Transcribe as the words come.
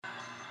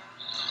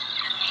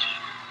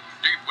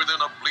within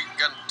a bleak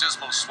and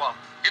dismal swamp,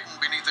 hidden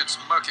beneath its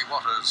murky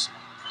waters,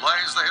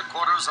 lies the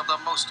headquarters of the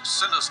most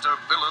sinister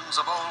villains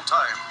of all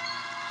time.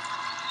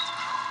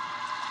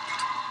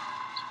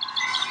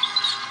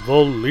 The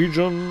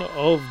Legion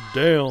of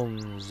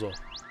Danes.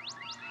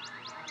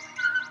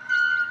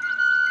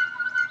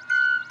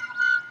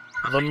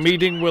 The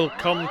meeting will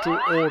come to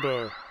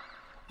order.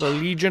 The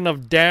Legion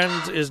of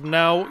Danes is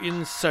now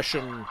in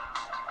session.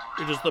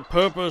 It is the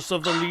purpose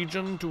of the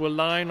Legion to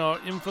align our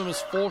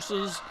infamous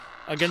forces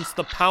against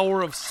the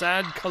power of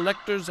sad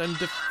collectors and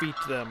defeat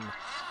them,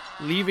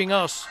 leaving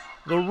us,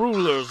 the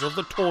rulers of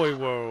the toy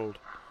world.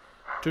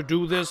 To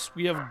do this,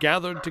 we have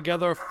gathered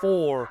together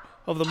 4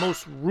 of the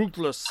most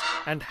ruthless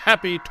and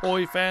happy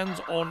toy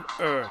fans on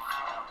Earth.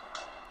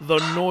 The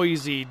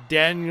noisy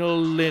Daniel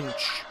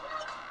Lynch.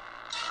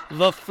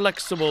 The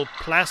flexible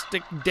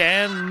plastic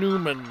Dan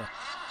Newman.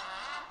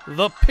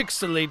 The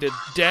pixelated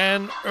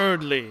Dan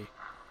Erdley.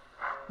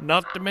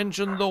 Not to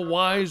mention the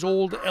wise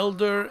old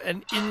elder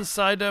and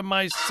insider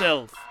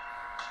myself,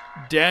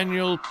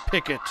 Daniel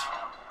Pickett.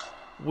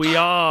 We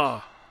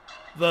are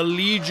the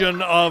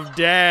Legion of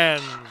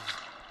Dans.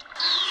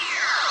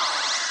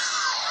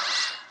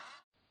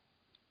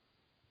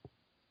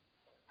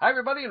 Hi,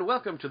 everybody, and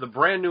welcome to the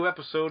brand new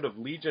episode of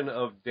Legion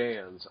of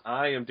Dans.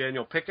 I am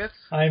Daniel Pickett.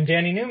 I'm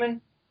Danny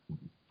Newman.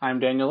 I'm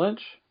Daniel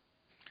Lynch.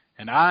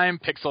 And I'm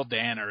Pixel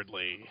Dan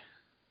Erdley.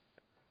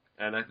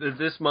 And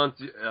this month,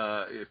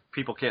 if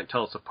people can't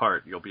tell us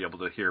apart, you'll be able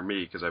to hear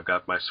me because I've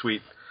got my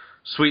sweet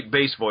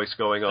bass voice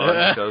going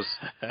on because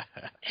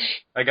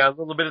I got a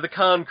little bit of the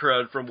con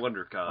crud from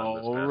WonderCon.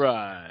 All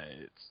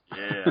right.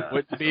 Yeah.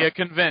 Wouldn't be a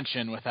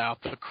convention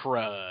without the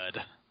crud.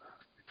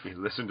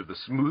 You listen to the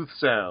smooth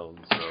sounds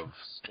of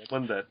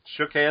someone that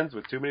shook hands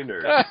with too many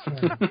nerds.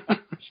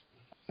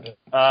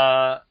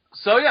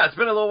 So yeah, it's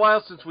been a little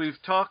while since we've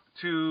talked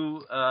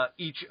to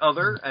each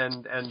other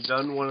and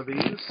done one of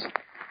these.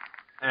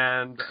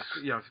 And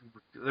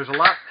there's a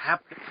lot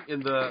happening in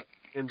the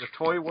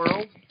toy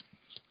world,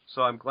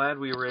 so I'm glad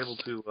we were able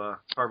to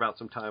carve out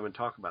some time and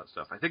talk about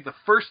stuff. I think the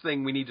first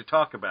thing we need to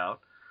talk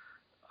about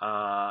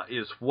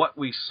is what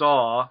we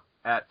saw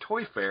at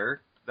Toy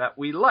Fair that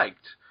we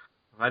liked.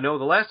 I know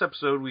the last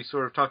episode we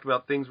sort of talked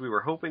about things we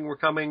were hoping were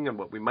coming and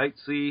what we might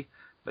see,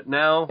 but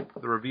now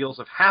the reveals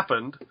have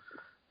happened,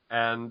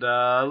 and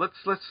let's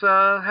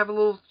have a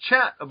little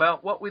chat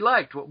about what we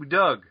liked, what we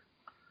dug.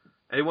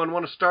 Anyone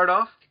want to start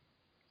off?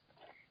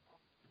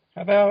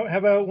 How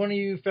about one of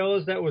you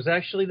fellas that was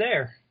actually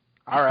there?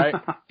 All right.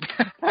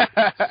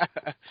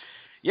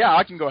 Yeah,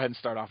 I can go ahead and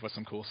start off with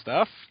some cool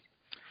stuff.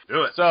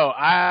 Do it. So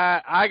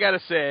I gotta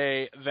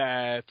say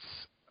that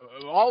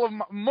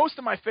most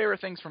of my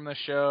favorite things from this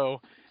show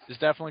is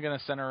definitely going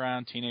to center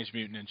around Teenage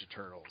Mutant Ninja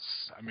Turtles.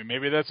 I mean,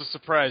 maybe that's a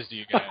surprise to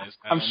you guys.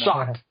 I'm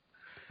shocked.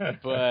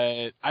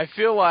 But I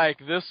feel like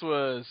this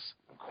was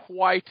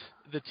quite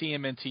the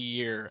TMNT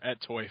year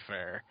at Toy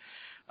Fair.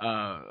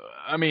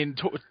 I mean,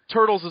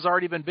 Turtles has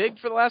already been big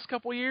for the last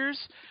couple years,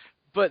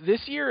 but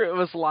this year it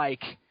was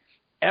like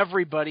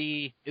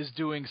everybody is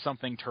doing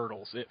something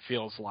Turtles, it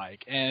feels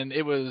like. And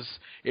it was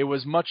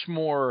much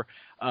more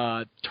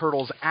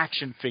Turtles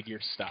action figure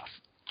stuff.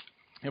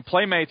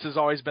 Playmates has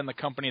always been the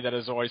company that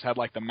has always had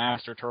like the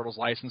Master Turtles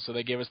license, so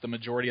they gave us the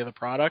majority of the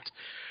product.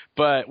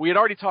 But we had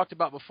already talked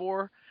about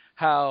before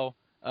how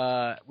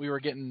we were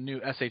getting new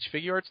SH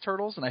Figuarts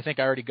Turtles, and I think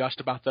I already gushed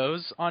about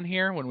those on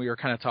here when we were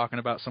kind of talking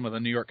about some of the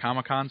New York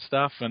Comic-Con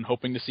stuff and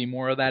hoping to see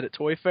more of that at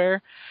Toy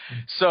Fair.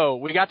 So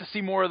we got to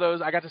see more of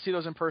those. I got to see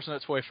those in person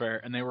at Toy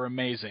Fair, and they were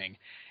amazing.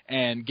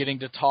 And getting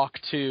to talk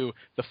to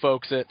the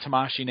folks at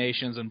Tamashii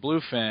Nations and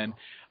Bluefin,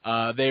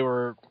 they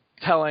were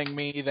telling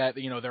me that,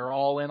 they're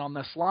all in on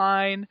this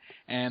line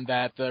and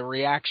that the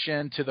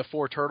reaction to the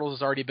 4 Turtles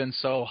has already been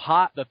so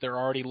hot that they're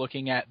already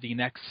looking at the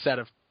next set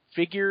of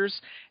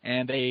figures,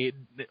 and they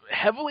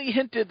heavily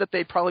hinted that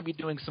they'd probably be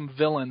doing some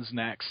villains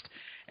next,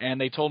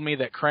 and they told me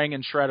that Krang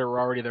and Shredder were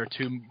already their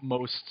 2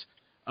 most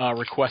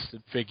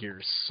requested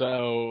figures.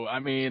 So, I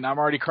mean, I'm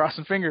already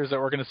crossing fingers that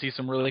we're going to see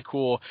some really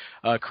cool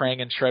Krang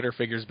and Shredder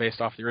figures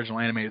based off the original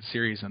animated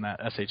series in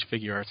that SH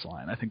Figuarts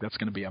line. I think that's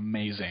going to be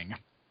amazing.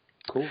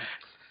 Cool.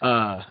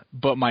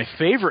 But my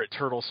favorite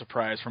Turtle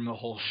surprise from the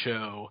whole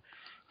show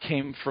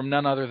came from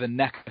none other than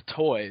NECA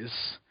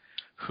Toys,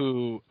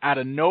 who out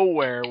of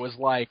nowhere was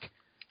like,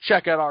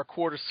 check out our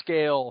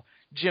quarter-scale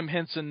Jim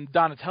Henson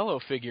Donatello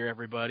figure,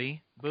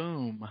 everybody.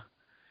 Boom.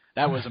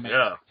 That was amazing,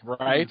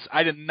 right?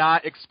 I did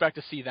not expect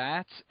to see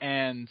that,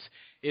 and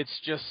it's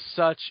just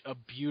such a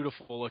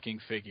beautiful-looking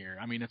figure.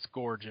 I mean, it's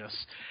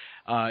gorgeous.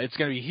 It's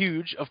going to be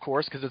huge, of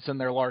course, because it's in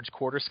their large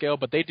quarter scale,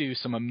 but they do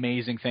some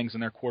amazing things in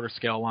their quarter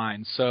scale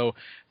line. So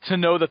to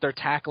know that they're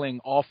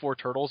tackling all 4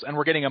 Turtles, and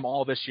we're getting them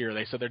all this year,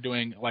 they said they're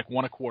doing like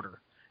 1 a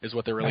quarter. Is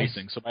what they're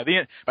releasing. Nice. So by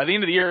the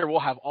end of the year,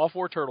 we'll have all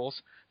 4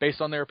 Turtles based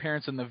on their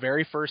appearance in the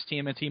very first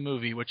TMNT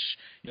movie, which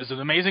is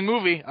an amazing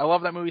movie. I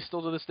love that movie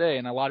still to this day,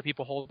 and a lot of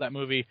people hold that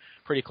movie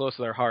pretty close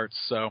to their hearts.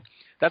 So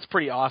that's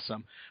pretty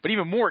awesome. But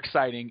even more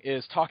exciting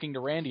is talking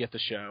to Randy at the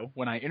show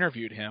when I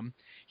interviewed him.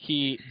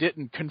 he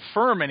didn't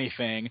confirm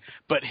anything,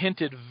 but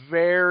hinted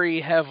very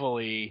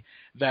heavily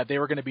that they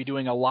were going to be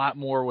doing a lot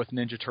more with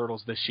Ninja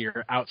Turtles this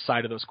year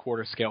outside of those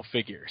quarter scale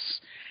figures.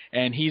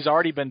 And he's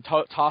already been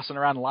tossing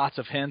around lots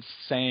of hints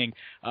saying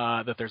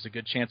that there's a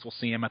good chance we'll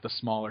see him at the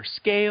smaller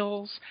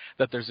scales,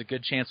 that there's a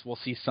good chance we'll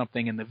see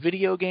something in the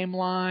video game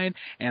line,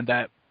 and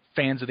that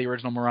fans of the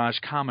original Mirage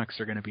comics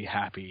are going to be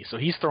happy. So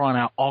he's throwing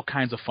out all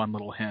kinds of fun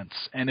little hints,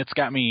 and it's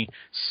got me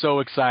so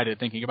excited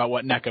thinking about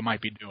what NECA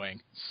might be doing.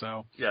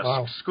 So yes,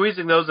 Wow.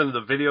 Squeezing those into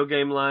the video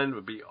game line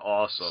would be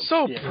awesome.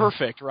 so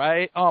perfect,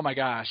 right? Oh my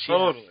gosh. Yeah.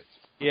 Totally.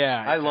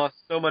 Yeah. I lost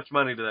so much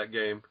money to that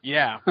game.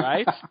 Yeah,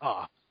 right?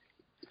 Oh.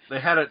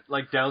 They had it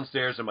like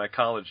downstairs in my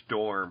college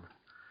dorm.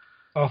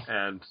 Oh.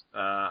 And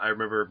I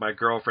remember my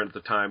girlfriend at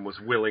the time was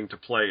willing to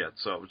play it,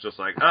 so it was just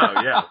like,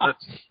 oh yeah,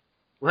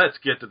 let's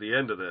get to the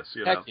end of this,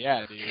 you know. Heck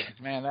yeah, dude.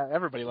 Man,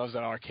 everybody loves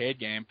that arcade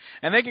game.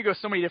 And they could go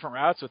so many different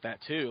routes with that,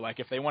 too.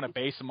 Like, if they want to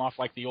base them off,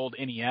 like, the old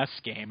NES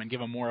game and give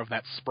them more of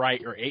that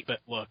sprite or 8-bit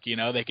look, you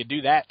know, they could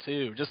do that,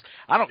 too. Just,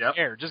 I don't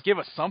care. Just give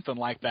us something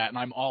like that, and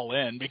I'm all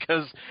in,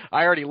 because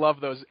I already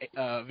love those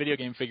video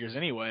game figures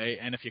anyway,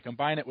 and if you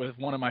combine it with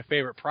one of my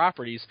favorite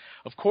properties,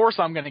 of course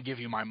I'm going to give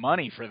you my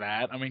money for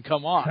that. I mean,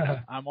 come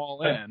on. I'm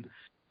all in.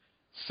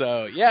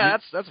 So, yeah,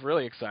 that's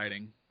really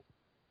exciting.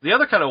 The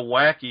other kind of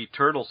wacky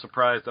turtle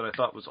surprise that I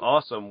thought was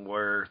awesome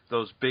were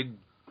those big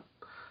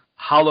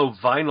hollow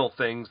vinyl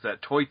things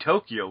that Toy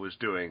Tokyo was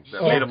doing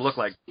that made them look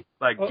like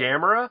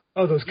Gamera.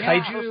 Oh, those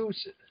kaiju.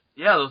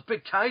 Yeah, those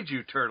big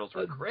kaiju turtles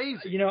were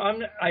crazy. You know,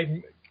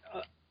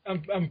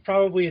 I'm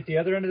probably at the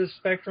other end of the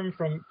spectrum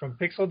from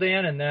Pixel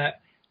Dan, and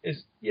that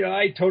is, you know,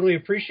 I totally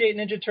appreciate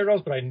Ninja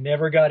Turtles, but I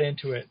never got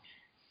into it.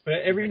 But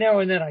every now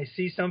and then I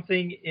see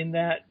something in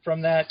that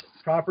from that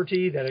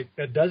property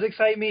that does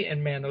excite me,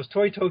 and man, those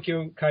Toy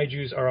Tokyo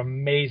kaijus are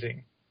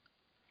amazing.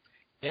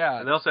 Yeah.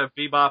 And they also have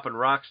Bebop and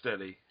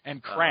Rocksteady.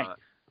 And Crank.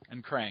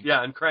 Crank.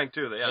 Yeah, and Crank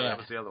too. Yeah, that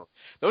was the other one.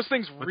 Those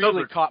things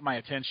really caught my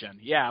attention.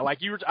 Yeah, like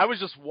I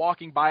was just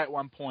walking by at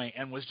one point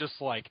and was just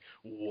like,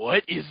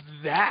 "What is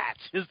that?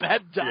 Is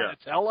that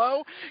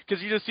Donatello?"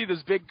 Because you just see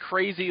this big,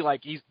 crazy,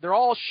 like they're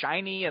all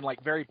shiny and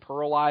like very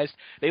pearlized.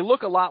 They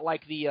look a lot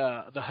like the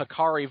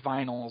Hikari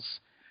vinyls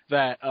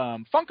that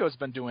Funko's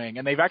been doing,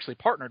 and they've actually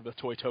partnered with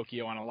Toy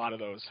Tokyo on a lot of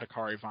those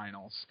Hikari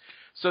vinyls.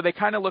 So they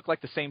kind of look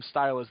like the same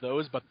style as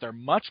those, but they're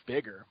much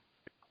bigger.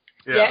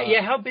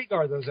 Yeah. How big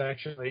are those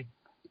actually?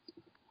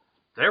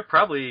 They're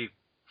probably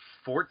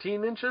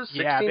 14 inches,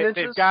 16 inches?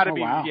 They've got to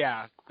be. Wow.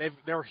 Yeah,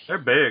 they're huge. They're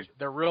big.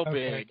 They're real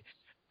big.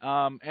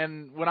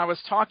 And when I was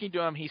talking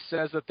to him, he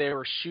says that they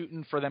were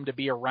shooting for them to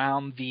be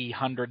around the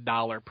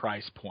 $100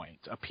 price point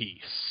a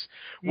piece.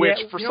 Which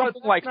for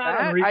something like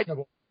that,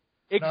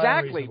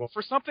 exactly.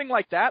 For something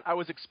like that, I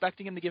was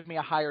expecting him to give me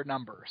a higher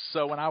number.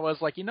 So when I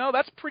was like, you know,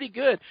 that's pretty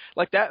good.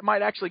 Like that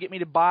might actually get me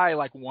to buy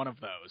like one of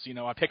those. You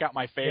know, I pick out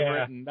my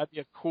favorite, and that'd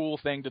be a cool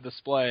thing to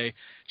display,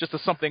 just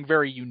as something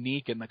very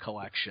unique in the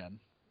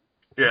collection.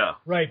 Yeah.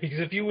 Right, because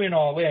if you went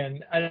all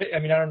in, I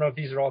mean, I don't know if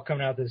these are all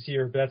coming out this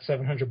year, but that's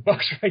 $700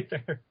 right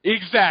there.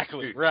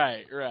 Exactly.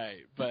 Right.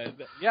 But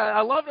yeah,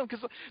 I love them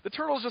because the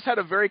turtles just had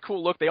a very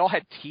cool look. They all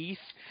had teeth,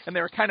 and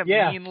they were kind of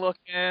mean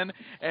looking.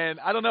 And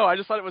I don't know, I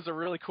just thought it was a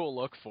really cool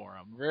look for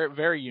them. Very,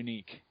 very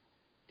unique.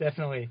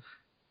 Definitely.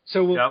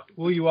 So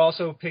will you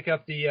also pick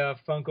up the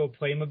Funko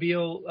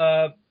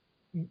Playmobil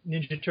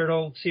Ninja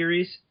Turtle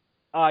series?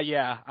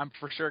 Yeah, I'm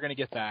for sure going to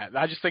get that.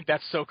 I just think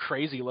that's so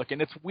crazy looking.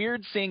 It's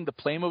weird seeing the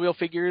Playmobil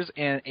figures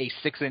in a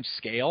 6-inch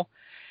scale.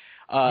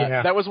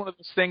 That was one of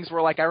those things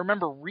where, like, I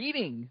remember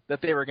reading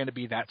that they were going to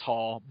be that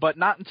tall, but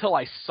not until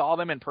I saw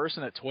them in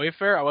person at Toy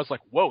Fair, I was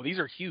like, whoa, these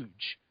are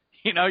huge.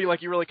 You know, you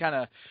really kind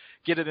of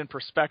get it in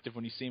perspective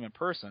when you see them in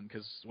person,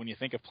 because when you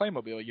think of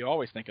Playmobil, you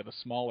always think of the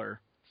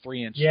smaller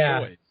 3-inch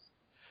toys.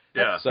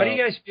 Yeah. So, how do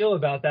you guys feel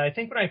about that? I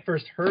think when I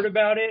first heard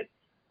about it,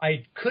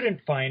 I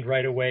couldn't find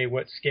right away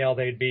what scale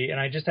they'd be, and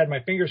I just had my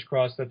fingers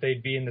crossed that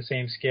they'd be in the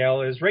same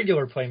scale as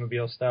regular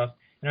Playmobil stuff,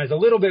 and I was a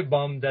little bit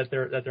bummed that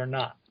they're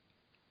not.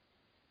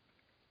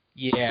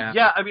 Yeah.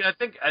 Yeah, I mean, I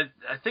think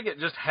it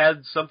just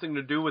had something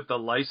to do with the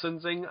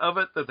licensing of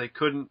it, that they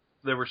couldn't.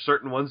 There were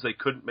certain ones they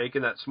couldn't make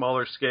in that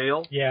smaller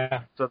scale.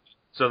 Yeah.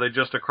 So they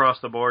just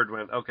across the board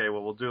went, okay,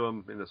 well, we'll do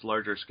them in this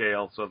larger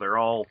scale, so they're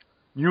all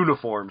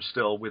uniform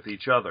still with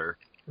each other.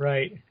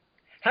 Right.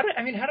 How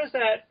does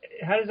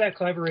that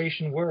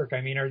collaboration work?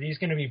 I mean, are these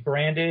going to be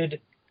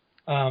branded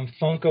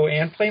Funko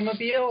and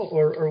Playmobil,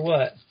 or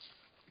what?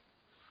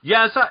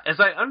 Yeah, as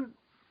I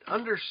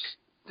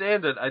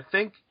understand it, I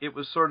think it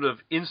was sort of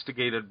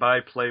instigated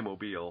by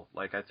Playmobil.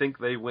 Like, I think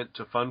they went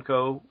to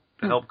Funko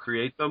to help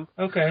create them.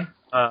 Okay.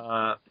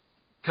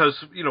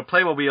 Because, you know,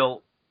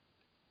 Playmobil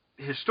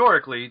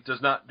historically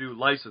does not do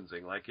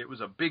licensing. Like, it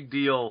was a big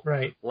deal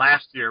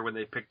last year when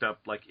they picked up,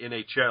 like,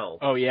 NHL.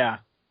 Oh, yeah.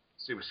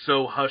 It was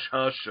so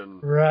hush-hush,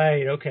 and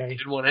okay. They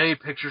didn't want any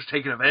pictures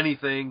taken of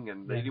anything,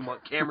 and they didn't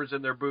want cameras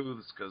in their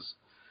booths because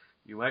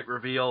you might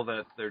reveal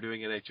that they're doing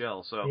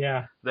NHL. So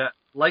that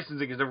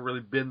licensing has never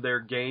really been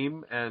their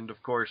game, and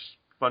of course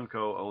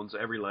Funko owns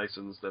every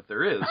license that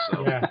there is.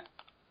 So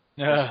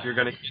If you're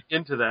going to get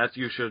into that,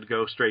 you should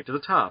go straight to the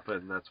top,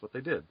 and that's what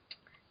they did.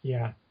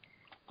 Yeah.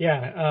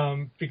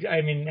 Yeah.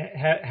 I mean,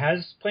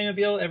 has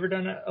Playmobil ever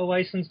done a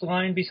licensed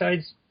line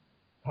besides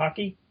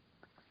hockey?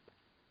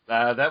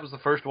 That was the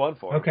first one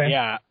for them. Okay.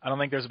 Yeah, I don't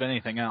think there's been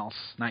anything else.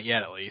 Not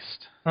yet, at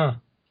least. Huh.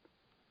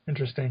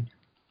 Interesting.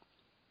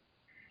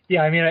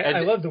 Yeah, I mean, I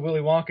love the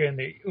Willy Wonka and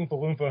the Oompa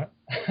Loompa.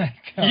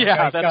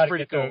 That's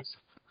pretty cool.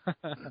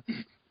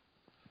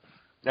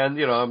 And,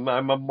 you know,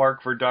 I'm a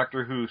mark for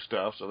Doctor Who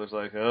stuff, so there's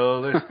like,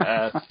 oh, there's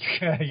that.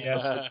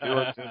 Yeah. Do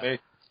it to me.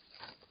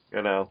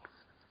 You know.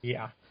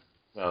 Yeah.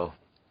 So.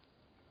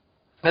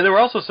 And there were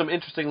also some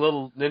interesting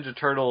little Ninja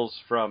Turtles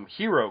from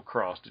Hero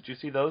Cross. Did you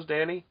see those,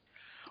 Danny?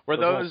 Were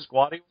those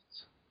squatty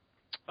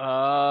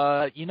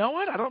ones? You know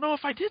what? I don't know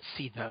if I did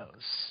see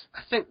those.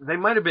 I think they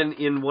might have been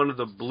in one of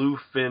the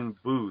Bluefin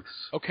booths.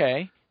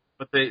 Okay.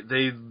 But they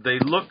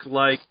look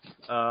like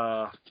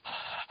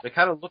they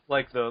kind of look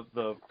like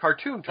the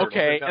cartoon turtles.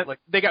 Okay. They got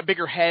they got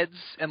bigger heads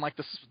and like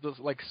the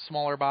like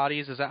smaller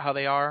bodies. Is that how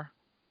they are?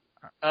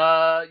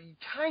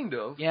 Kind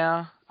of.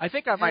 Yeah. I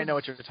think I might know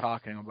what you're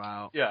talking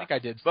about. Yeah. I think I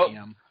did see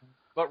them.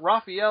 But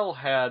Raphael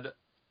had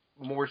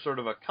more sort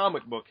of a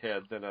comic book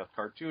head than a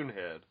cartoon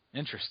head.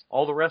 Interesting.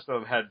 All the rest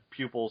of them had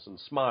pupils and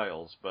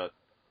smiles, but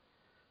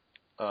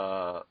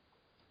the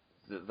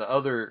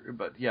other,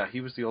 but yeah,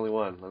 he was the only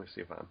one. Let me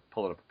see if I'm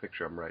pulling up a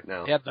picture of him right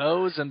now. Yeah,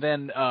 those, and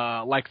then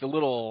like the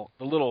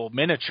little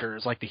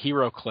miniatures, like the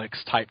HeroClix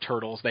type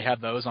turtles. They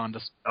had those on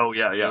display. Oh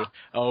yeah.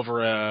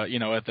 Over at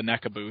the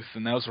NECA booth,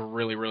 and those were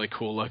really, really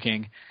cool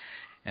looking.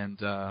 And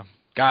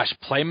gosh,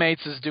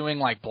 Playmates is doing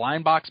like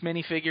blind box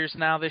minifigures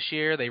now this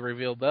year. They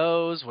revealed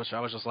those, which I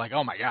was just like,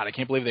 oh my god, I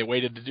can't believe they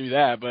waited to do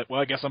that. But well,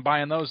 I guess I'm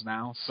buying those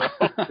now. So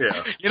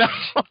yeah,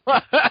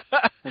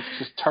 it's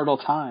just turtle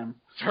time.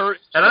 And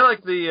I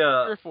like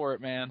the here for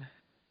it, man.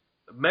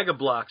 Mega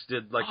Bloks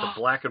did like the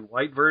black and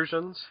white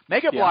versions.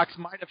 Mega Bloks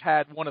might have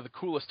had one of the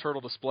coolest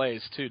turtle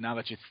displays too. Now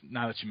that you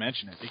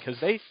mention it, because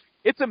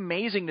it's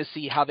amazing to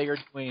see how they are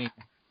doing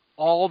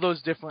all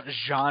those different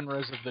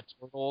genres of the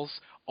turtles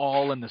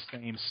all in the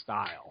same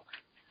style.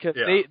 Because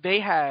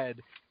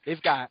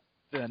they've got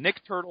the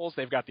Nick Turtles,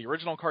 they've got the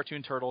original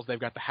cartoon Turtles, they've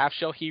got the Half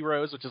Shell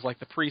Heroes, which is like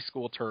the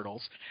preschool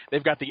Turtles,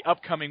 they've got the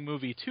upcoming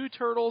movie 2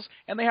 Turtles,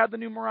 and they have the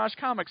new Mirage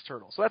Comics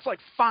Turtles. So that's like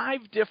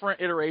 5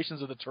 different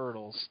iterations of the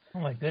Turtles.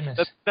 Oh my goodness.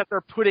 That they're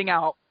putting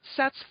out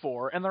sets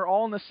for, and they're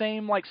all in the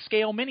same like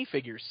scale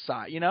minifigures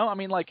size. You know, I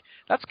mean, like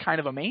that's kind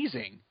of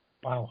amazing.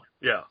 Wow.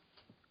 Yeah.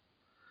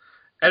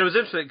 And it was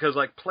interesting because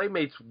like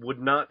Playmates would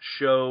not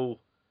show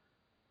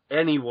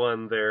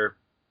anyone their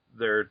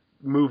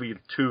movie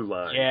 2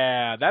 line.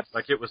 Yeah, that's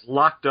like it was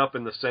locked up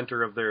in the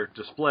center of their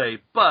display,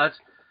 but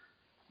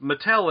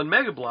Mattel and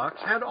Mega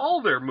Bloks had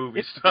all their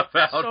movie stuff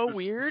out. So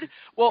weird.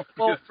 Well,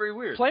 it's pretty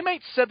weird.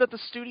 Playmates said that the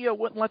studio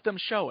wouldn't let them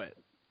show it.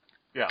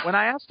 Yeah. When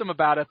I asked them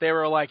about it, they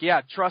were like,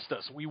 yeah, trust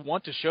us. We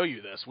want to show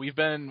you this. We've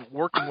been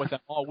working with them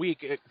all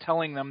week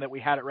telling them that we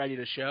had it ready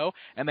to show,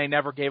 and they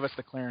never gave us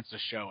the clearance to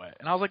show it.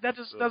 And I was like, that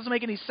just doesn't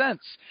make any sense.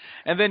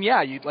 And then,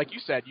 yeah, like you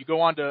said, you go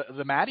on to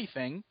the Maddie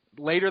thing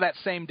later that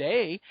same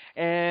day,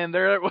 and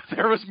there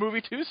was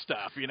movie 2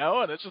 stuff, you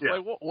know? And it's just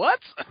like, what?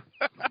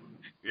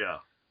 Yeah.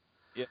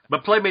 Yeah.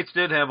 But Playmates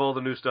did have all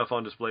the new stuff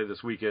on display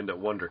this weekend at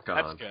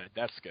WonderCon.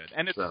 That's good.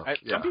 And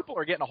some people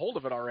are getting a hold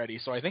of it already,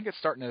 so I think it's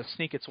starting to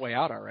sneak its way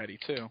out already,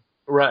 too.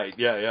 Right,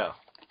 yeah.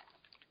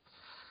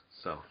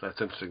 So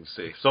that's interesting to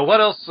see. So what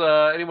else,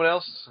 anyone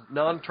else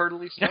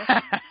non-turtle-y stuff?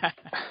 I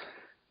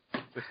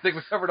think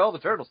we covered all the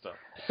turtle stuff.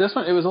 This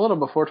one, it was a little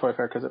before Toy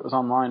Fair because it was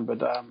online, but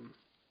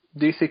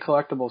DC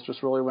Collectibles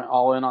just really went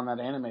all in on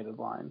that animated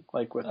line,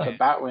 like with the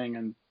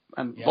Batwing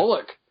and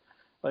Bullock.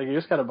 Like, you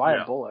just got to buy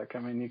a Bullock. I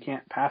mean, you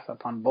can't pass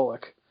up on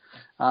Bullock.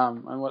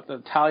 And what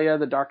the Talia,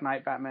 the Dark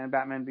Knight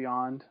Batman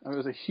Beyond. I mean, it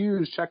was a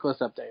huge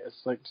checklist update.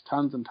 It's like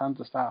tons and tons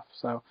of stuff.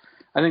 So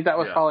I think that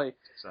was probably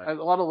a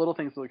lot of little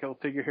things that we could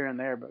figure here and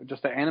there, but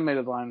just the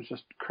animated line was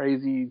just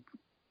crazy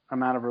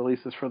amount of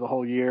releases for the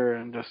whole year.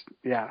 And just,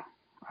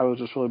 I was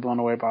just really blown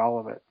away by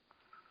all of it.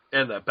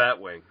 And that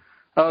Batwing.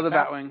 Oh, the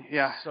Batwing,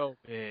 yeah. So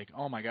big.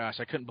 Oh, my gosh.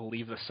 I couldn't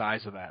believe the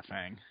size of that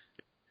thing.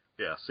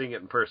 Yeah, seeing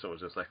it in person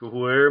was just like,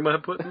 where am I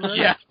putting that?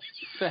 Yeah.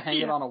 To hang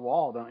it on a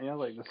wall, don't you?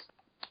 Like just.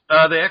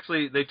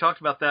 They talked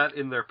about that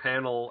in their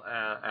panel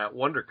at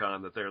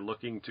WonderCon, that they're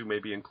looking to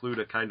maybe include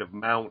a kind of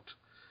mount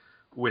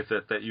with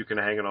it that you can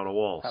hang it on a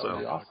wall. That would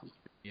be awesome.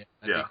 Yeah,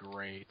 that'd be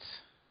great.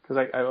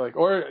 Because I like,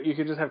 or you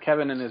could just have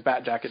Kevin in his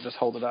bat jacket just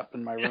hold it up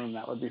in my room.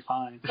 That would be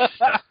fine.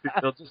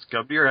 He'll just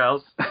come to your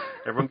house.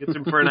 Everyone gets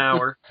him for an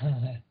hour,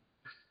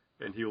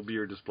 and he'll be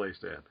your display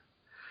stand.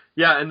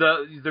 Yeah, and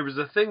there was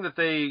a thing that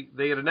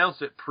they had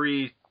announced at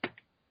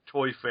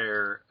pre-Toy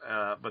Fair,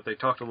 but they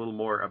talked a little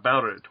more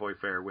about it at Toy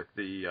Fair with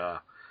the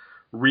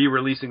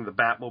re-releasing the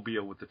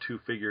Batmobile with the 2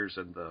 figures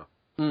and the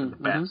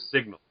Bat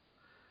Signal.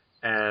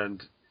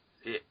 And,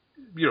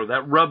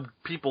 that rubbed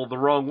people the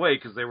wrong way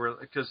because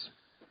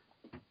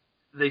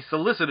they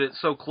solicited it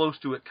so close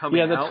to it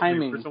coming out. Yeah, the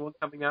timing. The original one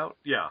coming out.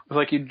 Yeah. It was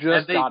like you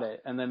just got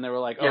it, and then they were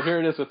like,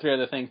 here it is with 3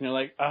 other things, and you're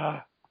like,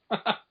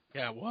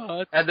 Yeah,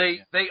 what? And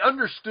they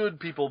understood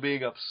people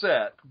being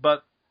upset,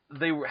 but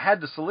they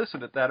had to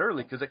solicit it that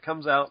early because it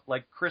comes out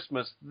like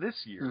Christmas this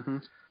year. Mm-hmm.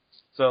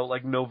 So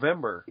like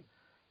November.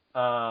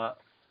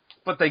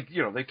 But they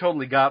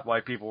totally got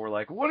why people were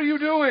like, "What are you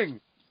doing?"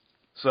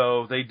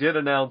 So they did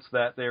announce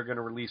that they're going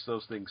to release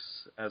those things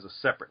as a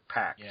separate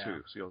pack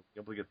too. So you'll be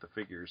able to get the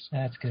figures.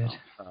 That's good.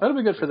 That'll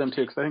be good for them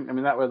too, because I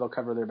mean that way they'll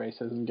cover their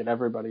bases and get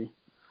everybody.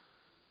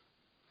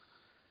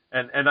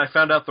 And I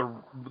found out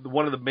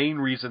one of the main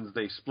reasons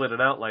they split it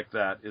out like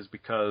that is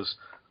because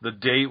the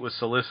day it was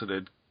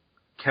solicited,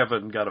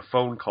 Kevin got a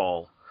phone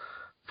call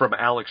from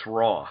Alex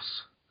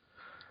Ross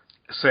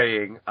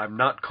saying, "I'm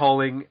not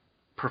calling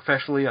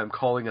professionally, I'm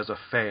calling as a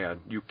fan.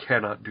 You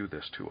cannot do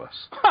this to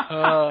us."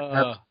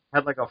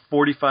 Had like a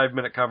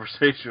 45-minute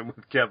conversation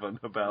with Kevin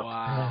about,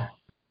 wow,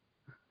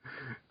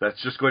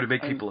 that's just going to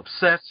make people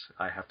upset.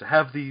 I have to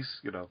have these,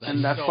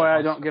 And that's why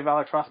I don't give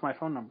Alex Ross my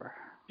phone number.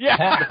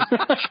 Yeah.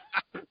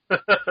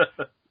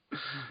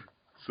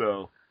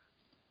 So,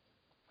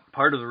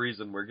 part of the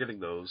reason we're getting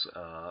those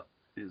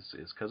is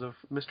because of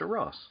Mr.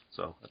 Ross.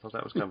 So I thought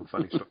that was kind of a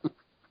funny story.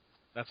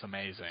 That's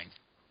amazing.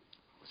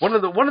 One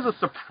of the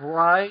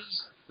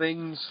surprise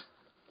things,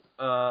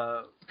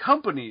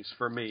 companies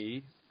for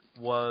me,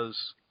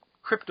 was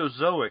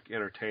Cryptozoic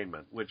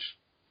Entertainment, which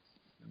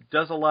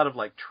does a lot of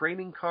like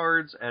training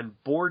cards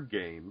and board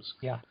games.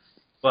 Yeah.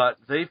 But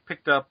they've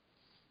picked up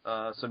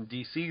some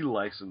DC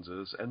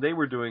licenses, and they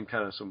were doing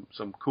kind of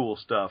some cool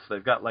stuff.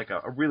 They've got like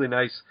a really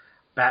nice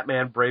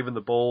Batman Brave and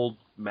the Bold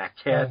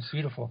maquette. Oh,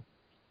 beautiful.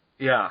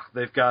 Yeah,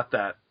 they've got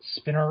that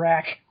Spinner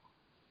rack.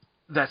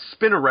 That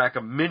spinner rack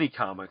of mini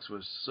comics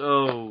was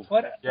so...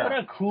 What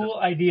a cool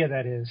idea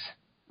that is.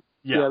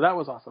 Yeah, that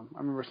was awesome. I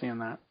remember seeing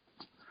that.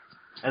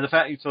 And the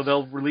fact, so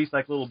they'll release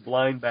like little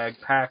blind bag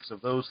packs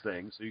of those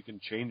things, so you can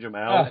change them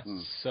out.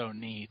 That's so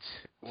neat.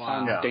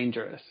 Wow. Sounds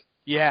dangerous.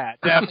 Yeah,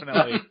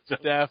 definitely.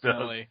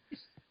 Definitely.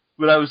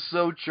 But I was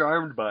so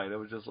charmed by it. I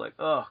was just like,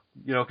 oh,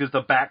 because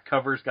the back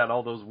cover's got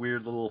all those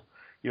weird little,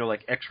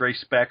 like X-ray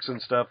specs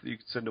and stuff that you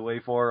can send away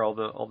for, all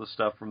the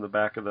stuff from the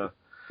back of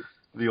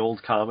the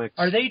old comics.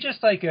 Are they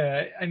just like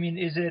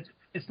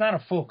it's not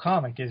a full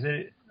comic, is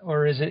it?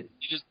 Or is it?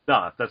 It's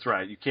not, that's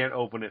right. You can't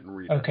open it and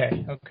read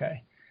it.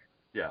 Okay.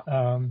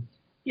 Yeah.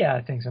 Yeah,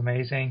 I think it's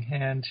amazing.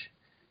 And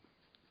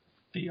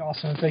it'd be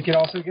awesome if they could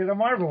also get a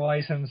Marvel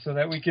license so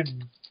that we could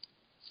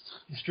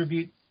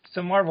distribute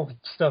some Marvel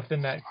stuff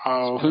in that.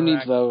 Oh, who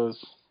needs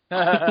those?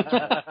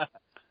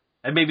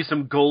 And maybe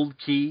some Gold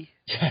Key.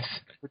 Yes.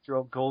 Put your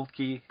old Gold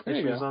Key There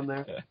you issues go. on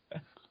there.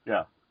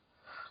 Yeah.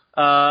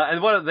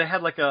 And they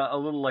had like a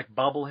little like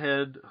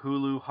bobblehead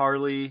Hulu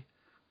Harley.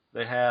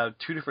 They had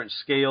two different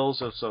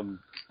scales of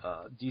some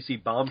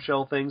DC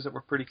Bombshell things that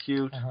were pretty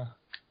cute. Uh-huh.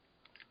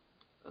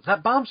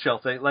 That Bombshell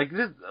thing, like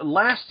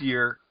last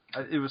year,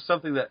 it was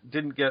something that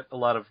didn't get a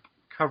lot of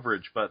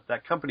coverage, but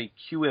that company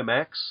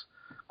QMX,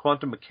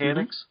 Quantum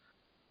Mechanics,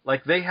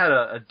 like they had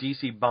a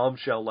DC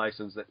Bombshell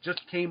license that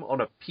just came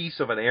on a piece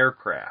of an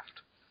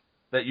aircraft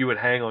that you would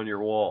hang on your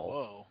wall.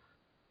 Whoa.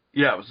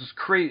 Yeah, it was just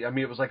crazy. I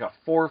mean, it was like a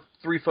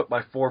 3 foot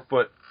by 4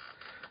 foot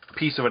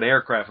piece of an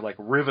aircraft, with like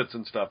rivets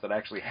and stuff that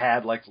actually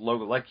had like the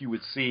logo, like you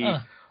would see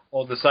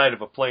on the side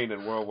of a plane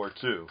in World War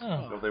II.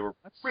 So they were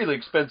really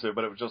expensive,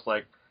 but it was just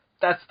like,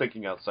 that's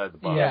thinking outside the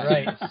box. Yeah,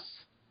 right.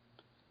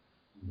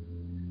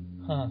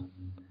 Huh.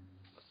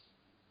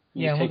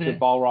 You take your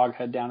Balrog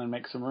head down and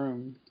make some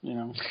room,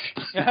 That's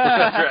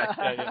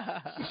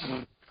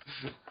right.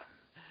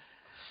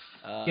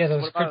 Yeah.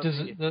 Those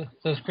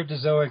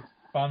cryptozoic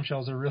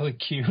bombshells are really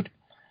cute.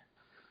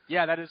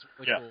 Yeah, that is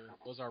really cool.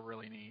 Those are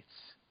really neat.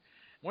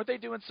 Weren't they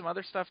doing some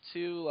other stuff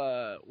too?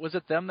 Was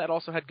it them that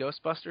also had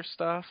Ghostbusters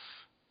stuff?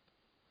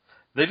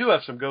 They do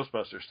have some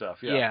Ghostbusters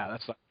stuff, yeah. Yeah,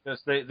 that's like... Yes,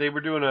 they were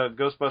doing a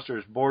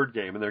Ghostbusters board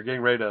game, and they're getting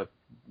ready to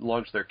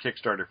launch their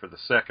Kickstarter for the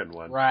second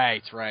one.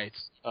 Right.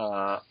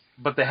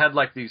 But they had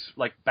like these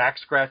like back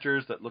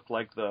scratchers that look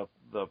like the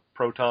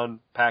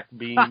proton pack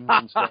beams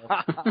and stuff.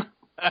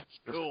 That's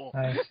cool.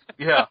 Nice.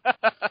 Yeah.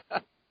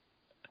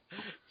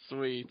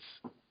 Sweet.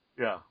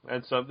 Yeah,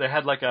 and so they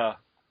had like I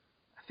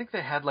think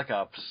they had like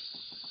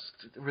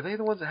were they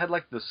the ones that had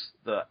like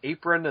the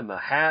apron and the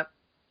hat,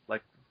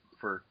 like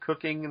for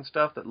cooking and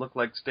stuff that looked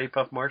like Stay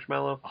Puft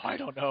Marshmallow? Oh, I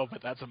don't know,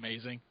 but that's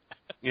amazing.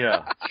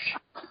 Yeah.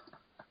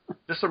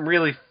 Just some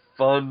really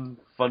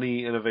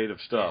funny, innovative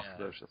stuff. Yeah.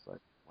 That was just like,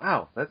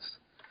 wow, that's,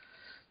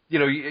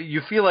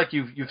 you feel like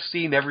you've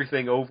seen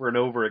everything over and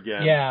over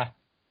again. Yeah.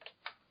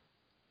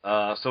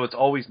 So it's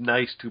always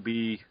nice to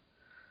be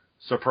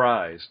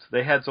surprised.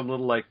 They had some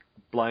little like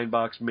blind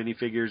box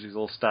minifigures, these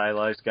little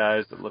stylized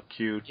guys that look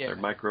cute. Yeah. They're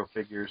micro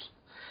figures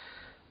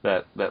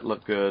that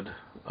look good.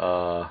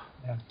 Yeah.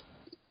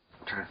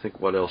 I'm trying to think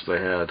what else they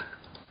had.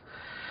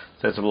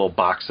 They had some little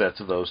box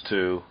sets of those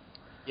too.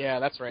 Yeah,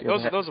 that's right.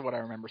 Yeah, Those are what I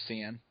remember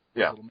seeing.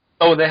 Yeah.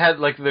 Oh, and they had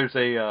like there's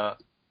a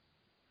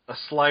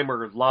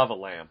Slimer lava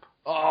lamp.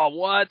 Oh,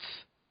 what?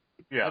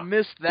 Yeah. I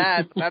missed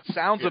that. That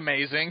sounds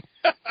amazing.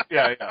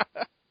 Yeah.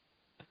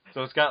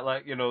 So it's got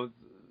like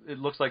it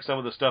looks like some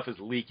of the stuff is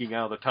leaking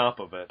out of the top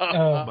of it.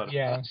 Oh, But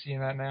yeah, I'm seeing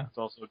that now. it's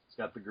also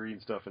got the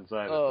green stuff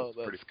inside it. Oh, It's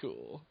that's pretty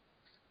cool.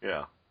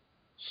 Yeah.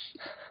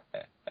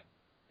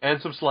 And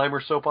some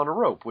Slimer soap on a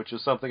rope, which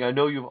is something I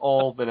know you've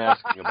all been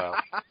asking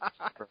about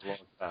for a long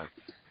time.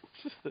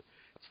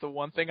 It's the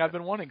one thing I've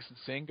been wanting since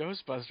seeing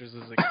Ghostbusters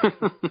as a kid.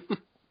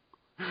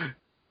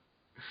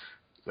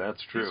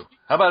 That's true.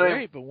 How about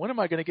Great, but when am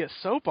I going to get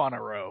soap on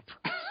a rope?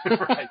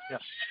 Right, yeah.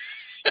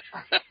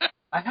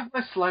 I have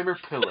my Slimer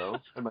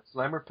pillow and my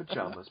Slimer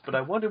pajamas, but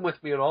I want him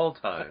with me at all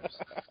times.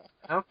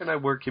 How can I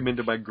work him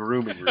into my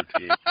grooming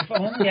routine? If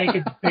only I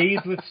could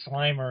bathe with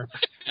Slimer.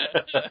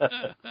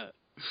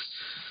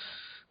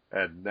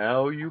 And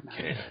now you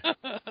can.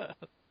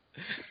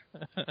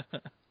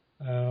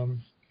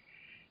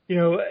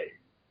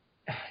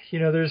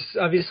 There's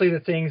obviously the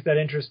things that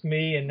interest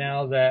me, and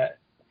now that,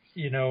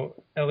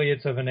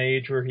 Elliot's of an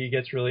age where he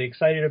gets really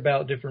excited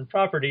about different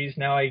properties,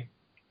 now I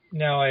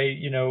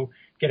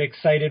get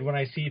excited when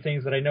I see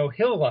things that I know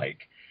he'll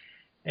like.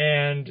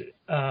 And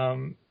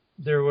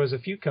there was a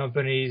few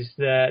companies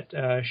that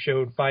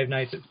showed Five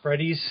Nights at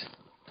Freddy's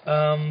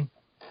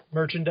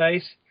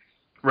merchandise.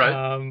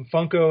 Right.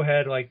 Funko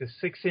had like the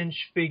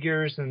 6-inch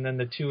figures and then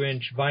the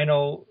 2-inch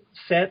vinyl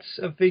sets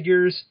of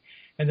figures.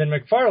 And then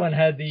McFarlane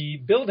had the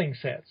building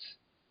sets.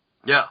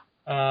 Yeah.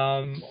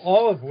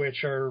 All of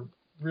which are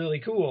really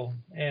cool.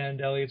 And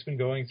Elliot's been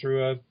going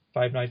through a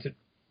Five Nights at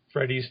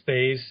Freddy's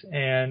phase.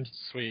 And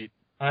Sweet.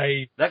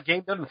 That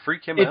game doesn't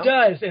freak him It out?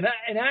 does. And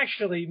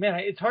actually, man,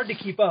 it's hard to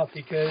keep up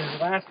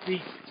because last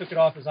week I took it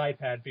off his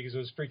iPad because it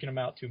was freaking him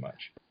out too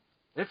much.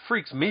 It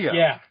freaks me out.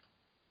 Yeah.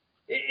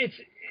 I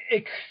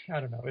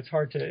don't know. It's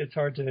hard to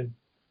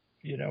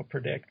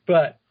predict.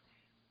 But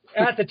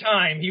at the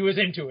time, he was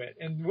into it,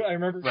 and I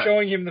remember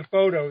showing him the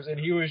photos, and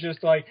he was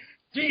just like,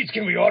 "Geez,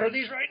 can we order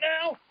these right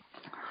now?"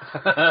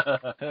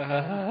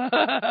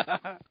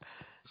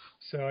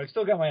 So I've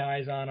still got my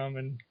eyes on them,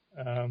 and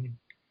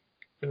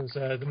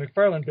the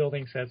McFarlane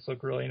building sets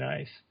look really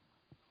nice.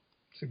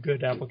 It's a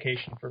good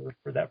application for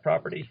that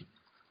property.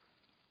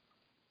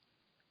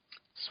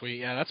 Sweet,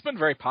 yeah, that's been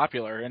very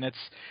popular, and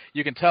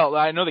you can tell.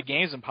 I know the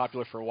game's been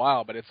popular for a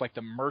while, but it's like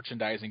the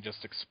merchandising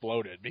just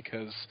exploded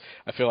because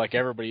I feel like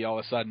everybody all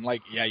of a sudden,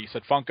 like, yeah, you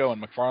said Funko and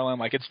McFarlane,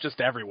 like it's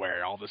just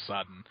everywhere all of a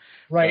sudden.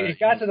 Right, it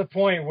got to the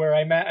point where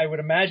I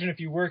would imagine if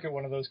you work at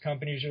one of those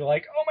companies, you're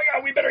like, oh my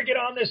god, we better get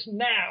on this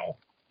now.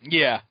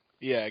 Yeah,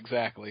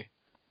 exactly.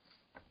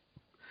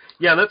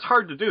 Yeah, that's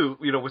hard to do,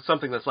 with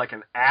something that's like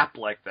an app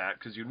like that,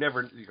 because you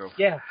never,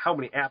 how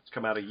many apps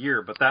come out a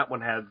year, but that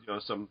one had,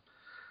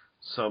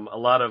 a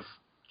lot of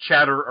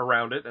chatter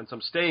around it and some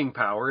staying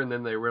power, and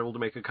then they were able to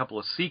make a couple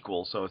of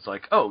sequels. So it's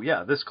like, oh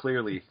yeah, this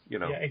clearly,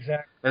 exactly,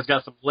 has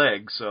got some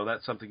legs. So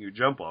that's something you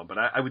jump on. But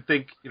I would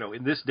think,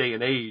 in this day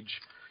and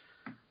age,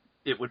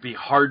 it would be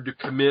hard to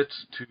commit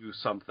to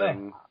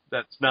something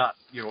that's not,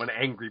 an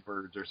Angry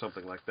Birds or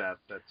something like that.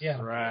 That's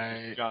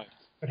right.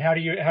 But how do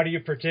you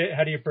predict?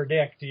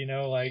 Do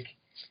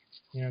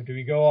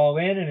we go all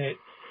in and it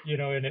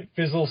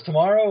fizzles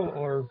tomorrow,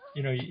 or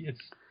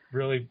it's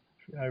really,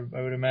 I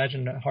would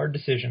imagine, a hard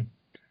decision.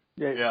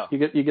 Yeah.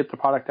 You get the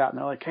product out, and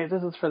they're like, "Hey,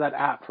 this is for that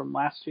app from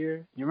last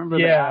year. You remember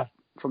the app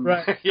from?"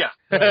 Right. Yeah.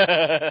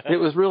 Right. It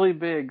was really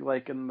big,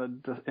 like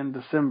in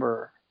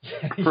December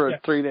for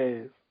 3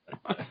 days.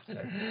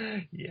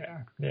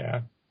 Yeah.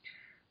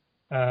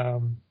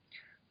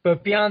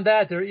 But beyond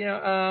that,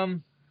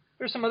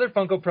 there's some other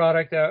Funko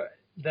product that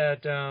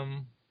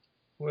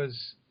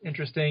was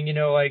interesting.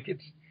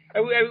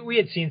 We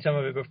had seen some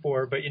of it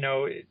before, but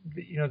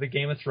the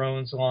Game of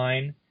Thrones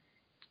line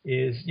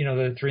is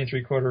the 3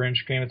 3/4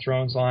 inch Game of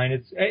Thrones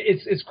line.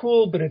 It's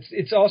cool, but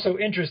it's also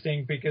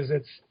interesting because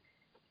it's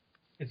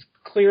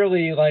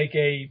clearly like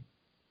a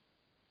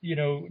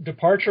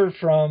departure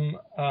from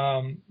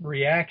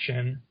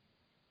Reaction,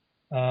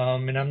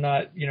 and I'm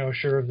not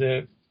sure of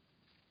the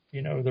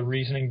the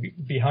reasoning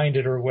behind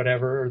it or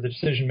whatever, or the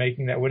decision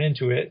making that went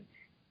into it.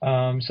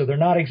 So they're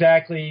not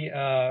exactly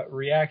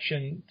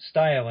Reaction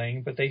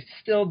styling, but they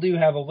still do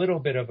have a little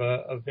bit of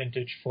a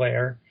vintage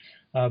flair,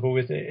 but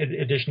with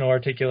additional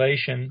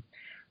articulation.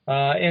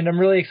 And I'm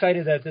really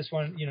excited that this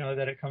one,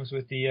 that it comes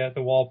with the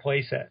wall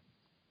playset.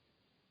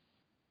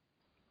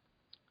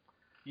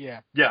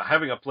 Yeah,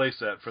 having a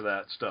playset for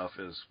that stuff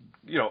is,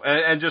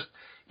 and just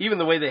even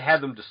the way they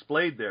had them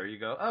displayed there, you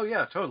go, oh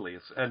yeah, totally.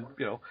 And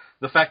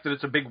the fact that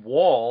it's a big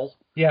wall,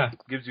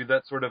 gives you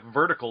that sort of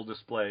vertical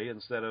display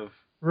instead of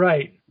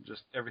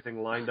just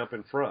everything lined up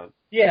in front.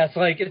 Yeah, it's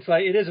like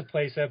it is a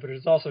playset, but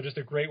it's also just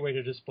a great way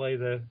to display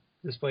the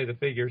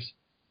figures.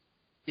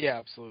 Yeah,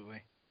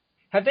 absolutely.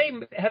 Have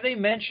they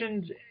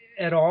mentioned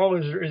at all?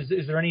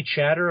 Is there any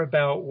chatter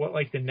about what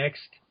like the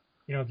next?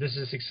 If this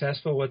is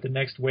successful, what the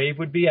next wave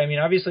would be? I mean,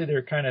 obviously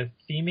they're kind of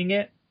theming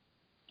it.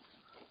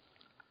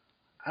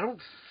 I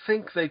don't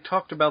think they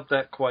talked about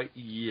that quite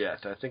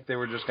yet. I think they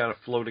were just kind of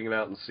floating it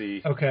out and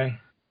see,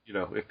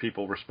 if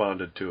people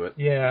responded to it.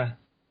 Yeah.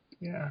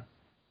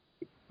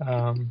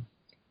 But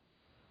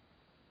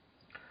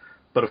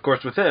of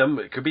course with them,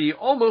 it could be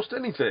almost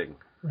anything.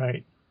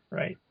 Right.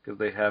 Right. Because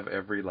they have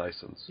every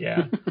license.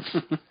 Yeah.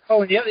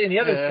 Oh, and the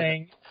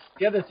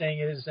other thing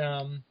is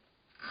the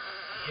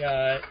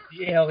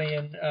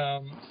alien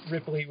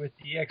Ripley with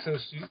the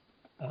exosuit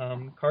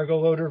cargo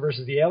loader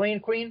versus the alien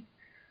queen.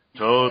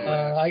 Totally.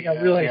 I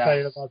got really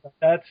excited about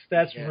that.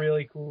 That's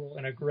really cool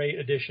and a great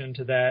addition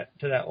to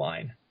that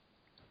line.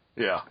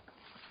 Yeah.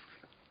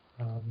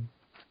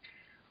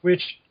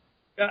 Which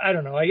I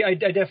don't know. I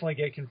definitely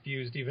get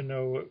confused, even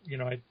though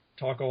I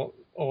talk a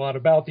lot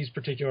about these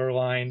particular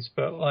lines.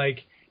 But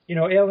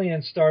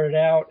Alien started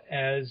out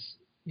as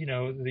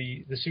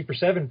the Super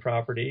 7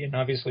 property, and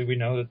obviously we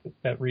know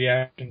that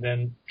reaction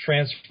then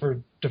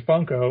transferred to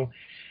Funko.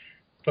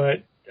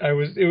 But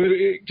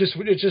it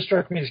just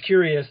struck me as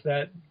curious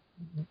that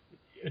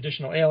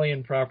additional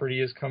Alien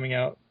property is coming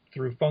out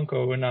through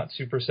Funko and not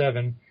Super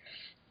 7.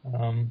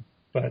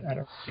 But I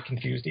don't get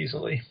confused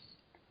easily.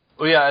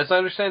 Well, yeah, as I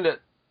understand it,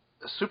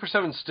 Super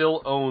 7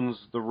 still owns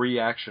the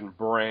Reaction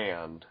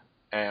brand,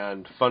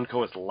 and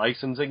Funko is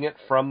licensing it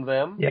from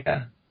them.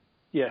 Yeah.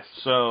 Yes.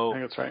 So I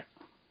think that's right.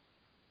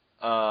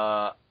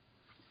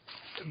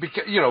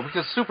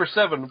 Because Super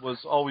 7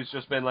 was always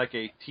just been like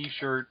a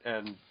T-shirt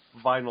and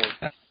vinyl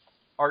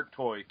art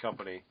toy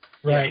company,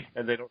 right?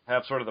 And they don't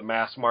have sort of the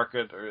mass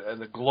market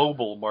and the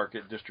global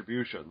market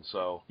distribution.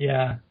 So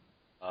yeah,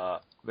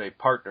 they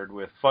partnered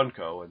with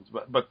Funko,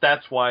 but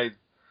that's why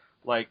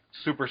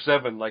Super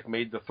 7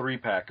 made the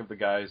 3-pack of the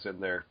guys in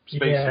their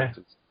spacesuits.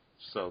 Yeah.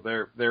 So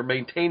they're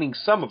maintaining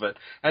some of it,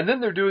 and then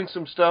they're doing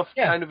some stuff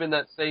kind of in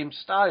that same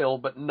style,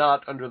 but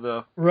not under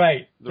the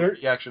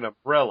Reaction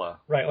umbrella.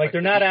 Right,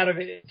 they're not out of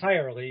it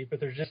entirely, but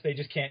they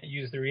just can't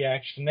use the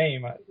Reaction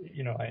name. I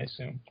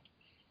assume.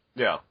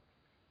 Yeah.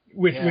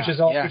 Which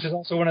is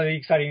also one of the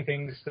exciting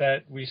things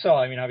that we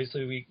saw. I mean,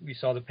 obviously we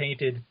saw the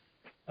painted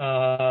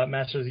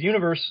Masters of the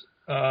Universe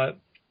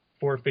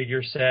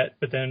 4-figure set,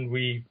 but then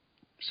we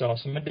saw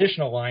some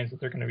additional lines that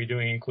they're going to be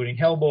doing, including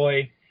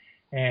Hellboy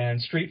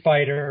and Street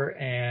Fighter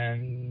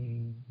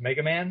and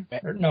Mega Man.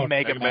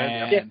 Mega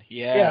Man.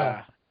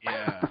 Yeah.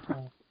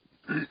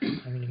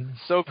 I mean,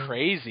 so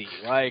crazy.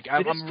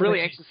 I'm really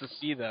anxious to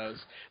see those.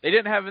 They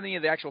didn't have any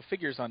of the actual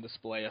figures on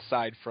display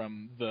aside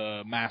from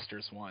the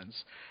Masters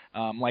ones.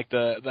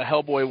 The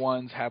Hellboy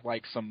ones had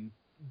some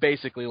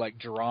basically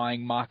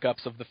drawing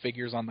mock-ups of the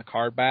figures on the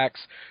card backs,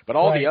 but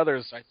all the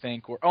others I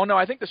think were. Oh no,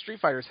 I think the Street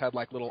Fighters had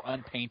little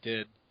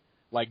unpainted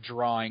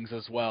drawings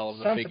as well as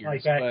the something figures.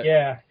 Like that.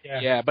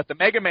 But, yeah, but the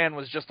Mega Man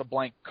was just a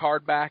blank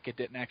card back. It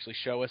didn't actually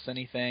show us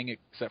anything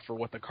except for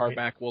what the card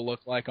back will look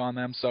like on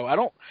them. So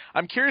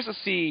I'm curious to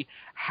see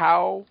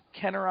how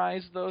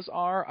Kennerized those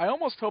are. I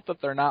almost hope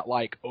that they're not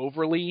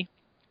overly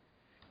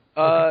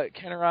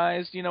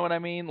Kennerized, you know what I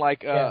mean?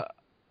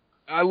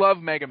 I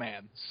love Mega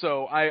Man,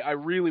 so I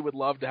really would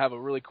love to have a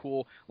really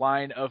cool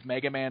line of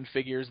Mega Man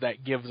figures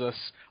that gives us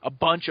a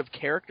bunch of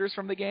characters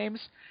from the games,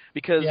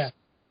 because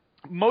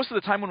most of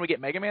the time when we get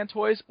Mega Man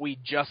toys, we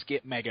just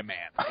get Mega Man.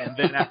 And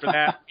then after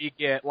that, we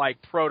get,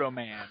 Proto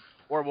Man,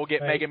 or we'll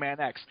get Mega Man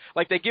X.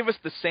 They give us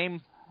the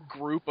same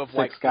group of,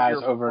 6 guys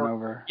over and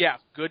over. Yeah,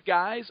 good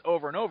guys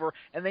over and over,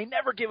 and they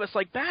never give us,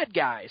 bad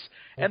guys.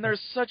 Mm-hmm. And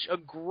there's such a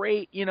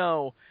great,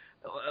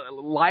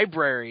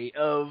 library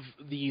of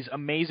these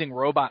amazing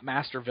robot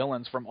master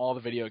villains from all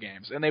the video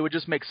games. And they would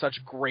just make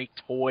such great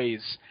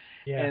toys.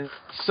 Yeah. And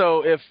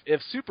so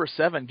if Super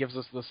 7 gives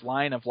us this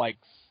line of,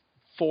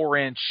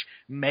 4-inch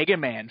Mega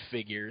Man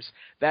figures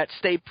that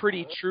stay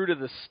pretty true to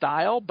the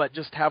style, but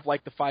just have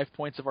the 5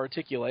 points of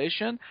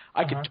articulation,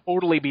 I could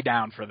totally be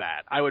down for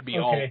that. I would be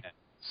all in.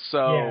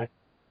 So,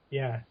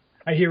 yeah,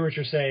 I hear what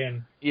you're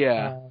saying.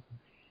 Yeah,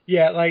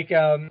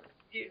 I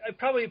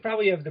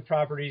probably of the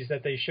properties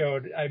that they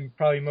showed, I'm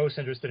probably most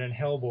interested in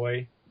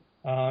Hellboy.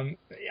 I'm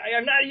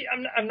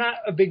not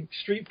a big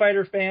Street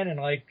Fighter fan,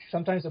 and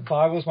sometimes it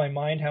boggles my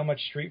mind how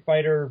much Street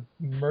Fighter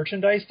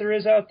merchandise there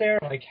is out there.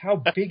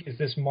 How big is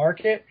this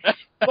market?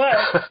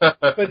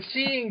 But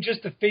seeing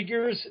just the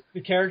figures,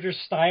 the characters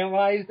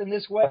stylized in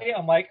this way,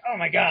 I'm oh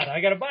my god,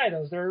 I gotta buy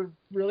those. They're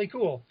really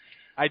cool.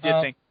 I did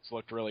think this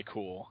looked really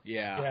cool.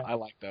 Yeah, I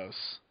like those.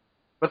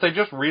 But they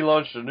just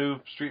relaunched a new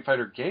Street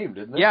Fighter game,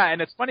 didn't they? Yeah,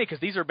 and it's funny because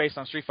these are based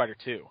on Street Fighter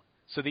 2.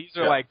 So these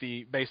are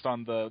based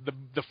on the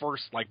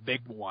first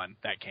big one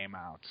that came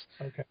out.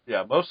 Okay.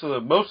 Yeah, most of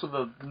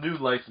the new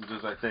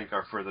licenses I think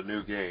are for the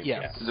new game.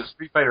 Yes. Is it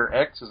Street Fighter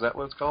X? Is that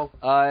what it's called?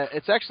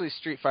 It's actually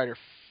Street Fighter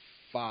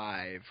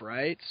 5,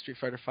 right? Street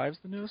Fighter 5 is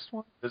the newest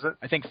one. Is it?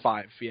 I think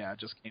 5. Yeah, it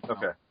just came out.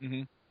 Okay.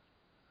 Mm-hmm.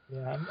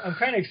 Yeah, I'm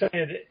kind of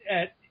excited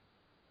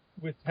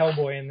with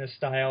Hellboy in this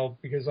style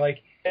because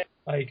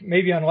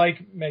maybe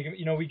unlike Mega,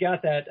 we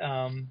got that.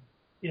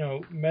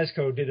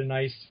 Mezco did a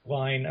nice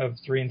line of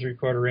 3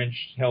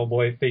 3/4-inch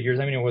Hellboy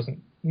figures. I mean, it wasn't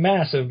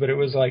massive, but it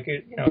was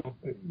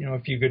a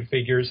few good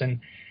figures,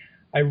 and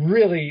I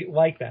really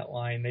like that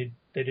line. They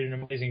did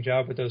an amazing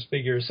job with those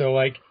figures.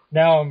 So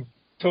now I'm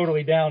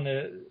totally down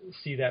to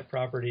see that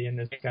property in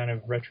this kind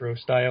of retro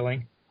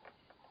styling.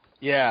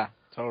 Yeah,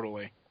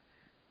 totally.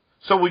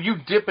 So would you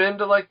dip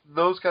into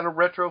those kind of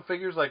retro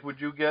figures? Would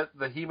you get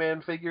the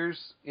He-Man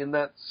figures in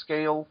that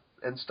scale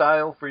and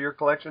style for your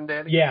collection,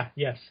 Danny? Yeah.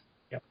 Yes.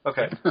 Yep.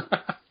 Okay.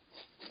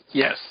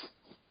 Yes.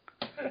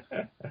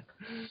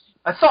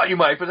 I thought you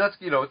might, but that's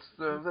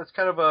that's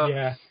kind of a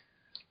Yeah.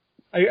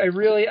 I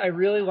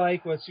really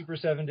like what Super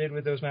 7 did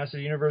with those Masters of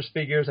the Universe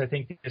figures. I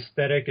think the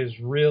aesthetic is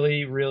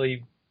really,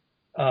 really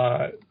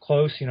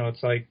close.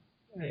 It's like,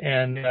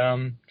 and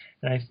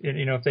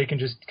if they can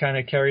just kind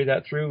of carry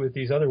that through with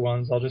these other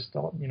ones, I'll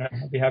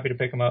be happy to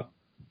pick them up.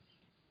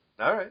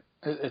 All right.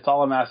 It's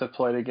all a massive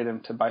ploy to get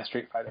him to buy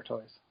Street Fighter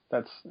toys.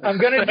 I'm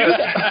gonna do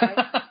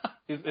that.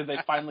 They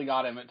finally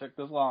got him. It took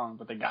this long,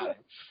 but they got him.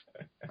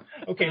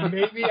 Okay,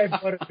 maybe I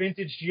bought a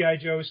vintage G.I.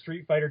 Joe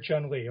Street Fighter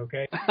Chun-Li,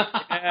 okay?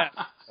 Yeah.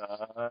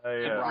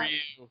 Yeah. For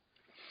you.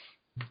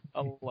 I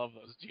love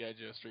those G.I.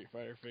 Joe Street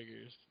Fighter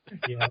figures.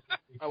 Yeah.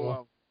 I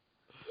love.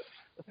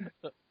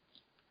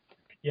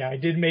 Yeah, I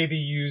did maybe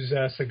use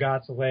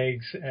Sagat's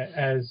legs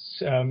as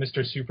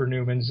Mr. Super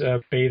Newman's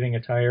bathing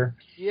attire.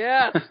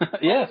 Yeah.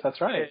 Yes,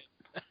 that's right.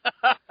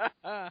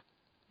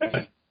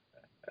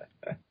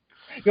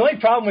 The only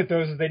problem with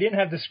those is they didn't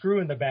have the screw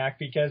in the back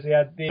because they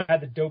had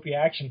the dopey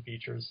action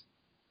features.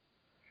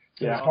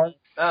 So Yeah. it's hard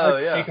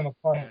to take them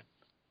apart.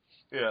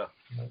 Yeah.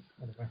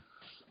 Anyway.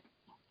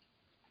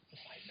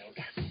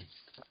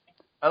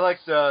 I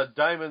liked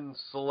Diamond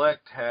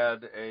Select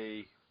had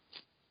a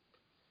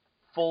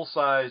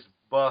full-size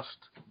bust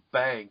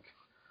bank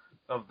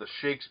of the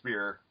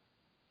Shakespeare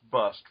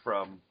bust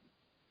from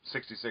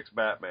 66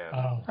 Batman.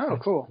 Oh,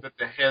 cool. That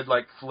the head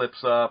like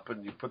flips up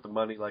and you put the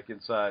money like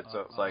inside, so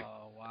it's like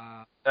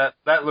wow.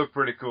 that looked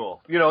pretty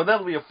cool. And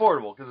that'll be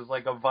affordable because it's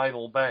like a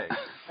vinyl bank.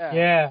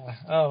 Yeah.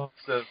 Oh.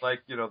 So it's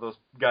like those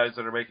guys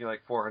that are making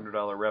like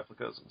 $400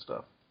 replicas and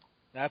stuff.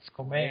 That's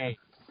cool, man.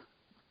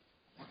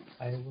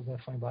 I will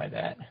definitely buy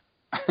that.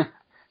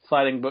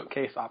 Sliding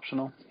bookcase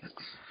optional.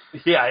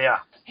 Yeah.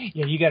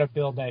 Yeah, you got to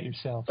build that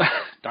yourself.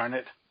 Darn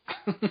it.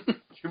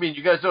 You mean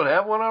you guys don't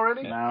have one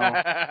already?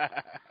 No.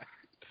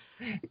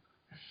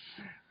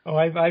 Oh,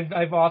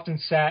 I've often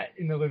sat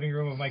in the living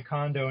room of my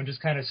condo and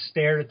just kind of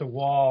stared at the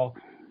wall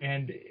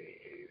and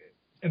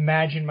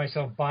imagined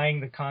myself buying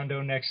the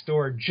condo next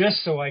door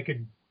just so I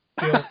could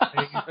build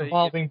a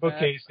revolving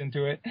bookcase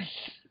into it.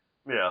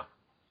 Yeah.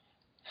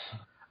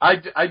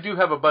 I do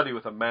have a buddy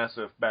with a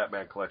massive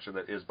Batman collection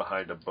that is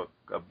behind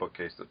a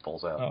bookcase that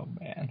pulls out. Oh,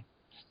 man.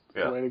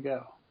 Yeah. Way to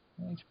go.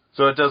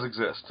 So it does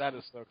exist. That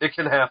is so cool. It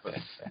can happen.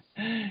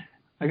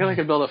 I guess I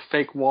could build a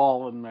fake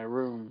wall in my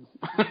room.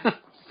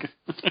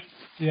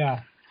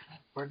 Yeah.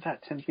 Where'd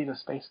that 10 feet of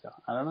space go?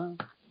 I don't know.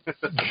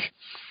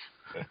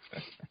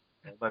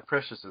 My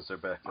preciouses are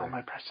back there. All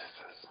my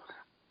preciouses.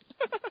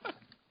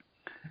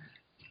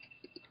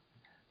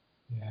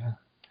 Yeah.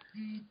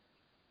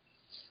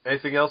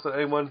 Anything else that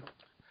anyone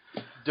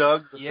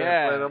dug?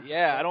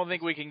 Yeah. I don't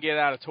think we can get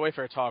out of Toy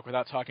Fair talk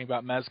without talking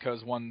about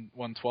Mezco's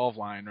 112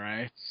 line,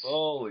 right?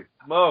 Holy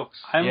smokes!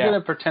 I'm gonna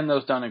pretend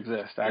those don't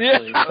exist.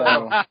 Actually,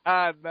 so No.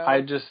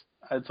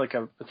 it's like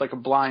a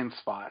blind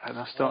spot. I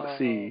just don't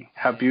see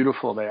how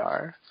beautiful they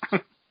are.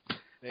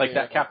 Like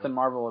that Captain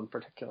Marvel in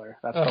particular.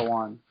 That's the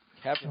one.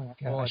 Captain Oh,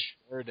 Marvel gosh.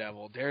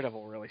 and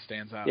Daredevil really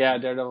stands out. Yeah,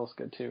 Daredevil's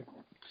good too.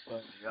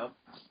 But, yep.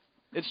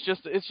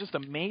 It's just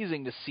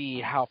amazing to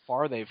see how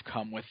far they've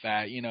come with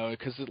that,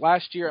 because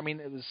last year,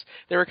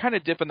 they were kind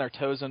of dipping their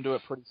toes into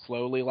it pretty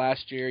slowly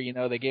last year.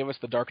 They gave us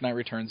the Dark Knight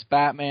Returns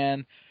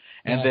Batman,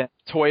 and then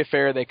Toy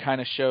Fair, they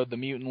kind of showed the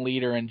Mutant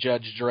Leader and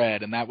Judge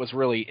Dredd, and that was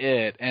really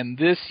it. And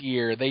this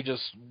year, they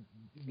just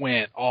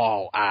went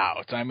all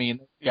out. They've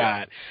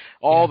got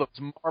all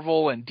those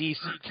Marvel and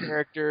DC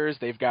characters.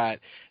 They've got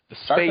the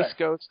Space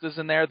Ghost is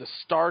in there. The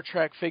Star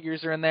Trek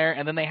figures are in there.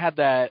 And then they had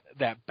that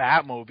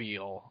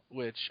Batmobile,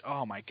 which,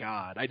 oh, my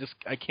God.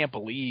 I can't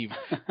believe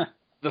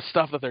the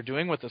stuff that they're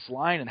doing with this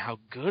line and how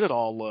good it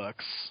all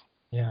looks.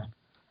 Yeah.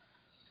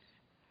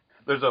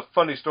 There's a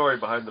funny story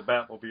behind the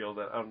Batmobile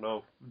that I don't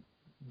know,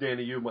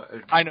 Danny, you might.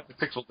 I know.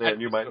 Pixel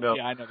Dan, you might know.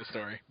 Yeah, I know the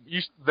story.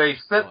 They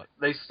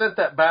sent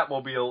that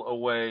Batmobile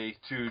away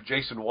to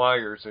Jason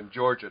Wires in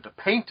Georgia to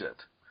paint it.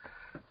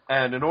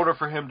 And in order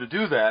for him to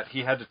do that, he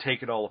had to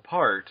take it all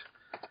apart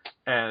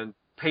and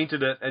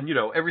painted it. And,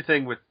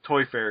 everything with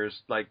Toy Fair is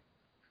like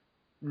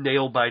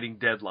nail-biting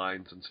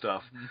deadlines and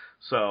stuff. Mm-hmm.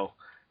 So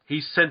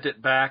he sent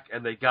it back,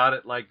 and they got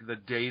it like the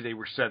day they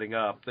were setting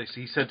up.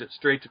 He sent it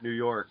straight to New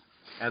York,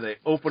 and they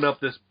open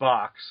up this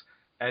box,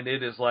 and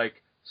it is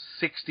like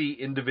 60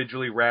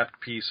 individually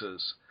wrapped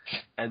pieces.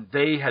 And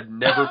they had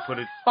never put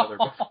it together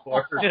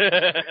before.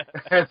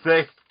 And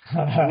they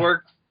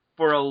worked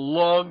for a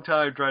long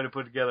time trying to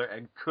put it together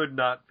and could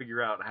not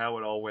figure out how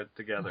it all went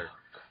together.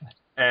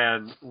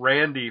 And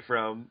Randy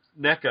from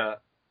NECA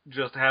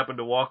just happened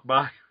to walk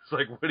by. It's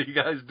like, what are you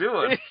guys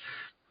doing?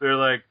 They're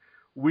like,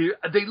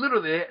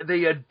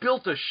 they had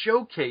built a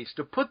showcase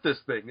to put this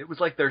thing. It was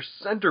like their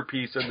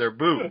centerpiece in their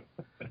booth.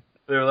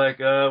 They're like,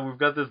 we've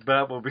got this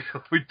Batmobile.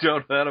 We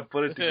don't know how to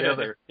put it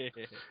together.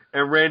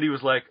 And Randy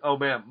was like, oh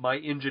man, my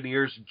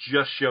engineers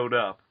just showed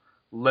up.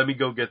 Let me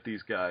go get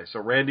these guys. So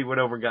Randy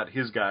went over and got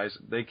his guys.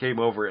 They came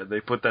over and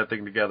they put that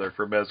thing together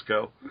for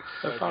Mezco.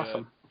 That's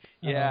awesome.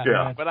 Yeah,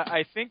 Yeah. but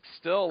I think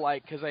still,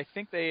 like, because I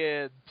think they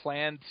had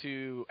planned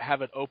to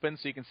have it open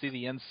so you can see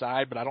the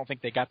inside, but I don't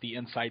think they got the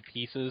inside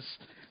pieces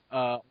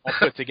all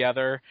put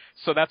together.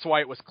 So that's why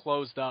it was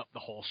closed up the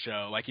whole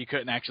show. Like, you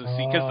couldn't actually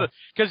see, because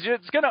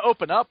it's going to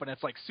open up and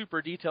it's, like,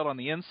 super detailed on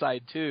the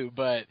inside, too,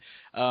 but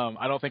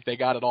I don't think they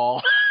got it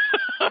all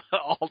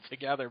all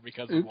together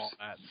because of all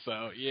that.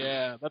 So,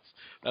 yeah,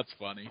 that's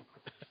funny.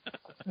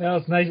 Well,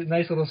 it's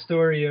nice little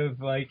story of,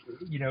 like,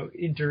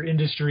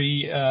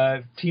 inter-industry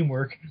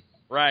teamwork.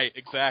 Right,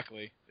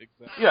 exactly.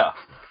 Yeah.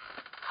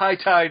 High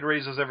tide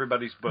raises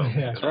everybody's boat.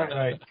 Yeah,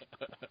 right.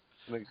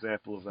 An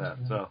example of that.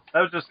 So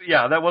that was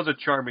that was a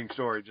charming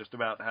story just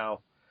about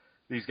how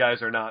these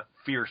guys are not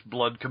fierce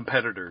blood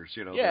competitors,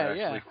 they're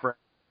actually friends,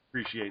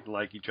 appreciate and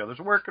like each other's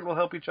work and will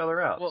help each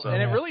other out. Well,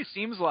 and it really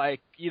seems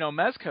like,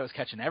 Mezco's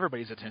catching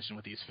everybody's attention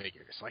with these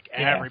figures. Like,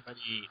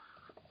 everybody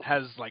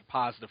has, like,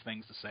 positive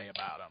things to say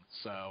about them.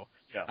 So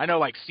I know,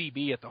 like,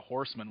 CB at the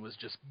Horseman was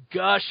just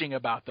gushing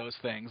about those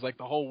things, like,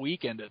 the whole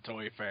weekend at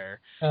Toy Fair.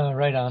 Oh,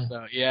 right on.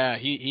 So, yeah,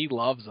 he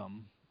loves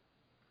them.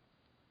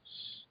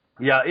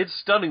 Yeah, it's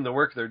stunning the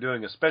work they're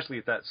doing, especially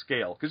at that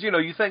scale. Because,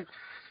 you think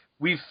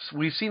we've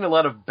seen a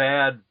lot of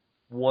bad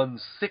 1/6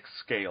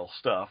 scale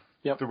stuff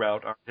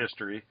throughout our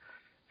history.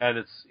 And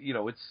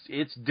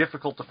it's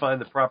difficult to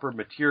find the proper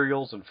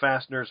materials and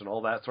fasteners and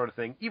all that sort of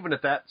thing, even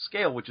at that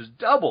scale, which is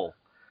double.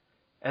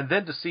 And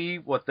then to see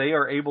what they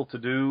are able to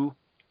do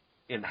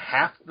in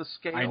half the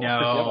scale. I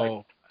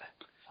know.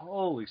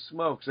 Holy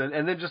smokes.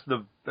 And then just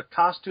the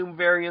costume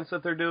variants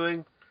that they're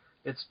doing.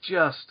 It's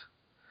just...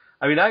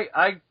 I mean,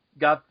 I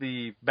got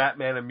the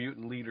Batman and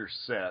Mutant Leader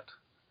set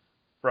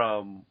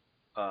from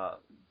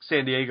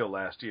San Diego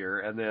last year,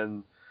 and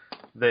then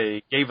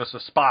they gave us a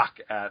Spock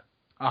at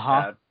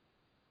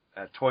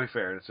Toy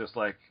Fair, and it's just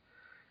like...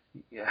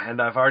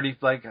 And I've already,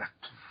 like...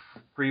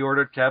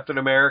 pre-ordered Captain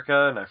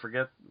America, and I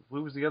forget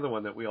who was the other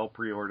one that we all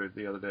pre-ordered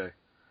the other day.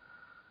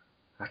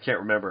 I can't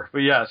remember, but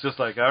yeah, it's just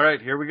like, all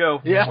right, here we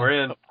go. Yeah,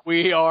 we're in.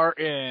 We are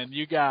in.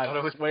 You got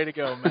it. Way to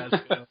go,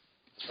 Mezco.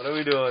 What are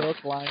we doing?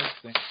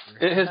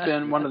 It has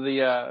been one of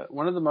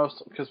the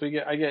most, because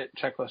I get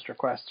checklist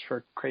requests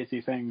for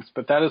crazy things,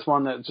 but that is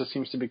one that just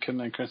seems to be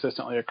coming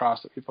consistently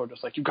across, that people are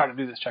just like, you've got to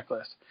do this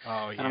checklist.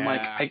 Oh, yeah. And I'm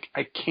like,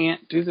 I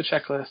can't do the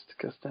checklist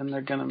because then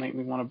they're gonna make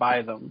me want to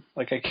buy them.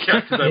 Like, I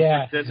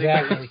can't.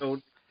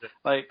 Exactly.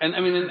 Like, and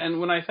I mean, and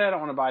when I say I don't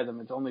want to buy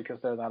them, it's only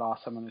because they're that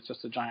awesome and it's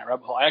just a giant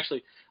rabbit hole. I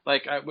actually,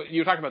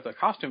 you talk about the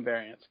costume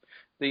variants.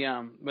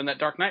 When that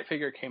Dark Knight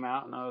figure came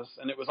out and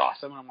it was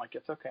awesome, and I'm like,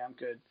 it's okay, I'm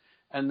good.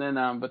 And then,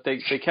 but they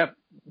kept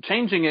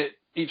changing it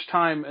each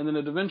time, and then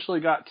it eventually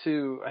got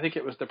to, I think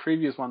it was the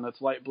previous one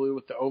that's light blue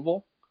with the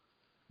oval.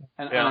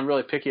 And I'm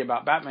really picky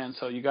about Batman,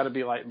 so you got to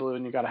be light blue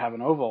and you got to have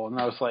an oval. And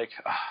I was like,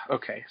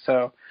 okay,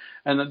 so,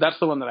 and that's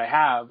the one that I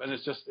have, and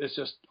it's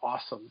just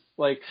awesome.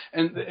 Like,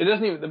 and it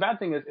doesn't even, the bad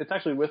thing is it's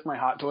actually with my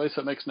Hot Toys,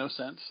 so it makes no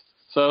sense.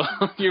 So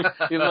you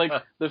like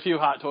the few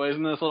Hot Toys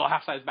and this little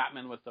half-size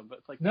Batman with them, but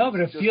it's like, no, but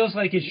it feels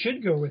like it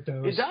should go with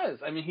those. It does.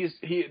 I mean,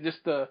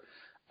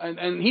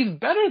 and he's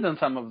better than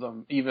some of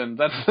them. Even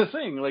that's the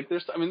thing. Like,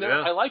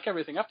 I like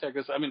everything up there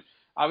because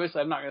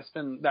obviously I'm not going to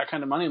spend that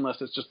kind of money unless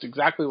it's just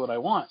exactly what I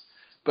want.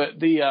 But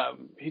the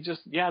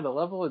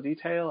level of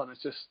detail, and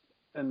it's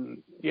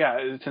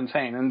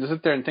insane. And to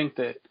sit there and think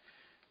that,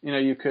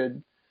 you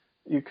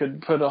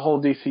could put a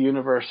whole DC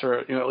universe, or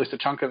at least a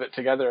chunk of it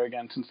together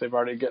again, since they've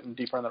already gotten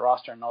deeper in the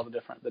roster and all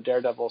the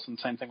Daredevils, and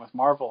same thing with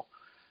Marvel.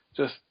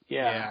 Just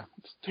I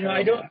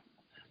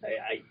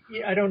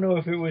don't know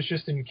if it was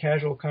just in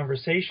casual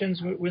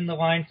conversations when the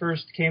line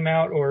first came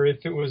out, or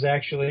if it was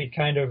actually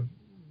kind of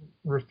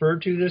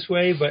referred to this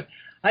way. But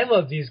I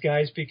love these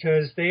guys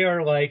because they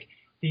are like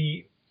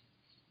the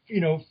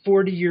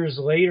 40 years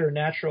later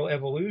natural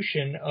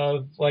evolution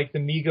of like the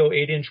Mego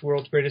 8-inch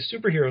World's Greatest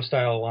Superhero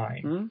style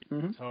line.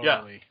 Mm-hmm.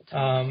 Totally.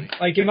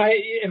 Like,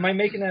 am I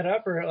making that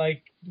up, or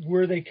like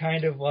were they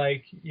kind of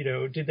like,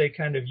 did they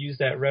kind of use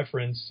that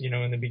reference,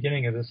 in the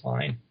beginning of this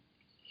line?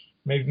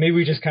 Maybe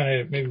we just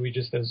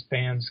as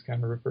fans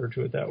kind of refer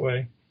to it that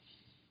way.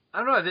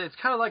 I don't know. It's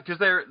kind of like, because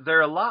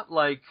they're a lot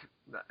like,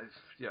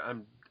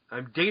 I'm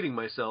dating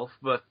myself,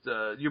 but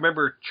you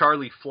remember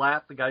Charlie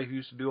Flatt, the guy who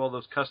used to do all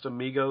those custom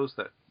Megos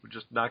that would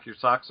just knock your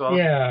socks off?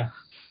 Yeah.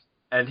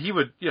 And he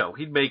would,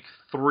 he'd make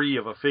 3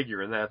 of a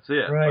figure and that's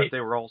it. Right. But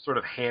they were all sort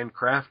of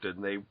handcrafted,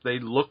 and they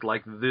looked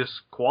like this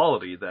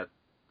quality that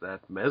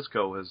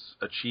Mezco has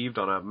achieved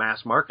on a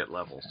mass market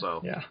level.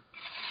 So yeah.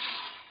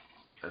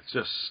 It's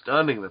just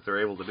stunning that they're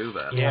able to do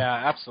that. Yeah,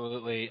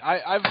 absolutely.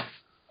 I've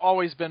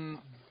always been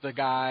the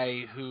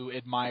guy who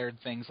admired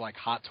things like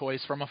Hot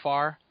Toys from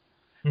afar.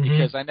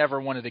 Because I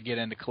never wanted to get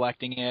into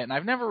collecting it, and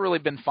I've never really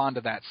been fond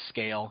of that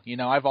scale.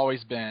 I've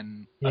always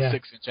been a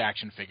 6-inch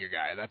action figure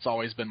guy. That's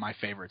always been my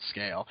favorite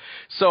scale.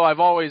 So I've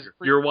always...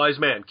 You're a wise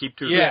man. Keep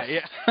to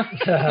it.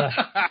 Yeah.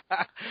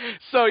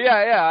 So,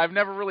 I've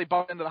never really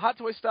bought into the Hot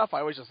Toy stuff.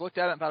 I always just looked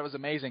at it and thought it was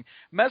amazing.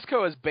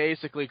 Mezco has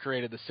basically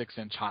created the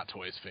 6-inch Hot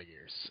Toys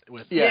figures.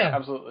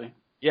 Absolutely.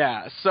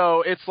 Yeah,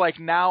 so it's like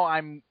now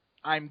I'm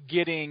I'm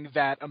getting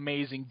that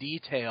amazing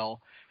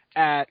detail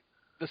at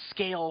the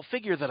scale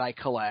figure that I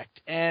collect.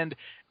 And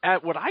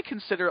at what I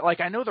consider,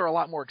 like, I know they're a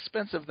lot more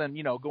expensive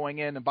than, going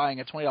in and buying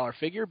a $20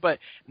 figure, but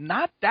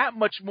not that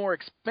much more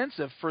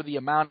expensive for the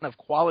amount of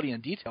quality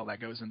and detail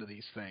that goes into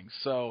these things.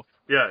 So,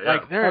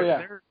 like,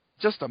 they're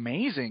just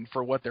amazing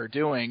for what they're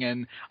doing,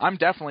 and I'm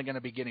definitely going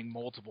to be getting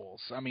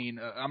multiples. I mean,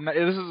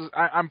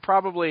 I'm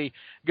probably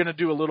going to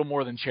do a little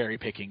more than cherry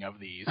picking of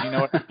these. You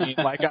know what I mean?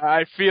 Like,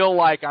 I feel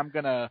like I'm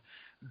going to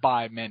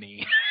buy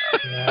many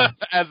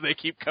as they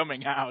keep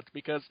coming out,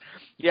 because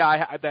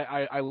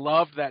I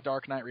loved that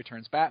Dark Knight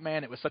Returns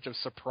Batman. It was such a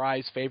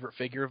surprise favorite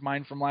figure of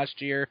mine from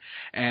last year,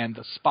 and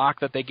the Spock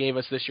that they gave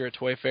us this year at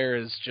Toy Fair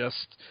is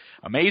just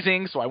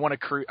amazing. So I want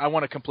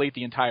to complete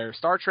the entire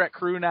Star Trek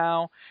crew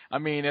now. I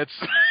mean, it's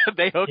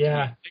they hooked me.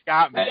 They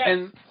got me.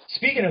 And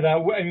speaking of that,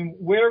 I mean,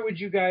 where would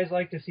you guys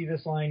like to see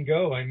this line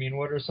go? I mean,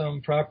 what are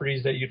some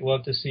properties that you'd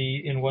love to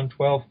see in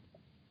 112?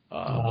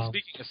 Well,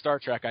 speaking of Star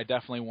Trek, I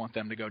definitely want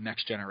them to go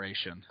Next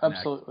Generation.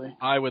 Absolutely. Next.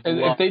 I would.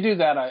 If they do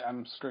that,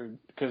 I'm screwed,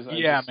 because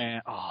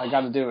man, I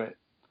got to do it.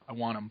 I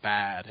want them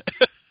bad.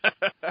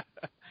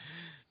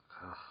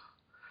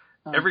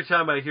 Every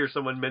time I hear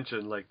someone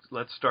mention, like,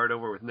 let's start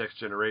over with Next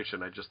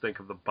Generation, I just think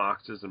of the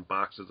boxes and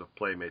boxes of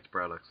Playmates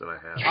products that I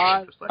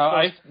have.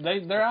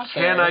 They're out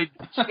there.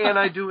 Can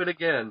I do it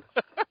again?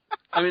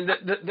 I mean,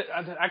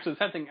 actually, the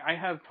sad thing, I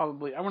have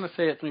probably, I want to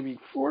say it's maybe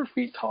 4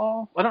 feet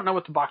tall. I don't know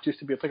what the box used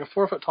to be. It's like a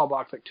 4 foot tall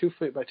box, like 2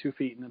 feet by 2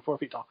 feet, and then 4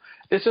 feet tall.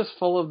 It's just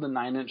full of the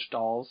 9-inch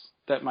dolls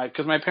that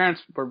because my parents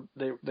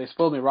they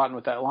spoiled me rotten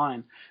with that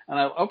line. And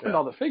I opened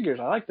all the figures.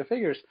 I like the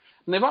figures.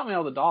 And they bought me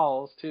all the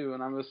dolls, too.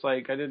 And I was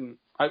like,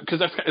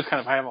 because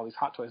I have all these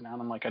Hot Toys now,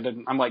 and I'm like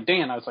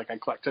Dan, I was like, I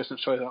collect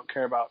Distance Toys. I don't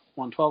care about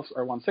 112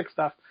 or 16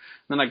 stuff.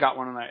 And then I got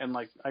one, and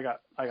I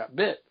got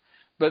bit.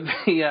 But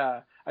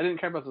I didn't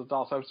care about those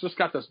dolls. So I've just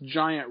got this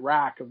giant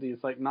rack of these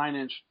like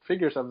 9-inch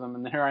figures of them,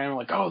 and here I am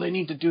like, oh, they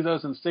need to do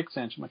those in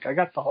 6-inch. I'm like, I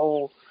got the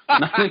whole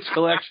 9-inch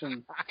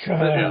collection sitting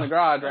in the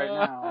garage right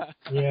now.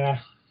 Yeah.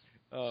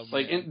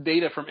 Like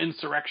Data from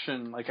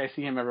Insurrection. Like, I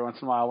see him every once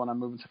in a while when I'm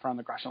moving stuff around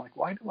the garage. I'm like,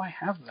 why do I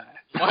have that?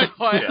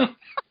 Why?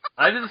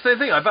 I did the same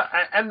thing.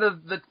 And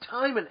the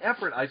time and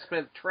effort I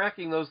spent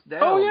tracking those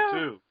down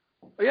too.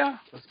 Yeah,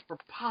 it's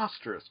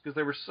preposterous because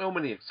there were so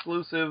many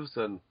exclusives,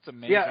 and it's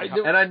amazing.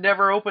 And I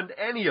never opened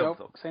any of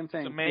them. Same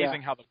thing. It's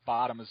amazing how the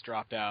bottom has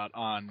dropped out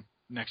on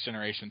Next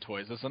Generation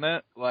toys, isn't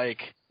it? Like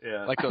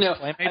those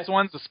Playmates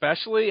ones,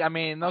 especially. I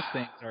mean, those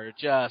things are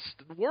just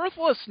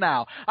worthless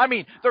now. I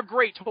mean, they're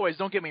great toys.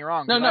 Don't get me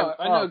wrong. I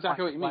know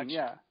exactly what you mean.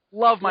 Yeah,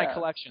 love my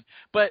collection,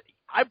 but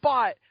I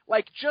bought,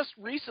 like, just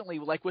recently,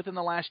 like within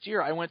the last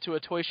year, I went to a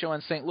toy show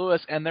in St.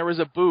 Louis, and there was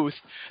a booth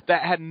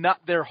that had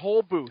their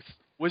whole booth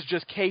was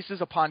just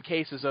cases upon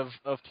cases of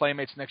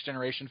Playmates Next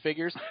Generation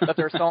figures that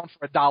they're selling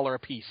for $1 a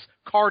piece.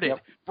 Carded.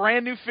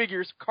 Brand new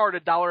figures,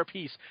 carded $1 a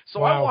piece.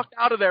 So I walked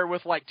out of there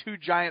with like 2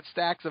 giant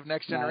stacks of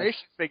Next Generation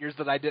figures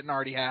that I didn't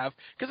already have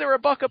because they were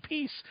 $1 a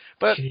piece.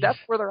 But that's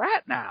where they're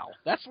at now.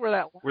 That's where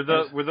that were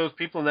those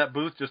people in that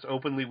booth just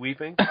openly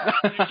weeping?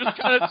 Just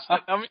kind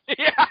of,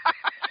 yeah.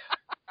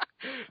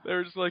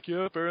 They're just like,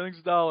 yep,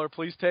 everything's $1.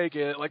 Please take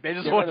it. Like, they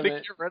just wanted to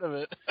get rid of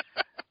it.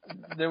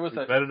 There was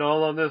bet it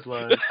all on this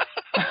line.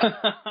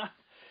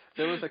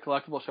 There was a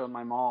collectible show in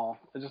my mall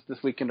just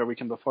this weekend or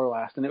weekend before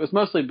last, and it was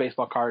mostly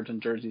baseball cards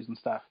and jerseys and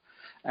stuff.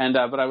 And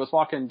but I was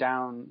walking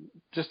down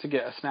just to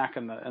get a snack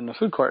in the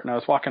food court, and I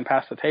was walking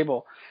past the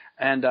table,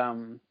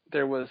 and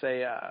there was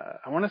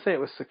I want to say it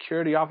was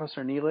Security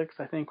Officer Neelix,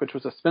 I think, which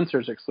was a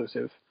Spencer's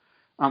exclusive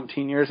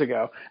 10 years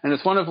ago. And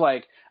it's one of,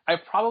 like, I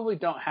probably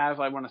don't have,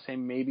 I want to say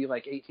maybe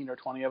like 18 or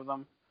 20 of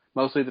them.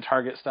 Mostly the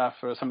Target stuff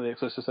or some of the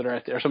exclusives that are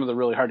out there, or some of the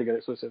really hard to get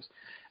exclusives.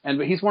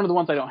 But he's one of the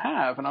ones I don't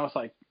have. And I was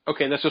like,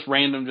 okay, that's just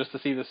random just to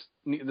see this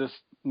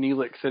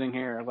Neelix sitting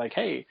here. Like,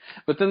 hey.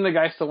 But then the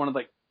guy still wanted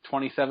like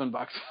 $27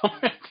 for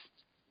it.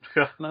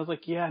 And I was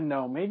like, yeah,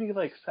 no, maybe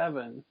like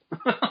 7.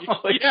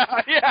 Like,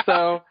 yeah.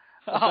 So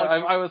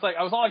I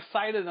was all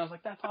excited, and I was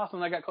like, that's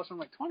awesome. And I got closer, I'm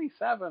like,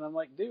 27. I'm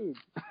like, dude.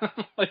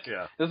 Like,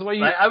 this is why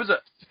you...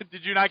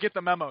 Did you not get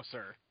the memo,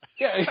 sir?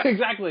 Yeah,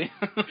 exactly.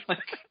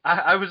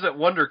 I was at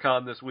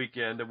WonderCon this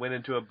weekend and went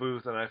into a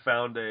booth, and I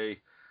found a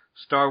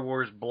Star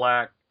Wars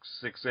Black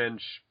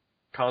 6-inch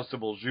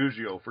Constable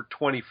Zhuzhio for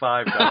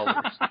 $25.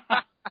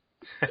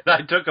 And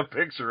I took a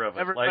picture of it.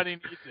 Everybody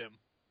needs him.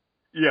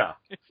 Yeah.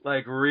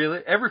 Like, really?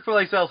 Every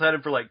place else had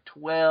him for like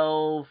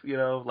 12,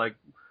 like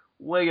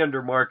way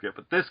under market.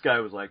 But this guy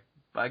was like,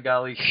 by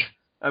golly,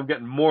 I'm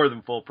getting more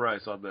than full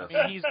price on this.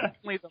 I mean, he's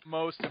definitely the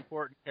most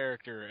important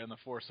character in The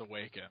Force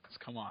Awakens.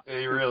 Come on.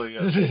 He really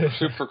is.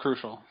 Super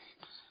crucial.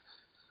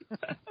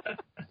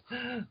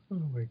 Oh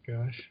my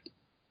gosh.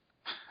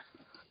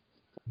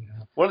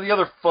 Yeah. One of the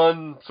other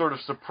fun, sort of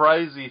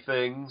surprisey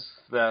things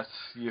that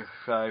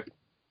I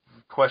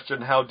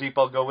question how deep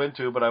I'll go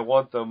into, but I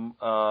want them,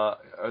 are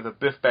the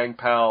Biff Bang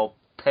Pow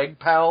Peg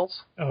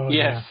Pals. Oh,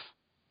 yes.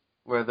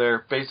 Where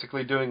they're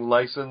basically doing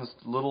licensed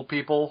little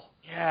people.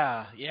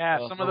 Yeah.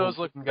 Some of those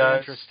look guys.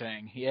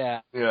 interesting.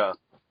 Yeah. Yeah.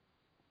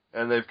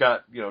 And they've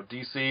got,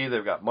 DC,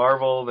 they've got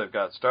Marvel, they've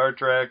got Star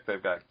Trek,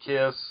 they've got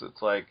Kiss. It's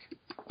like,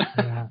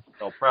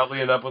 they'll probably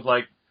end up with,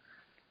 like,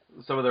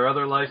 some of their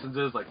other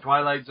licenses, like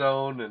Twilight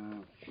Zone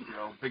and,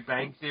 Big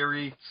Bang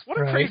Theory. What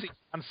a crazy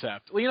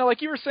concept. Well,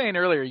 like you were saying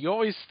earlier, you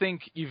always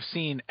think you've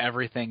seen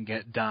everything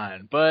get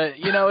done. But,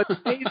 it's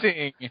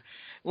amazing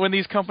when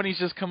these companies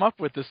just come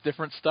up with this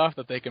different stuff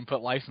that they can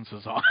put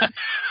licenses on.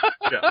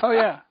 Yeah. Oh,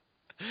 yeah.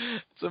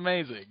 It's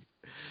amazing.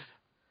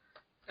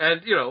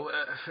 And,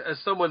 as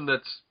someone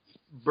that's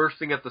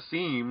bursting at the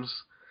seams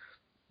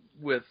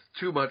with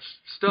too much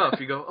stuff,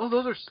 you go, oh,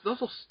 those are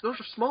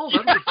small.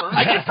 That'll be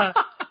fine.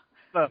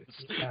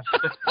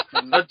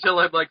 Until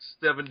I'm like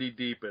 70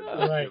 deep in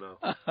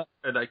it,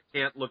 and I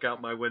can't look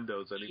out my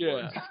windows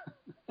anymore.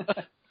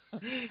 Yeah.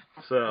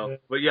 So,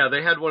 but yeah,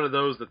 they had one of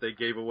those that they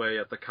gave away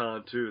at the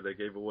con too. They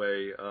gave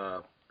away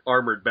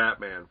armored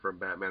Batman from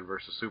Batman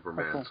versus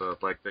Superman. Oh, cool. So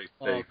it's like they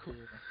Cool.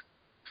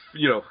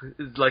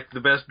 It's like the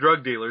best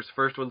drug dealers.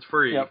 First one's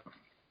free. Yep.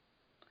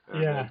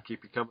 And they'll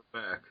keep you coming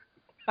back.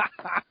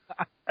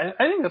 I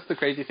think that's the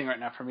crazy thing right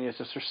now for me is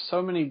just there's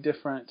so many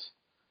different,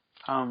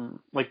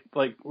 we're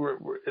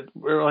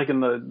like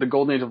in the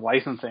golden age of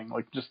licensing,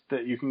 like just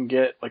that you can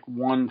get like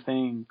one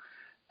thing,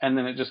 and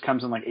then it just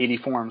comes in like 80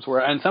 forms.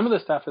 And some of the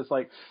stuff is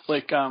like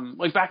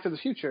Back to the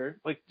Future,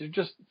 like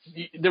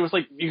there was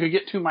like you could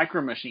get 2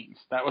 micro machines.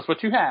 That was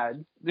what you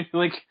had,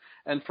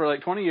 and for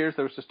like 20 years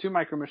there was just 2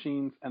 micro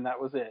machines, and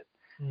that was it.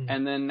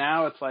 And then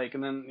now it's like,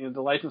 and then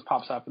the license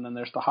pops up, and then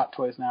there's the Hot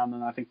Toys now, and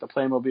then I think the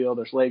Playmobil,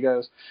 there's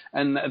Legos,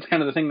 and it's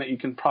kind of the thing that you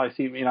can probably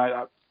see,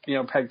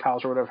 Peg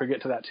Pals or whatever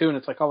get to that too, and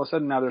it's like all of a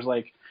sudden now there's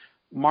like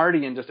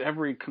Marty and just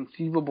every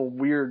conceivable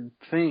weird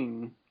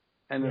thing,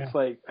 and it's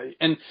like,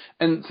 and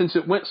since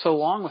it went so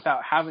long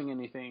without having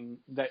anything,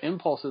 that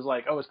impulse is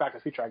like, oh, it's Back to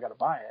the Future, I got to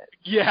buy it.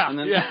 Yeah, and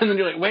then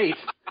you're like, wait,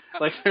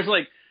 like there's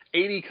like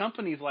 80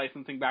 companies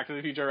licensing Back to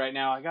the Future right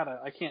now.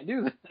 I can't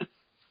do this.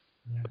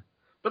 Yeah.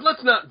 But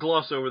let's not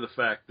gloss over the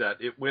fact that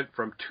it went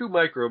from 2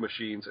 micro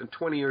machines, and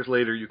 20 years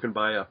later you can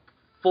buy a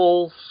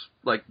full,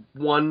 like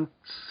 1/6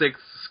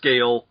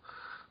 scale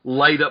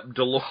light up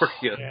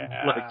DeLorean.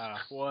 Yeah. Like,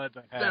 What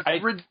the heck?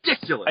 that's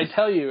ridiculous. I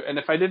tell you, and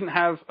if I didn't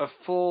have a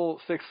full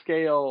 6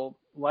 scale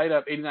light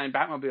up 89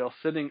 Batmobile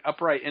sitting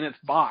upright in its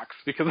box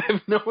because I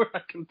have nowhere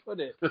I can put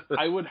it,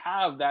 I would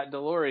have that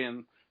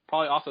DeLorean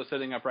probably also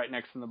sitting upright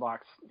next in the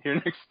box here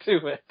next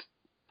to it.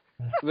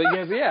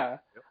 But yeah,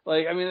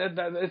 like I mean,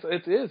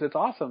 it's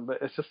awesome, but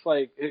it's just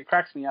like it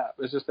cracks me up.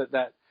 It's just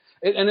that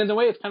and in a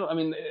way, it's kind of, I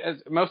mean,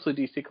 as mostly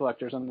DC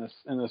collectors in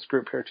this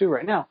group here too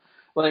right now.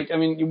 Like I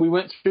mean, we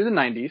went through the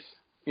 90s,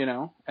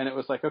 and it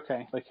was like,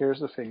 okay, like here's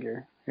the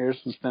figure,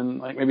 then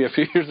like maybe a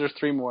few years there's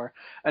 3 more,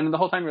 and then the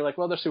whole time you're like,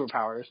 well, they're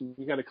superpowers, and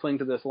you got to cling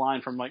to this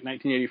line from like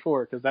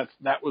 1984 because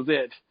that was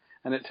it.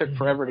 And it took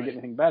forever to get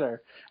anything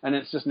better. And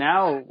it's just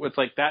now, it's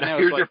like that now.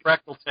 Here's it's your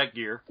like, Fractal Tech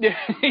gear. Yeah,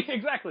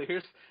 exactly.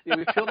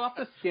 We peeled off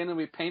the skin and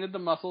we painted the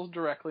muscles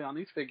directly on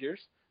these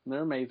figures. And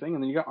they're amazing.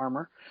 And then you got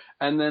armor.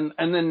 And then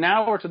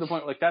now we're to the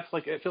point where, like, that's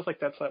like, it feels like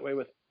that's that way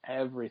with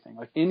everything.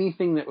 Like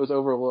anything that was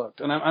overlooked.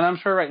 And I'm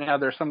sure right now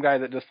there's some guy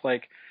that just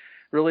like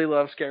really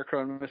loves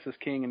Scarecrow and Mrs.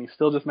 King and he's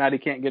still just mad he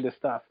can't get his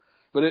stuff.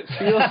 But it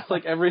feels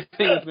like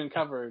everything has been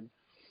covered.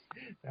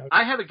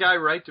 I had a guy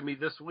write to me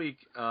this week,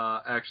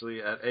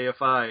 actually, at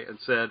AFI and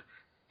said,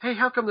 hey,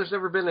 how come there's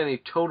never been any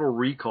Total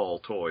Recall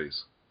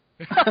toys?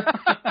 Yeah.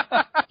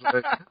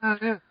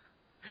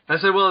 I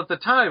said, well, at the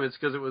time, it's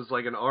because it was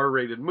like an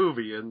R-rated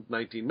movie in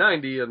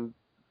 1990, and,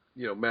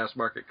 mass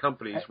market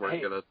companies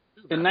weren't going to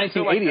do that. In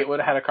 1980, it would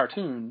have had a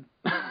cartoon.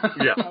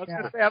 Yeah. I was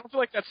going to say, I don't feel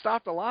like that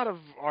stopped a lot of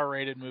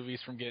R-rated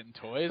movies from getting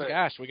toys. But,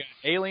 gosh, we got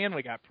Alien,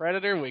 we got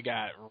Predator, we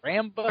got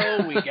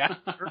Rambo, we got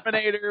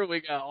Terminator,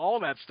 we got all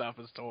that stuff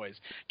as toys.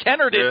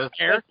 Kenner didn't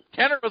care.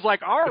 Kenner was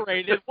like,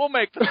 R-rated, we'll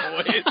make the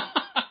toys.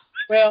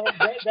 Well,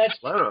 that's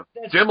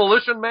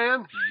Demolition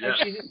Man? Yes.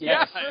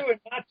 That's true and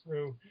not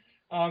true.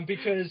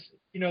 Because,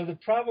 the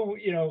problem,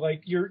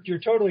 like you're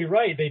totally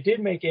right. They did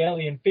make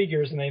Alien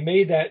figures and they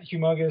made that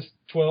humongous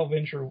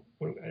 12-inch or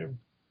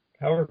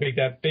however big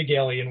that big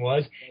alien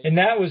was. And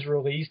that was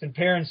released and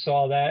parents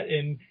saw that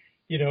and,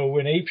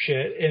 went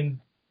apeshit. And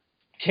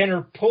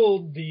Kenner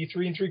pulled the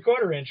 3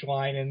 3/4-inch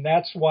line. And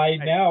that's why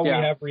now we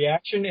have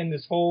Reaction and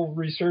this whole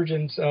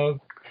resurgence of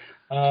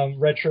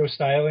retro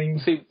styling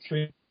 3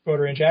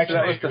 3/4-inch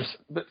action figures.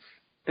 But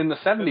in the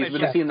 70s,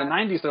 but in the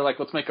 90s, they're like,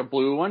 let's make a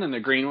blue one and a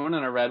green one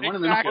and a red one,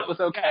 and then it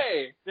was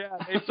okay. Yeah,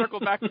 they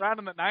circled back around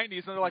in the 90s,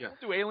 and they're like,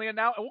 we'll do Alien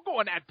now, and we'll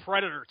go and add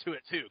Predator to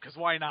it, too, because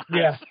why not?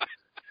 Yeah.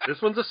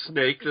 This one's a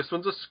snake, this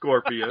one's a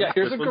scorpion,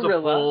 here's this a one's gorilla.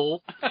 a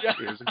bull,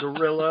 here's a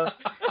gorilla,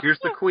 here's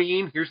the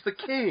queen, here's the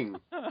king.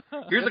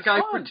 Here's a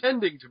guy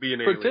pretending to be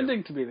an alien.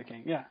 Pretending to be the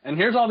king, yeah. And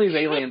here's all these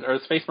aliens, or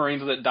space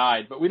marines that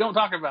died, but we don't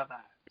talk about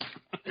that.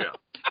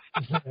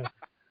 Yeah.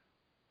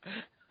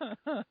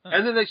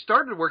 And then they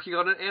started working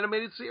on an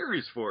animated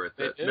series for it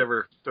that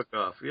never took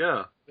off.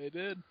 Yeah. They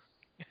did.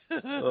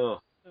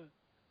 Oh.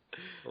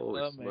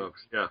 Holy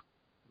smokes. Yeah.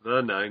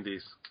 The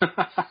 90s.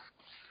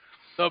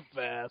 The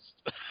best.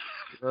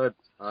 Good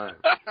time.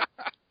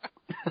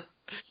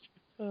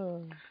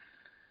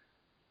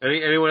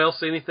 Anyone else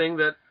see anything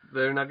that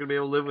they're not going to be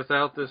able to live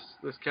without this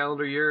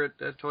calendar year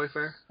at Toy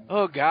Fair?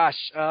 Oh gosh,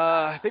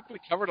 I think we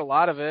covered a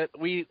lot of it.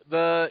 We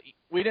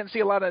didn't see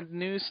a lot of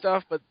new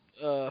stuff, but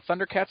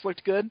Thundercats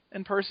looked good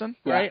in person,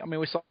 right? I mean,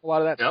 we saw a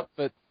lot of that stuff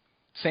at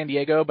San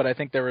Diego, but I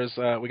think there was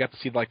we got to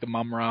see like the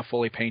Mumm-Ra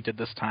fully painted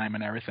this time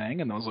and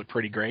everything, and those look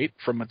pretty great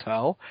from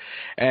Mattel.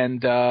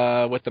 And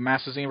with the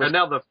Masters of the Universe and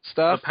now the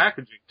stuff, the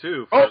packaging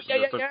too. Oh the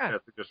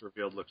Thundercats that just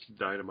revealed looks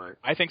dynamite.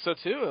 I think so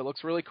too. It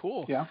looks really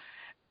cool. Yeah.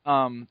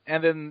 And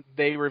then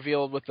they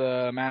revealed with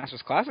the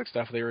Masters Classic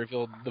stuff, they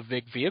revealed the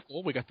big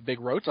vehicle. We got the big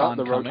Roton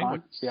coming.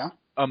 Roton. Yeah.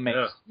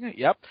 Amazing. Yeah.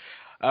 Yep.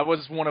 That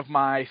was one of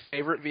my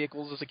favorite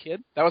vehicles as a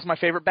kid. That was my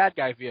favorite bad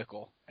guy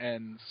vehicle.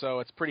 And so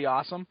it's pretty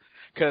awesome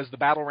because the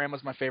Battle Ram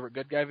was my favorite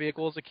good guy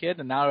vehicle as a kid,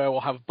 and now I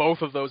will have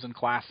both of those in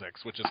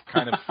Classics, which is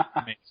kind of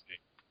amazing.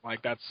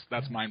 Like that's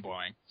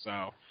mind-blowing.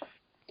 So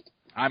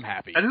I'm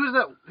happy. And who's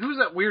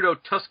that weirdo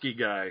Tusky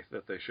guy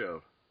that they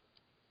showed?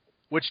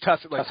 Which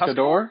Tusky? Like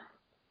Tuscador? Is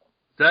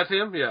that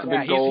him? Yeah.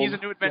 Yeah, he's a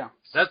new adventure.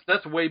 Yeah.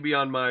 That's way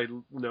beyond my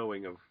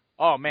knowing of.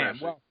 Oh man,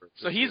 well,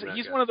 so he's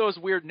one of those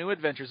weird new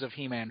adventures of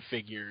He-Man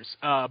figures.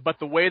 But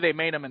the way they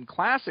made him in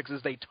Classics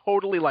is they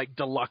totally like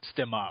deluxed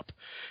him up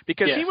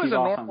because he was a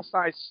normal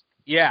size.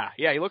 Yeah,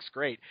 he looks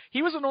great.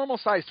 He was a normal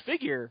sized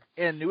figure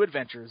in New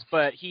Adventures,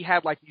 but he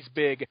had like these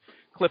big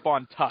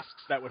clip-on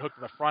tusks that would hook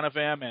to the front of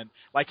him, and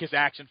like his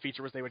action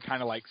feature was they would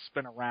kind of like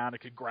spin around. It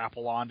could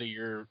grapple onto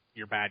your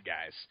bad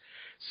guys.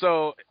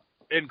 So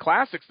in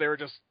Classics,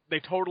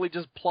 they totally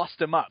just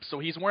plussed him up. So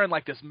he's wearing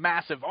like this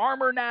massive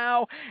armor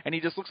now, and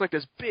he just looks like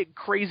this big,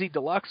 crazy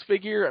deluxe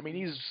figure. I mean,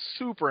 he's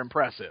super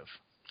impressive.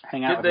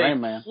 Hang out with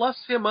Ram Man. Did they plus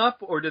him up,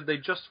 or did they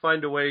just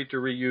find a way to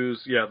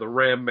reuse, the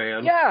Ram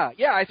Man? Yeah,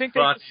 I think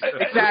exactly. I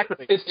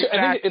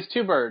think it's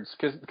two birds,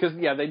 because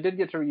they did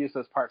get to reuse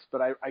those parts,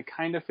 but I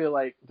kind of feel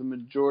like the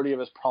majority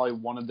of us probably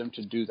wanted them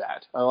to do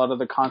that. A lot of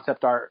the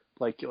concept art,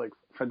 like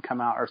had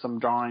come out, or some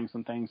drawings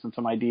and things and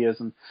some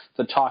ideas, and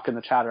the talk and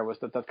the chatter was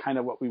that's kind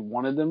of what we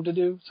wanted them to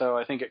do. So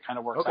I think it kind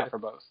of works out for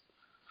both.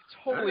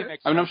 Totally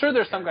makes sense. I mean, I'm sure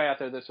there's some guy out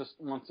there that's just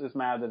is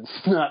mad that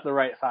it's not the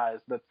right size,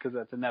 because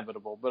that's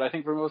inevitable. But I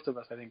think for most of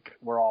us, I think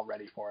we're all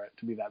ready for it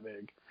to be that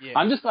big. Yeah.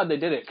 I'm just glad they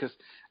did it, because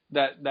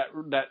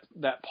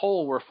that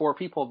poll where 4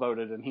 people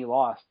voted and he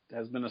lost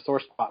has been a sore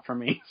spot for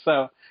me.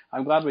 So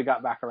I'm glad we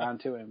got back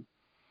around to him.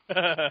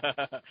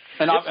 I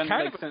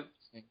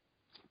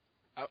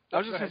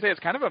was just going to say, it's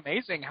kind of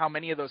amazing how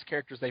many of those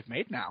characters they've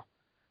made now.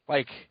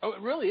 Like,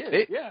 it really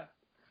is.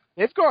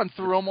 They've gone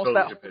through almost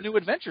that whole New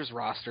Adventures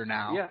roster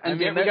now. Yeah, and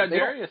we got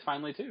Darius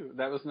finally too.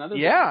 That was another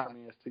thing for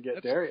me, is to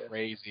get Darius.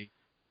 Crazy.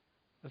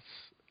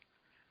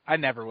 I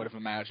never would have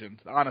imagined,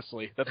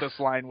 honestly, that this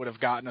line would have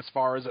gotten as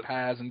far as it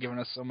has and given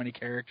us so many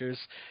characters.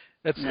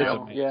 It's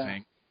amazing. Yeah.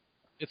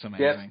 It's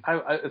amazing.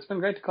 Yes, it's been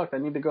great to collect. I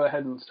need to go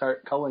ahead and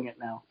start culling it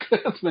now.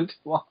 It's been too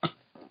long.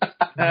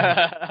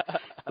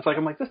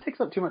 I'm like, this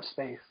takes up too much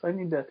space. I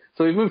need to.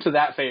 So we moved to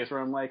that phase where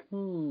I'm like,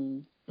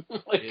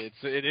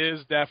 it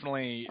is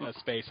definitely a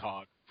space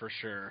hog for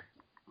sure.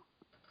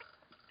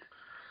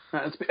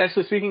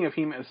 Actually, speaking of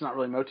He-Man, it's not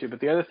really Motu, but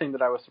the other thing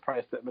that I was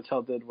surprised that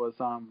Mattel did was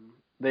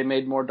they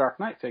made more Dark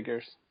Knight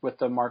figures with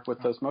those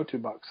Motu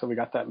bucks. So we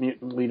got that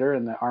mutant leader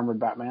and the armored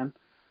Batman.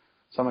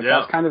 So I'm like,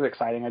 that's kind of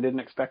exciting. I didn't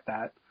expect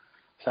that.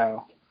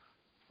 So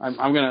I'm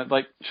gonna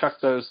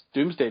chuck those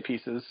Doomsday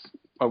pieces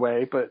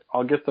away, but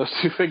I'll get those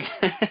 2 figures.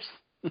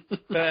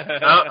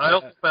 I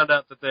also found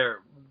out that there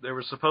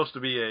was supposed to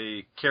be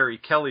a Carrie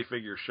Kelly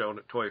figure shown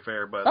at Toy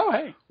Fair, but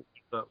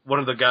one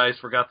of the guys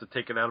forgot to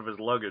take it out of his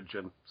luggage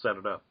and set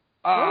it up.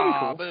 Oh,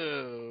 cool.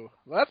 Boo.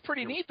 Well, that's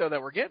pretty neat, though,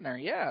 that we're getting her.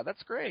 Yeah,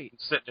 that's great.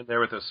 Sitting in there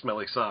with his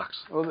smelly socks.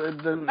 Well,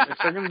 then if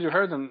they're going to do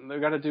her, then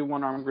they've got to do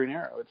One Armed Green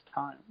Arrow. It's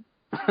time.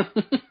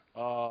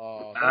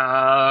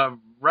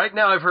 Right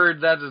now I've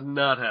heard that is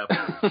not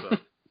happening. So.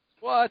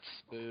 What?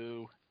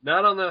 Boo.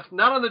 Not on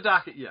the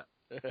docket yet.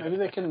 Maybe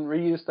they can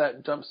reuse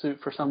that jumpsuit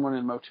for someone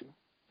in Motu,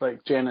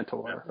 like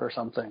Janitor or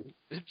something.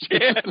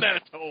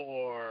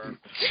 Janitor.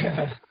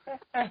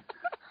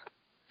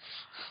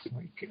 Oh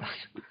my God.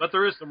 But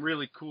there is some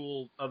really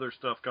cool other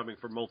stuff coming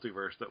for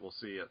Multiverse that we'll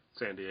see at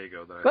San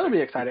Diego. That'll be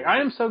exciting. I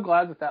am so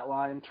glad that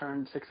line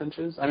turned 6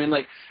 inches. I mean,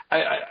 the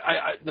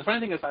funny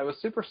thing is, I was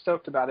super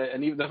stoked about it,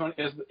 and even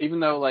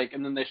though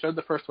and then they showed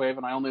the first wave,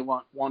 and I only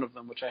want one of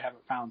them, which I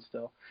haven't found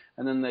still.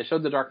 And then they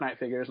showed the Dark Knight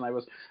figures, and I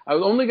was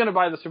only going to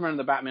buy the Superman and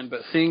the Batman,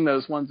 but seeing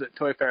those ones at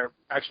Toy Fair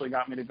actually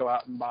got me to go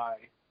out and buy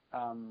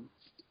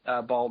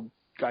Bald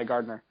Guy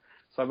Gardner.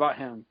 So I bought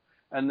him.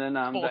 And then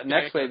that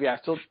next wave,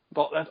 still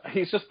bald,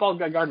 he's just Bald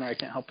Guy Gardner. I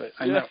can't help it.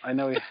 I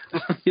know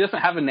he doesn't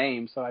have a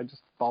name, so I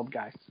just Bald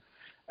Guy.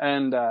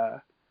 And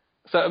so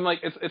I'm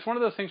like, it's one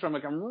of those things where I'm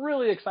like, I'm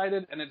really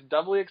excited, and it's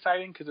doubly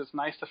exciting because it's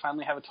nice to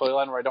finally have a toy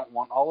line where I don't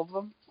want all of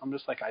them. I'm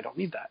just like, I don't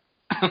need that.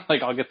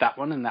 I'll get that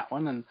one, and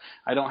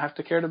I don't have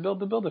to care to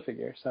build a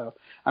figure. So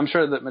I'm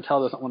sure that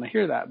Mattel doesn't want to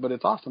hear that, but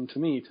it's awesome to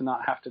me to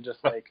not have to just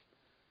I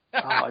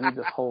need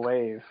this whole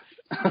wave.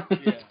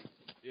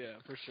 yeah,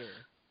 for sure.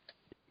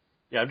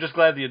 Yeah, I'm just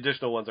glad the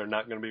additional ones are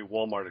not going to be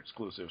Walmart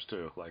exclusives,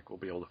 too. Like, we'll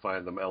be able to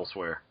find them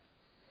elsewhere.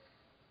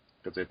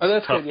 Because it's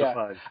that's tough good, yeah. to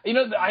find. You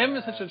know, I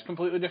have such a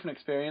completely different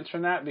experience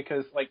from that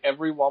because, like,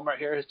 every Walmart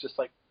here is just,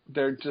 like,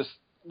 they're just,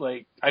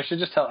 like, I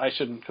shouldn't,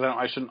 because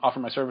I shouldn't offer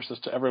my services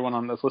to everyone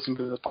on that's listening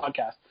to this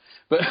podcast.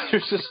 But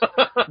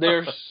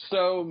there's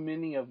so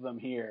many of them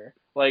here.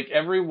 Like,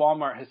 every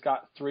Walmart has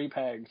got 3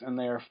 pegs, and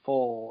they are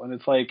full. And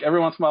it's like,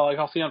 every once in a while, like,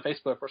 I'll see on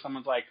Facebook where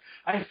someone's like,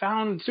 I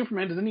found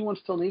Superman, does anyone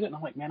still need it? And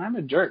I'm like, man, I'm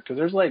a jerk, because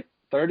there's, like,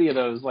 30 of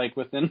those, like,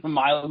 within a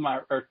mile of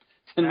my, or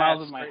 10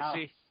 miles of my house.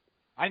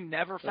 I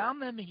never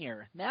found them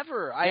here.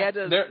 Never. I had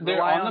to.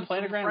 They're on the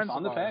planograms,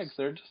 on the pegs.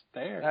 They're just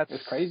there.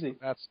 It's crazy.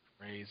 That's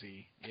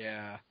crazy.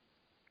 Yeah.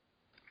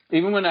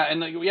 Even when I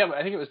think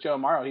it was Joe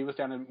Amaro. He was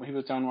down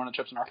one of the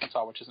trips in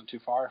Arkansas, which isn't too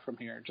far from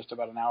here, just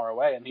about an hour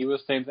away, and he was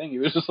the same thing. He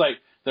was just like,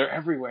 they're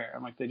everywhere.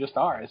 I'm like, they just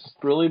are. It's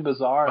really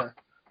bizarre.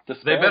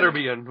 They better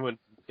be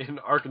in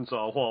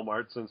Arkansas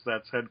Walmart since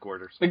that's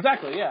headquarters.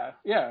 Exactly. Yeah.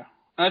 Yeah.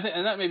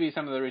 And that may be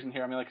some of the reason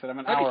here. I mean, like I said, I'm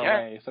an hour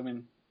away, so I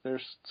mean,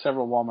 there's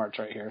several Walmarts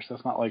right here, so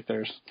it's not like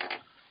there's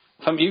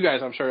some of you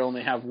guys. I'm sure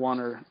only have 1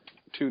 or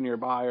 2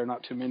 nearby, or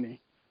not too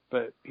many.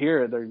 But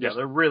here,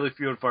 they're really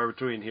few and far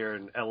between here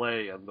in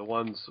L.A. And the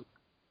ones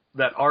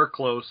that are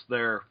close,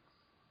 their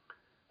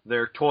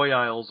toy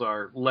aisles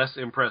are less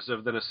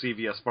impressive than a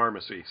CVS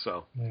pharmacy.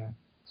 So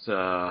it's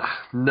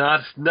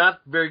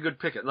not very good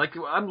picking. Like,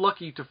 I'm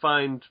lucky to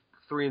find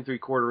 3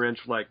 3/4 inch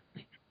like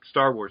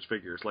Star Wars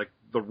figures, like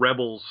the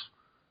Rebels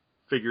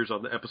figures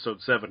on the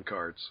Episode 7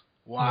 cards.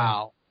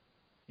 Wow.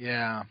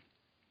 Yeah.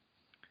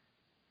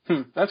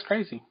 That's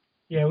crazy.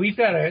 Yeah, we've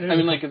got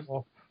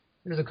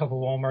there's a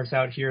couple Walmarts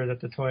out here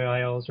that the toy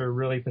aisles are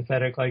really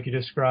pathetic, like you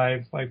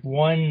described. Like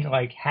one,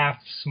 like half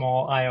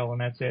small aisle, and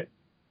that's it.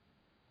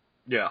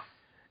 Yeah.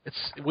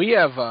 We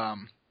have,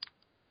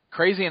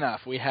 crazy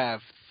enough, we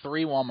have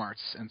 3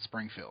 Walmarts in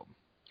Springfield.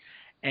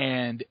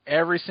 And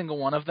every single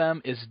one of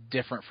them is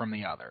different from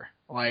the other.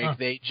 Like,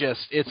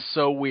 it's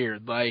so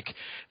weird. Like,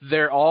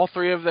 all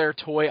 3 of their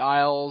toy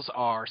aisles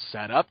are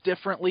set up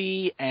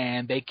differently,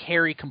 and they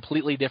carry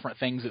completely different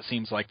things, it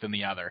seems like, than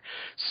the other.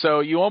 So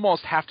you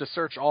almost have to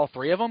search all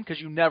 3 of them, because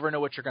you never know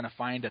what you're going to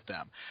find at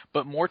them.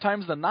 But more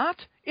times than not,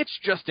 it's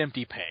just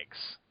empty pegs.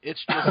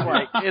 It's just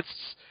like,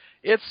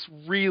 it's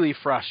really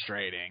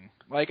frustrating.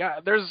 Like,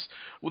 there's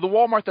the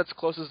Walmart that's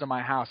closest to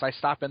my house. I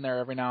stop in there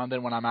every now and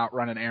then when I'm out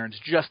running errands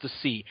just to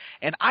see.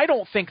 And I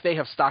don't think they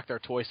have stocked their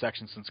toy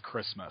section since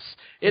Christmas.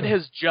 It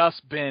has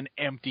just been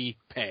empty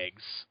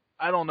pegs.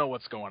 I don't know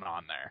what's going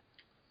on there.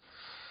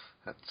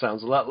 That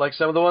sounds a lot like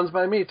some of the ones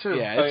by me, too.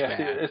 Yeah,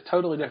 it's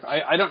totally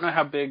different. I don't know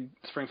how big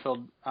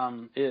Springfield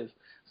is.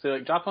 So,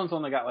 like, Joplin's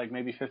only got, like,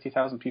 maybe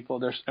 50,000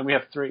 people. And we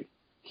have 3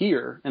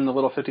 here in the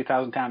little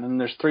 50,000 town.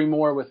 And there's 3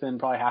 more within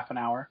probably half an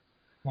hour.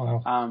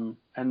 Wow.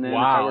 And then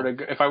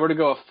if I were to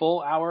go a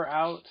full hour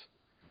out,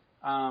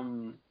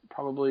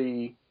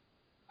 probably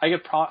I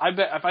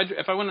bet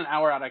if I went an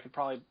hour out, I could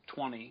probably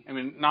 20. I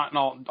mean, not in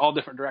all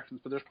different directions,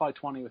 but there's probably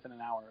 20 within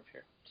an hour of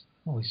here.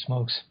 Holy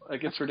smokes!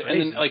 Like, it's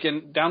ridiculous. And then,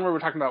 like, down where we're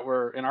talking about,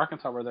 we're in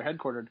Arkansas, where they're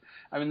headquartered.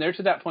 I mean, they're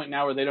to that point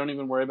now where they don't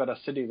even worry about a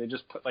city. They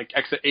just put, like,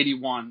 exit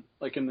 81,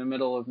 like, in the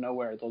middle of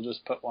nowhere. They'll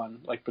just put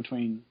one, like,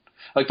 between.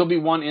 Like, there'll be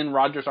one in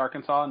Rogers,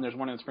 Arkansas, and there's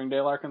one in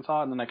Springdale,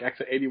 Arkansas, and then, like,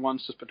 exit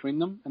 81's just between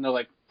them, and they're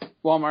like,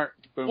 Walmart,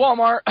 boom.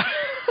 Walmart.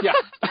 Yeah.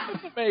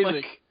 That's amazing.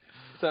 Like,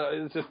 so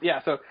it's just,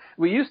 yeah, so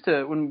we used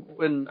to,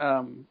 when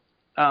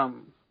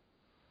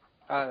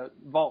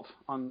Vault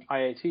on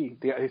IAT,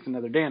 it's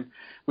another Dan,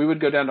 we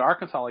would go down to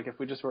Arkansas, like, if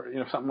we just were,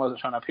 if something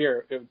wasn't showing up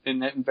here, it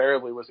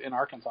invariably was in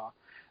Arkansas.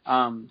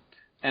 And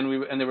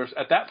there was,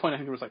 at that point, I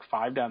think there was like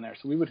 5 down there,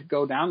 so we would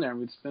go down there and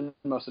we'd spend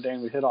most of the day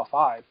and we'd hit all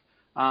 5.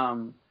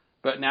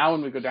 But now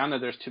when we go down there,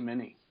 there's too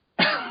many.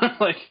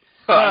 Like,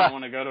 I don't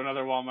want to go to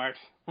another Walmart.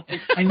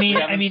 I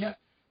mean,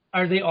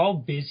 are they all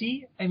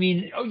busy? I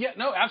mean, oh yeah,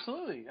 no,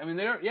 absolutely. I mean,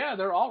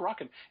 they're all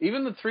rocking.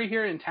 Even the 3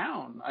 here in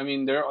town. I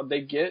mean,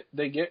 they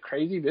get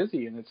crazy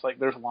busy, and it's like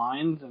there's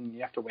lines and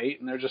you have to wait,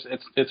 and they're just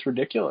it's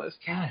ridiculous.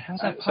 God, how's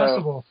that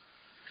possible?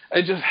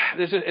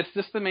 It's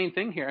just the main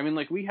thing here. I mean,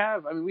 like we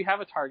have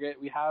a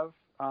Target. We have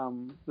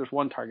there's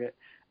one Target.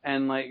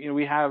 And, like,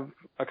 we have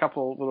a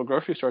couple little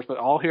grocery stores, but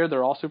all here,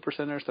 they're all super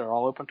centers. They're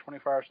all open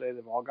 24 hours a day.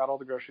 They've all got all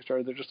the grocery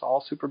stores. They're just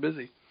all super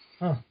busy.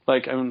 Huh.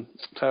 Like,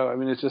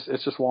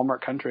 it's just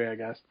Walmart country, I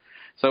guess.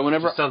 So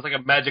whenever it sounds like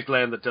a magic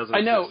land that doesn't.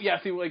 I know. exist.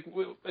 Yeah. See, like,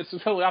 it's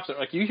totally opposite.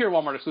 Like, you hear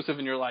Walmart exclusive,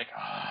 and you're like,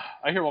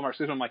 I hear Walmart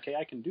exclusive. I'm like, hey,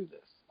 I can do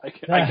this. I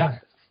got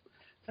this.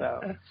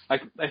 So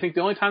I think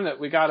the only time that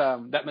we got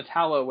that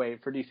Metallo wave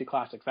for DC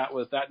Classics,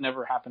 that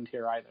never happened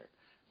here either.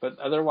 But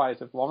otherwise,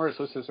 if Walmart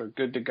exclusives are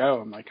good to go,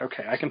 I'm like,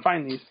 okay, I can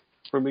find these.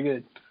 We'll be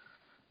good.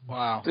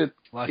 Wow.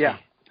 Lucky. Yeah.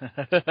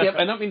 Yep.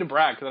 I don't mean to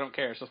brag because I don't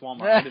care. It's just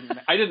Walmart.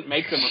 I didn't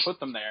make them or put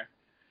them there.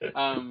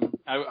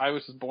 I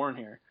was just born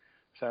here.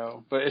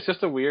 So, but it's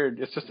just a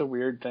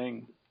weird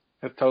thing.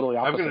 It's totally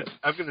opposite.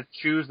 I'm gonna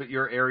choose that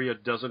your area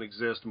doesn't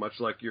exist, much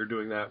like you're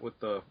doing that with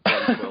the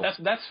 112.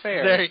 That's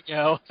fair. There you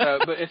go.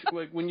 But if,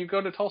 like, when you go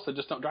to Tulsa,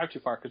 just don't drive too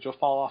far because you'll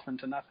fall off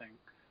into nothing.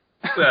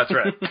 That's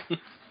right.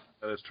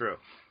 That is true.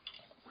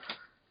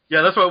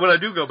 Yeah, that's why when I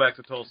do go back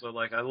to Tulsa,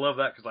 like, I love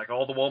that because, like,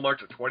 all the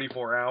Walmarts are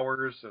 24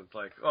 hours. And it's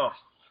like, oh,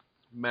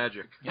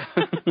 magic.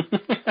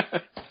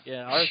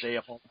 Yeah, ours Stay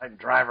up all night and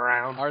drive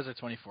around. Ours are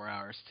 24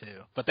 hours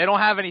too, but they don't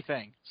have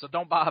anything, so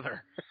don't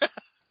bother.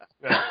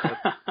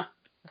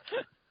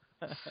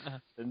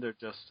 Then they're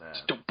just sad.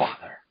 Don't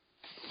bother.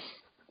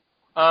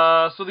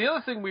 So the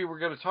other thing we were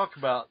going to talk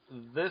about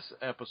this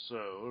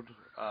episode,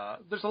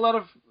 there's a lot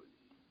of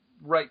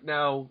right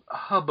now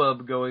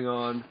hubbub going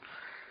on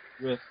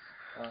with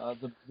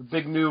the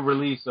big new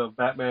release of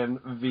Batman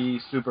v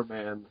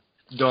Superman: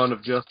 Dawn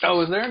of Justice.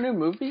 Oh, is there a new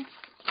movie?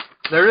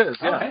 There is,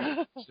 yeah.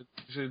 Okay. You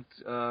should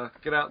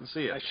get out and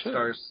see it. I should.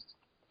 Stars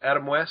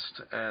Adam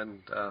West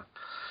and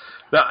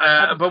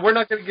but we're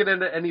not going to get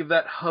into any of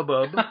that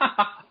hubbub.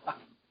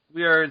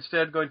 We are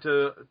instead going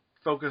to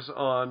focus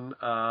on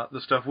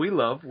the stuff we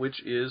love,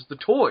 which is the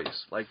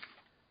toys, like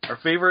our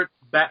favorite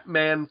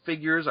Batman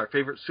figures, our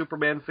favorite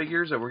Superman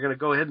figures, and we're going to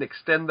go ahead and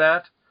extend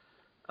that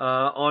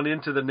on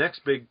into the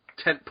next big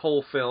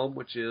tentpole film,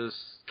 which is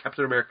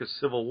Captain America's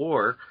Civil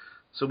War.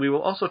 So we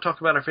will also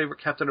talk about our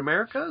favorite Captain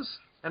Americas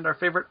and our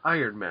favorite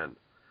Iron Man.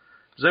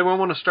 Does anyone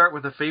want to start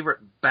with a favorite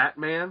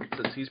Batman,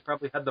 since he's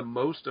probably had the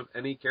most of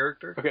any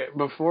character? Okay,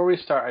 before we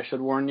start, I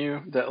should warn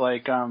you that,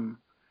 like,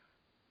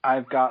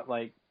 I've got,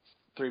 like,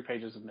 3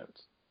 pages of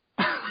notes.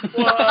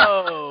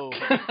 Whoa!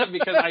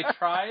 Because I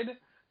tried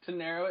to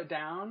narrow it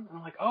down, and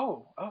I'm like,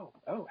 oh,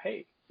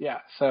 hey. Yeah,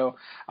 so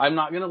I'm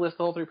not going to list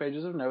the whole 3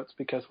 pages of notes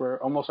because we're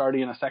almost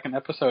already in a second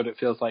episode, it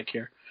feels like,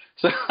 here.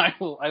 So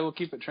I will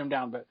keep it trimmed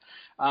down, but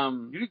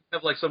you need to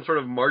have like some sort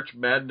of March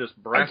Madness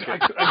bracket.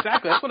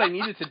 Exactly, that's what I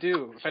needed to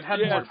do. If I'd had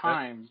more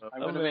time, I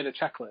would have Okay. made a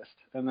checklist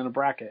and then a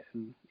bracket,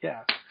 and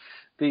yeah.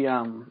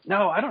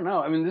 No, I don't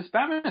know. I mean, this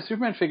Batman and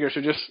Superman figures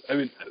are just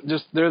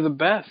they're the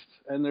best,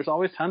 and there's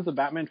always tons of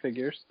Batman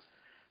figures.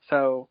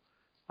 So,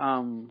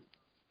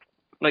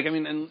 like, I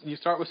mean, and you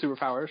start with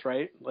superpowers,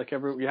 right? Like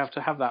you have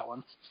to have that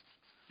one.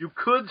 You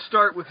could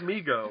start with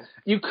Mego.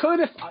 You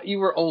could if you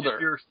were older.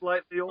 If you're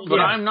slightly older. But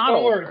I'm not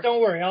older.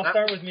 Don't worry. I'll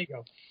start with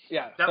Mego.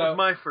 Yeah, That so was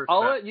my first.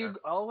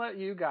 I'll let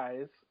you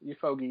guys, you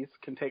fogies,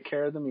 can take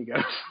care of the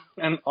Migos,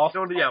 and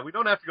also We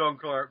don't have to go in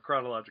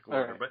chronological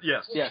order, right. but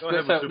yes. Yes, go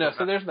ahead with Superman.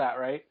 so there's that,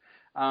 right?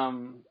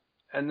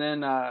 And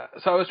then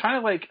so I was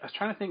trying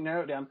to think,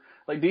 narrow it down.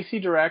 Like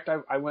DC Direct,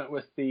 I went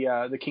with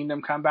the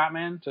Kingdom Come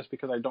Batman just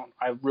because I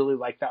really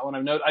like that one.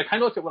 I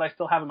kind of looked at what I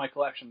still have in my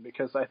collection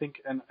because I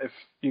think, and if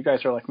you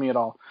guys are like me at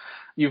all,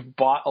 you've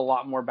bought a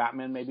lot more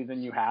Batman maybe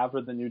than you have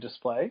or than you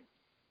display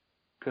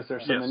because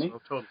there's so many. Oh,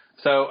 totally.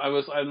 So I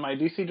was on my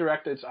DC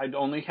Direct. I'd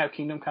only have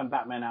Kingdom Come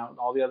Batman out.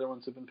 All the other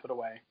ones have been put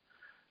away.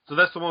 So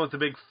that's the one with the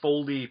big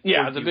foldy.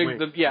 Yeah, pointy the big,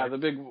 wings, right?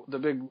 the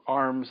big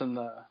arms and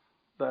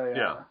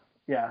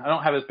yeah. I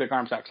don't have his big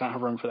arms out because I don't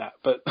have room for that,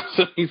 but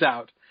so he's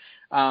out.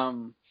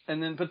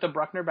 But the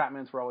Bruckner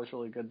Batmans were always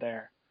really good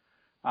there.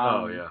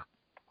 Oh yeah.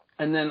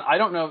 And then I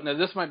don't know. Now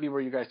this might be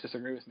where you guys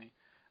disagree with me.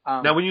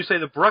 Now, when you say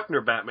the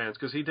Bruckner Batmans,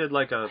 because he did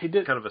like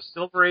kind of a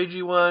Silver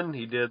Agey one,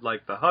 he did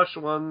like the Hush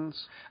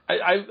ones.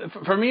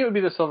 For me, it would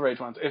be the Silver Age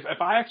ones. If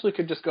I actually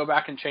could just go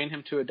back and chain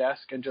him to a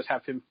desk and just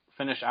have him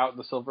finish out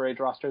the Silver Age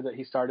roster that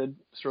he started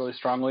really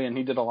strongly and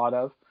he did a lot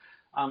of,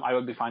 I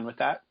would be fine with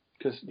that.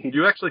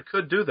 You actually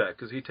could do that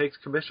because he takes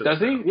commissions. Does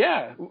he?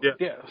 Now.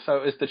 Yeah.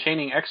 So is the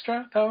chaining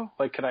extra though?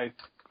 Like,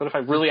 what if I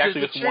really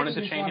actually just wanted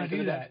to chain him to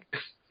the desk?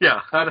 Yeah.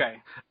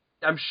 Okay.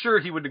 I'm sure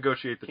he would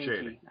negotiate the Kinky,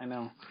 chaining. I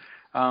know.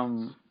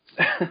 And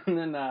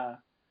then I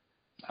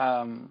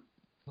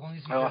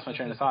lost my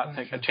train of thought.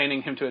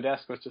 Chaining him to a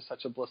desk was just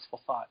such a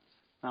blissful thought.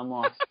 Now I'm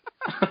lost.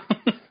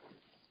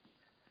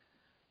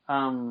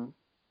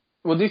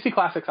 Well, DC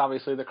Classics,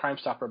 obviously, the Crime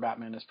Stopper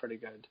Batman is pretty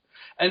good.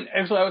 And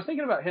actually, I was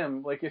thinking about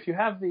him. Like, if you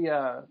have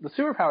the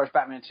Superpowers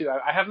Batman, too,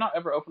 I have not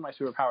ever opened my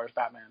Superpowers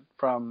Batman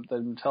from the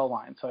Mattel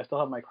line, so I still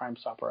have my Crime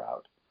Stopper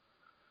out.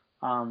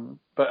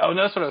 But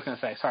that's what I was going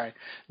to say. Sorry.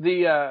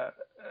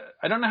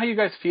 I don't know how you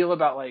guys feel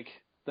about, like,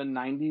 the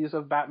 90s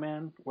of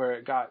Batman, where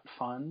it got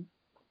fun,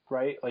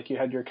 right? Like, you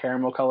had your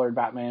caramel-colored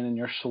Batman and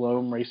your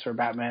Shalom Racer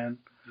Batman.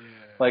 Yeah.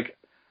 Like,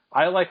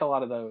 I like a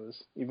lot of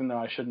those, even though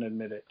I shouldn't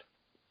admit it.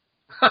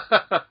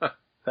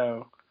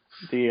 So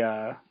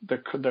the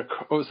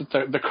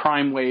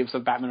crime waves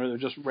of Batman, where they're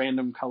just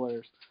random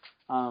colors,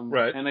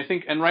 right? And I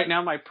think, and right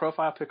now my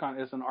profile pic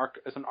is an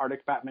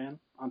Arctic Batman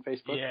on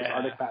Facebook. Yeah,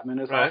 Arctic Batman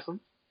is awesome.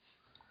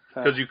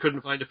 Because you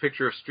couldn't find a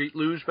picture of Street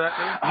Luge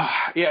Batman.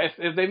 Yeah,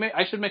 if they make,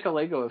 I should make a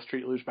Lego of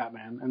Street Luge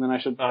Batman, and then I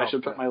should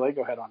put my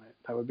Lego head on it.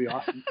 That would be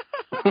awesome.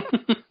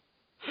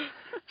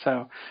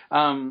 So,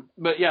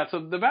 but yeah, so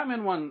the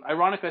Batman one,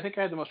 ironically, I think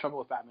I had the most trouble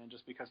with Batman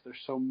just because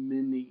there's so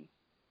many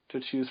to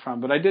choose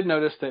from. But I did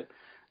notice that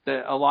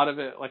a lot of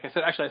it, like I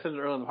said, actually I said it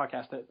earlier in the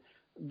podcast, that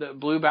the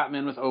blue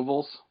Batman with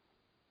ovals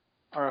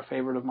are a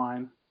favorite of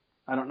mine.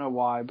 I don't know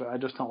why, but I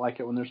just don't like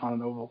it when there's not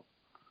an oval.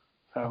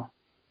 So,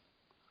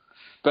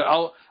 but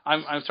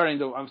I'm starting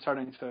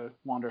to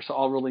wander, so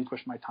I'll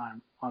relinquish my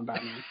time on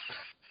Batman.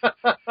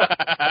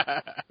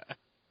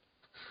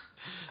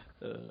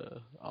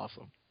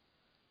 Awesome.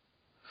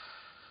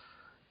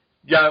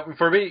 Yeah,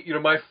 for me,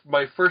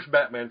 my first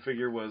Batman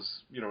figure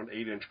was, an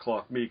 8-inch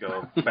cloth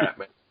Mego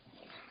Batman.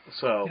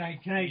 So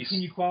can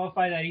you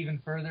qualify that even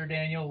further,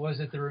 Daniel? Was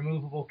it the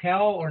removable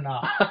cowl or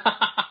not?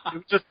 It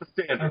was just the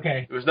standard.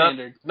 Okay. It was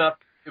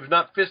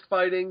not fist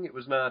fighting. It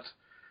was not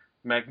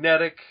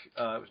magnetic.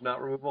 It was not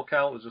removable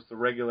cowl. It was just the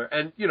regular.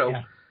 And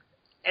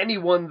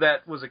anyone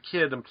that was a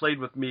kid and played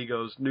with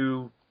Megos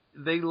knew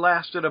they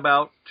lasted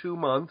about 2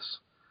 months,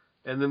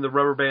 and then the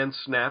rubber band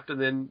snapped,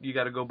 and then you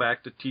got to go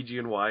back to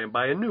TG&Y and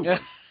buy a new one.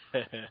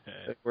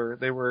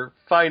 They were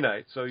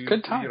finite. So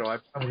Good times.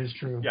 That is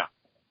true. Yeah.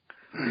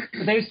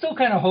 But they still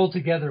kind of hold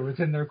together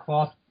within their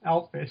cloth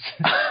outfits.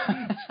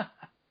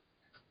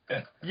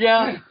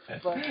 Yeah.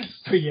 But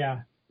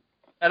yeah.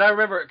 And I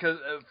remember, because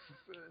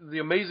the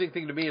amazing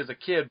thing to me as a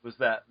kid was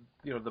that,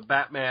 the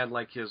Batman,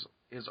 like his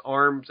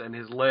arms and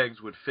his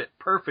legs would fit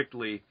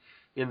perfectly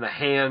in the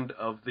hand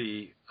of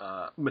the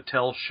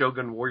Mattel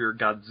Shogun Warrior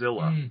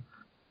Godzilla. Mm.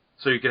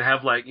 So you could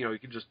have, you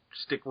could just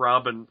stick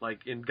Robin,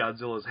 in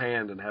Godzilla's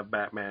hand and have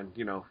Batman,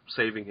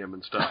 saving him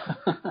and stuff.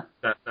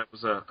 that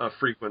was a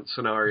frequent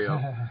scenario.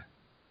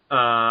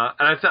 And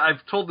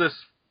I've told this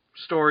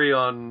story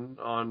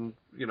on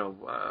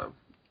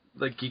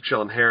Geek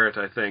Shall Inherit,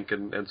 I think,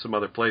 and some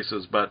other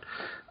places. But,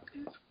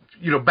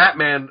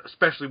 Batman,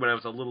 especially when I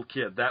was a little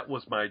kid, that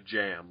was my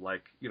jam.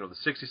 The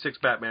 66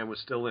 Batman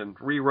was still in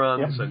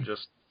reruns, and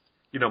just,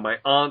 my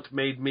aunt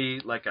made me,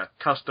 a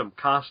custom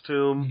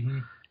costume. Mm-hmm.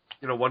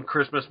 One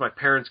Christmas, my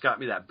parents got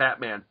me that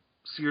Batman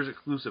Sears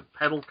exclusive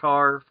pedal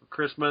car for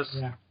Christmas.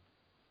 Yeah.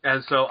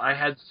 And so I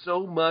had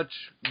so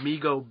much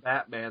Mego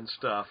Batman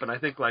stuff, and I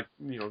think the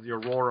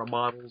Aurora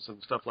models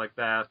and stuff like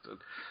that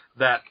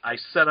I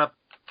set up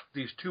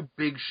these 2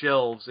 big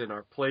shelves in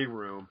our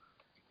playroom,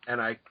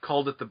 and I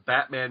called it the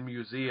Batman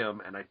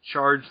Museum, and I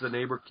charged the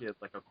neighbor kids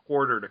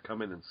 $0.25 to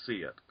come in and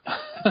see it.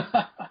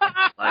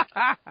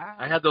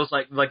 I had those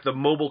like the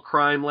mobile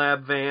crime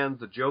lab vans,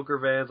 the Joker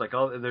vans,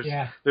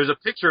 there's a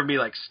picture of me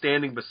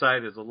standing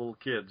beside it as a little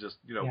kid, just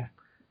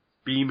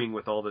beaming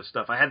with all this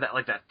stuff. I had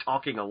that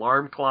talking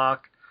alarm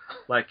clock,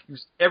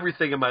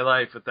 everything in my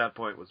life at that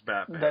point was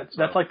Batman.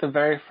 That's like the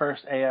very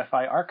first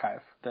AFI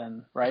archive,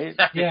 then, right?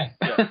 Yeah.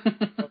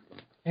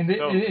 And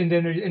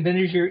then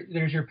there's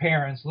your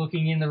parents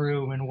looking in the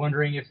room and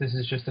wondering if this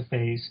is just a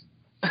phase.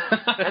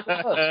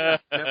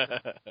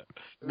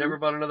 Never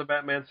bought another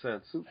Batman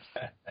since.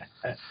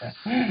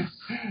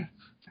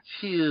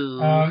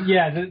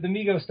 The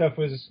Mego stuff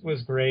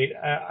was great.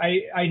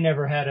 I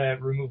never had a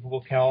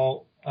removable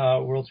cowl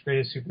World's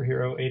Greatest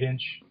Superhero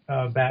 8-inch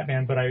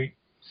Batman, but I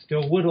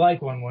still would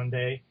like one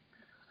day.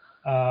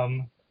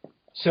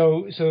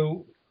 So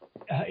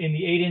in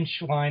the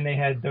 8-inch line they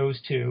had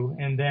those 2,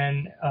 and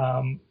then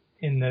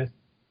in the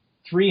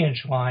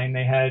 3-inch line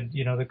they had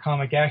the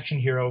comic action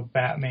hero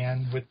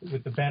Batman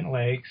with the bent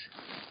legs,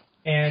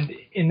 and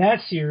in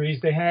that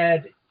series they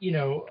had they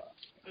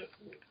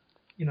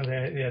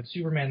had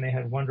Superman, they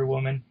had Wonder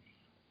Woman,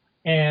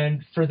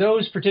 and for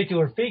those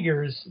particular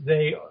figures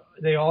they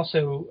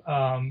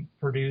also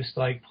produced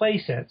play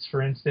sets.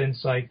 For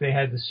instance, they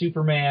had the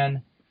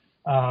Superman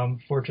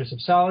Fortress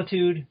of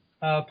Solitude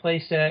play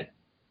set.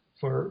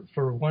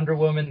 For Wonder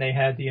Woman, they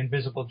had the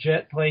Invisible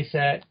Jet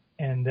playset,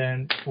 and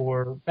then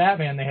for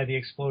Batman, they had the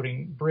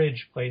Exploding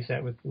Bridge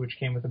playset, which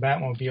came with the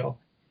Batmobile.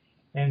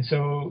 And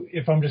so,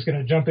 if I'm just going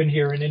to jump in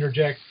here and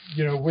interject,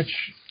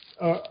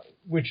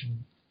 which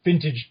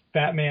vintage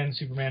Batman,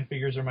 Superman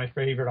figures are my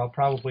favorite, I'll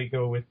probably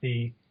go with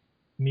the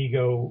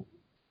Mego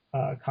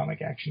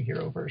comic action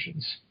hero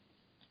versions.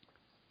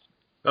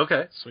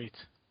 Okay, sweet.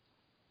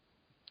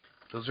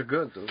 Those are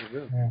good.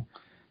 Yeah.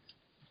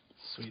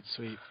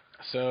 Sweet.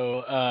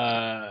 So,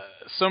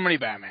 so many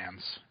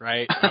Batmans,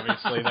 right?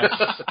 Obviously,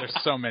 there's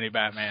so many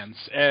Batmans.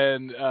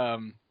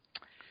 And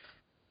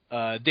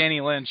Danny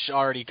Lynch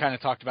already kind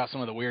of talked about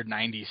some of the weird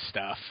 90s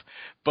stuff.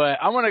 But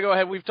I want to go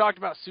ahead. We've talked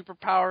about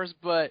superpowers,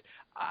 but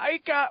I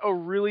got a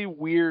really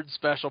weird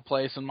special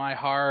place in my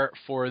heart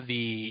for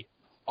the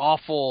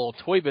awful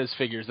Toy Biz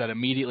figures that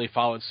immediately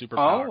followed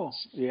superpowers. Oh,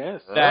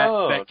 yes.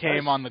 That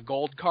came on the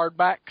gold card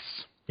backs.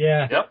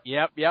 Yeah.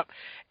 Yep.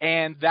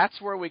 And that's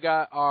where we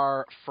got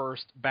our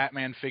first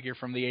Batman figure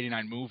from the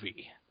 '89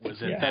 movie.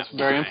 That's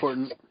very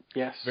important.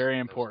 Yes. Very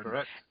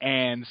important.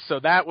 And so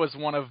that was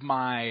one of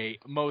my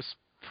most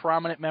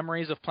prominent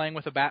memories of playing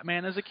with a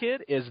Batman as a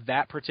kid, is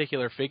that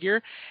particular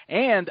figure.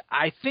 And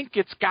I think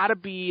it's got to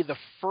be the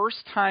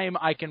first time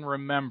I can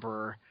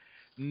remember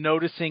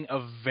noticing a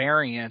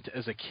variant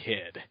as a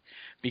kid,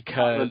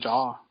 because the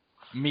jaw.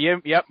 Me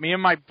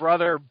and my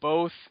brother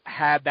both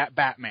had that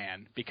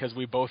Batman because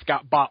we both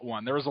bought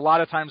one. There was a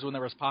lot of times when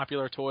there was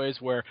popular toys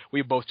where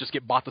we both just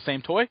bought the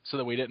same toy so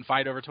that we didn't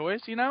fight over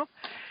toys,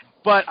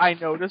 But I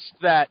noticed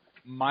that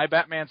my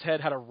Batman's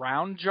head had a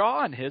round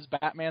jaw and his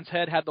Batman's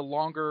head had the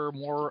longer,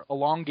 more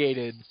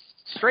elongated,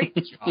 straight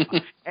jaw.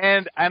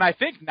 And I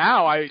think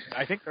now I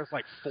think there's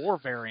 4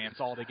 variants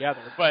altogether.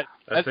 But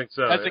as a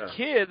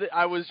kid,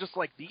 I was just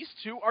like, these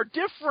two are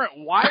different.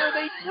 Why are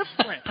they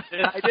different?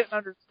 And I didn't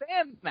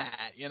understand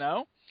that,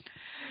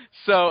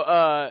 So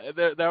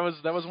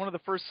that was one of the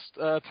first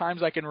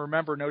times I can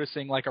remember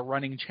noticing like a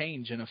running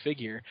change in a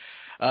figure.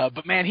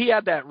 But man, he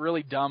had that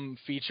really dumb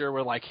feature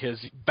where like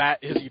his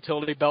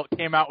utility belt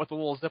came out with a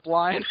little zip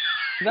line.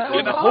 That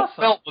was The whole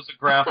awesome. belt was a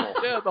grapple.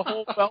 Yeah, the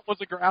whole belt was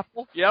a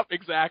grapple. Yep,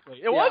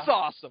 exactly. It was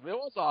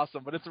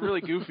awesome, but it's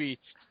really goofy.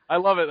 I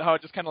love it how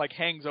it just kind of like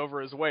hangs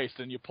over his waist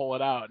and you pull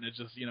it out and it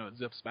just, it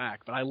zips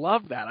back. But I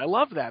love that. I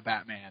love that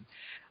Batman.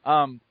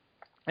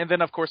 And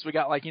then of course we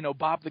got like,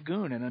 Bob the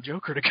Goon and a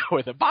Joker to go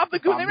with it. Bob the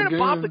Goon, they made a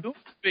Bob the Goon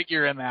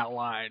figure in that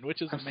line,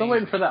 which is I'm amazing. still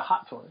waiting for that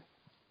Hot Toy.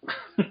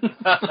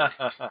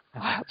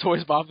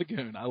 Toys Bob the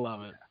Goon. I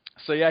love it.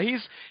 So yeah,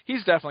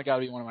 he's definitely got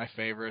to be one of my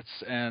favorites,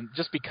 and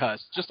just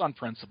on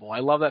principle, I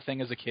love that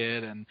thing as a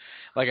kid, and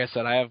like I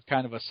said, I have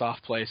kind of a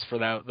soft place for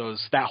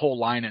that whole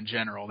line in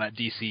general, that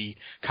DC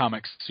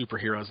Comics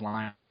superheroes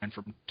line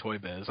from Toy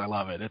Biz. I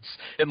love it. It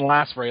didn't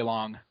last very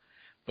long,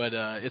 but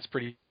it's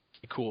pretty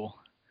cool.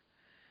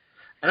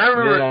 And I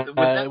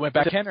remember it went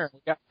back in.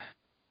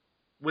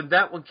 When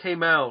that one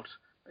came out.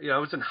 I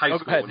was in high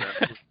school when that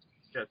was.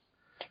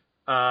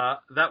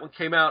 That one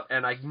came out,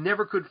 and I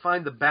never could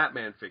find the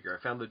Batman figure.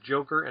 I found the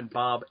Joker and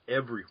Bob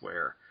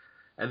everywhere.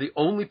 And the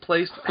only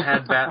place that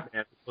had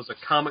Batman was a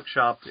comic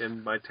shop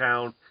in my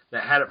town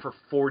that had it for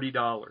 $40.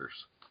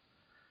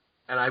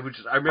 And I would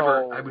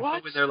go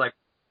in there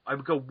I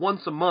would go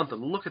once a month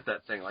and look at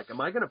that thing. Like, am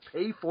I going to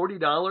pay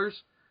 $40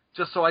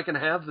 just so I can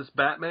have this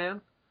Batman?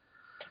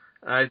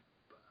 I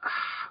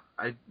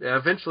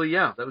eventually,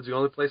 that was the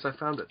only place I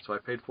found it. So I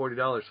paid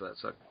 $40 for that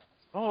sucker.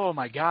 Oh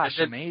my gosh,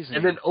 amazing.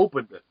 And then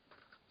opened it.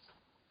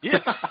 Yeah.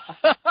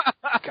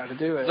 Got to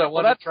do it. So I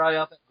wanted to try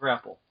out that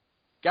grapple.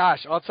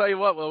 Gosh, I'll tell you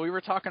what, we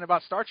were talking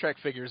about Star Trek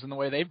figures and the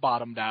way they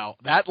bottomed out.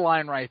 That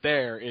line right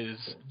there is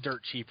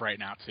dirt cheap right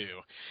now,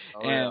 too.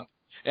 Oh,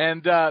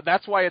 And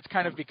that's why it's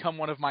kind of become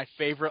one of my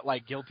favorite,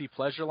 like, guilty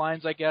pleasure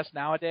lines, I guess,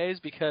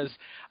 nowadays, because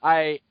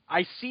I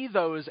see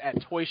those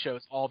at toy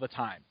shows all the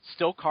time,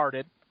 still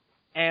carded.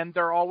 And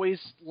they're always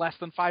less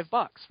than $5,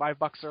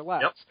 $5 or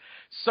less. Yep.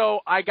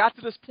 So I got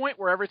to this point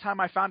where every time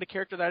I found a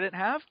character that I didn't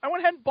have, I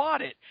went ahead and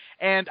bought it.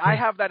 And I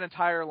have that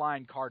entire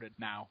line carded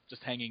now,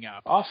 just hanging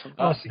up. Awesome.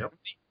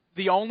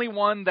 The only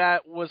one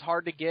that was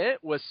hard to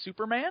get was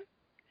Superman.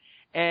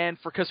 And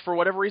because for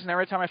whatever reason,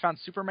 every time I found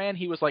Superman,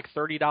 he was like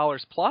 $30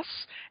 plus,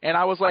 and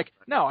I was like,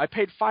 no, I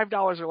paid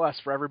 $5 or less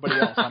for everybody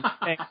else. I'm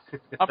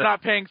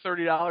not paying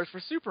 $30 for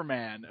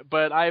Superman.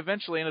 But I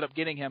eventually ended up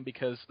getting him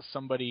because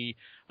somebody,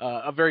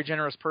 a very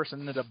generous person,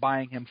 ended up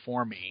buying him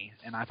for me,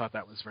 and I thought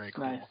that was very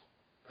cool. Nice.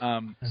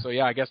 So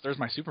yeah, I guess there's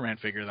my Superman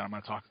figure that I'm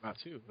going to talk about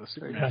too. The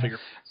Superman figure,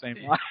 same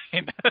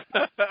line.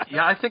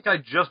 Yeah, I think I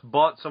just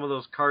bought some of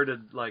those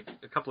carded, like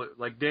a couple of,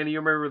 like Danny, you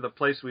remember the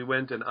place we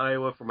went in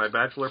Iowa for my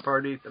bachelor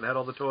party that had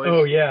all the toys?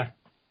 Oh yeah.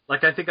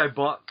 Like I think I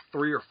bought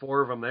 3 or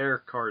 4 of them there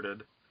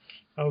carded.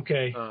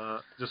 Okay.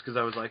 Just because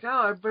I was like,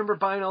 I remember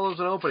buying all those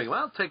in opening. Well,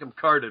 I'll take them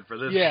carded for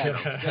this. Yeah,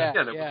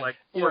 it was like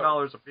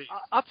 $4 a piece.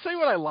 I'll tell you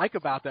what I like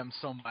about them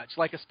so much,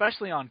 like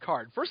especially on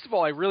card. First of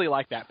all, I really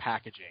like that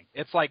packaging.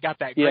 It's like got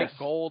that great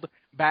gold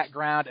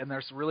background, and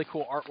there's really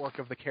cool artwork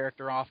of the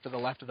character off to the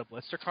left of the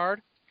blister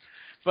card.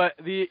 But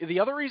the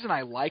other reason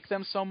I like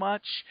them so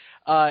much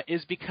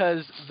is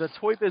because the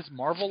Toy Biz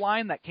Marvel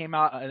line that came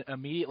out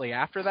immediately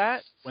after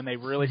that, when they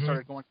really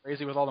started going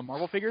crazy with all the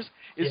Marvel figures,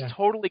 is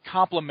totally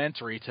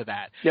complementary to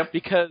that. Yep.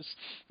 Because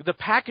the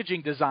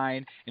packaging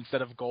design,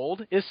 instead of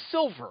gold, is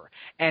silver.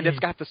 And it's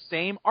got the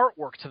same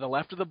artwork to the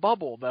left of the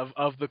bubble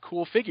of the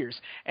cool figures.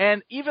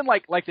 And even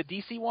like the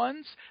DC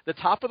ones, the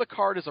top of the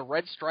card is a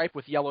red stripe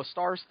with yellow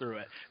stars through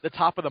it. The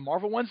top of the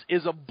Marvel ones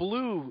is a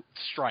blue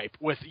stripe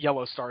with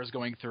yellow stars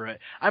going through it.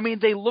 I mean,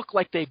 they look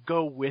like they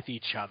go with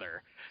each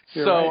other.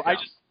 You're so right.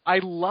 I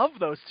love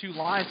those two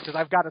lines because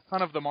I've got a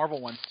ton of the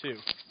Marvel ones too,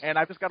 and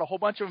I've just got a whole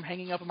bunch of them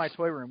hanging up in my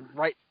toy room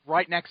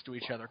right next to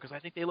each other because I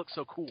think they look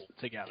so cool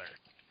together.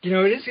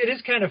 It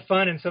is kind of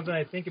fun and something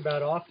I think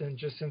about often,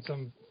 just since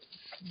I'm,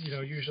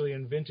 usually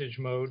in vintage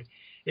mode,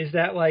 is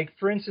that, like,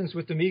 for instance,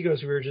 with the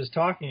Migos we were just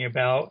talking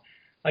about,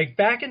 like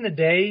back in the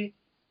day,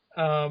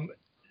 the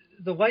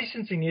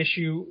licensing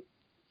issue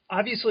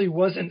obviously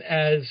wasn't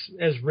as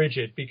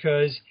rigid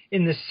because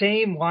in the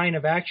same line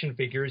of action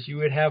figures, you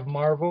would have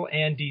Marvel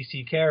and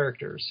DC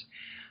characters.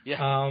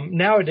 Yeah.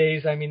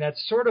 Nowadays, I mean,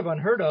 that's sort of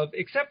unheard of,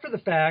 except for the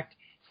fact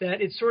that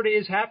it sort of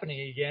is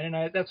happening again.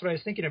 And that's what I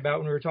was thinking about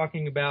when we were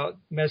talking about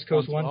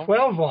Mezco's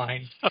 112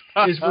 line,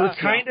 is we're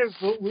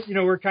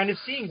kind of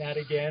seeing that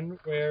again,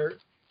 where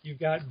you've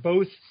got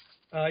both,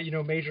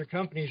 major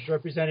companies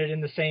represented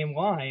in the same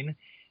line.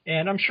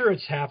 And I'm sure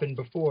it's happened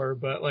before,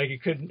 but like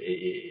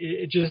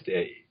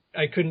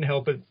I couldn't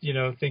help but,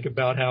 think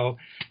about how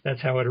that's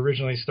how it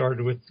originally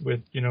started with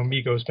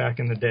Migos back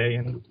in the day,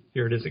 and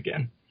here it is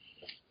again.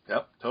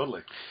 Yep,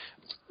 totally.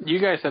 You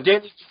guys have...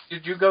 Danny,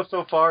 did you go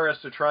so far as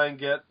to try and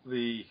get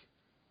the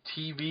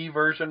TV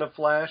version of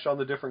Flash on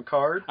the different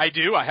card? I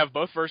do. I have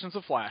both versions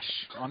of Flash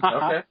on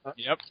card. Okay.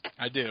 Yep,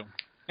 I do.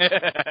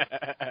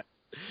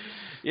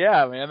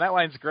 Yeah, man, that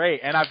line's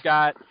great. And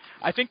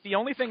I think the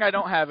only thing I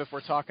don't have, if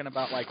we're talking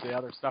about like the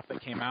other stuff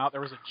that came out,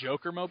 there was a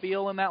Joker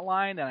mobile in that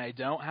line, and I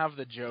don't have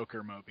the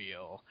Joker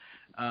mobile.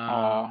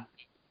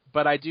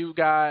 But I do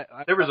got.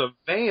 There was a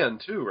van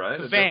too, right?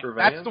 The a van. Joker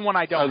van. That's the one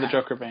I don't. The have.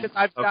 Joker van.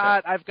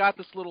 I've got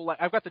this little.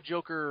 I've got the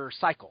Joker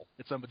cycle.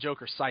 It's a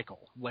Joker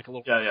cycle, like a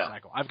little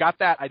cycle. I've got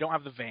that. I don't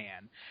have the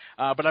van,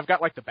 but I've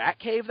got like the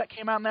Batcave that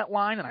came out in that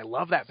line, and I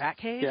love that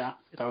Batcave. Yeah,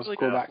 that was really a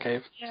cool good.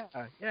 Batcave.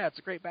 Yeah, it's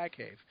a great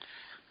Batcave.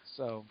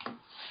 So,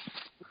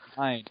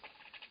 fine.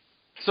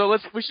 So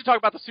we should talk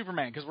about the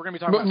Superman because we're going to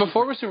be talking about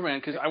before we're Superman,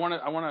 because I want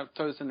to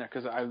throw this in there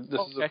because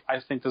I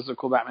think this is a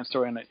cool Batman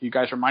story, and you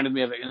guys reminded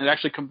me of it, and it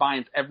actually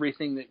combines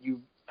everything that you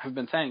have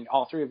been saying,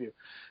 all three of you.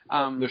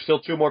 There's still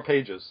 2 more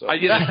pages. So.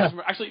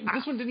 Actually,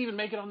 this one didn't even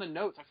make it on the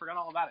notes. I forgot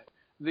all about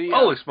it.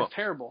 Holy smoke! It's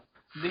terrible.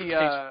 Maybe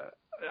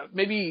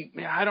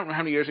I don't know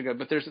how many years ago,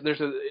 but there's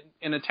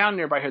in a town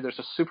nearby here. There's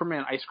a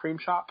Superman ice cream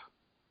shop.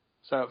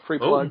 So free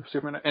plug,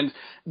 Superman, and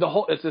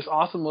it's this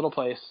awesome little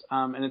place,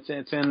 and it's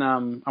in I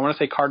want to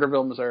say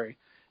Carterville, Missouri,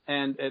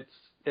 and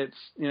it's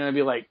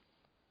maybe like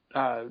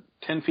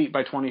 10 feet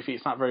by 20 feet.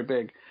 It's not very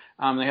big.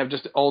 They have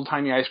just old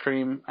timey ice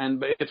cream,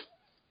 but it's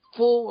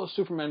full of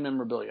Superman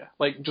memorabilia,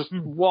 like just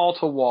wall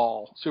to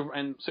wall.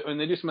 And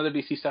they do some other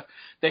DC stuff.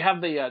 They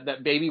have the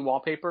that baby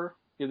wallpaper.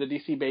 The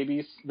DC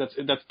babies. That's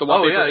the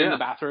wallpaper in the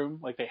bathroom.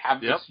 Like they have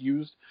this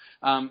used.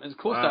 It's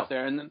cool stuff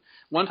there. And then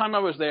one time I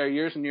was there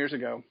years and years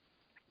ago.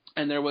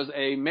 And there was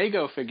a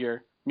Mego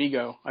figure,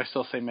 Mego. I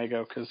still say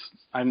Mego because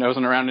I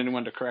wasn't around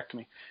anyone to correct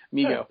me.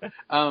 Mego.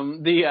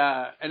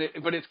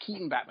 But it's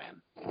Keaton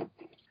Batman,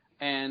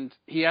 and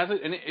he has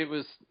it, and it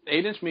was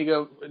 8-inch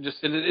Mego.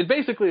 It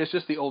basically is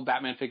just the old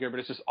Batman figure, but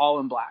it's just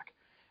all in black,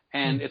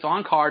 and it's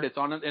on card. It's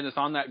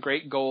on that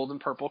great gold and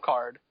purple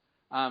card.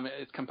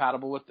 It's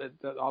compatible with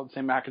all the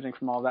same packaging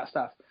from all that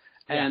stuff,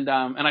 and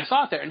I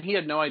saw it there, and he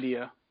had no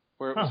idea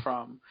where it was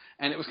from,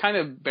 and it was kind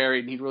of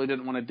buried, and he really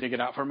didn't want to dig it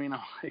out for me, and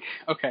I'm like,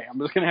 okay, I'm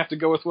just going to have to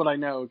go with what I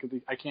know, because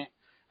I can't,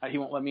 he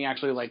won't let me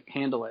actually, like,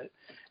 handle it,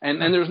 and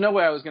there was no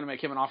way I was going to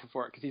make him an offer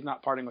for it, because he's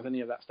not parting with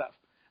any of that stuff,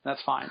 and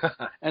that's fine,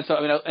 and so,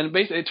 and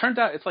basically, it turned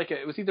out,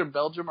 it was either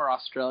Belgium or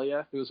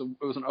Australia, it was an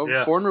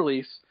foreign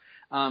release,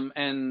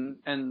 and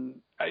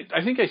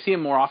I think I see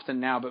him more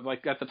often now, but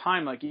like at the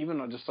time, like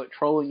even just like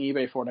trolling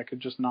eBay for it, I could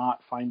just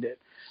not find it,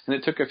 and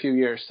it took a few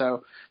years.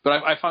 So,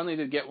 but I finally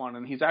did get one,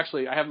 and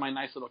I have my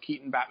nice little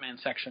Keaton Batman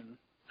section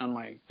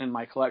in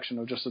my collection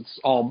of just it's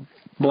all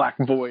black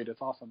void.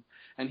 It's awesome,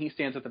 and he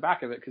stands at the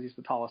back of it because he's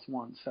the tallest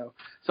one. So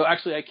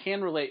actually, I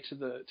can relate to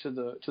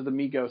the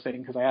Mego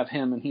thing because I have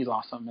him and he's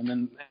awesome,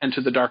 and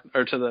to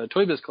the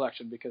Toy Biz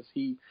collection because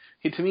he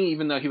to me,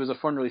 even though he was a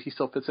foreign release, he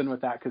still fits in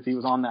with that because he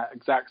was on that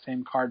exact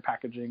same card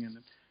packaging and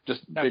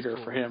just bigger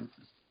for him.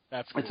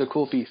 That's cool. It's a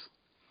cool piece.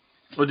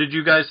 Well, did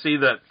you guys see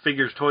that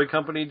Figures Toy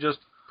Company just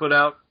put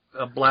out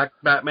a black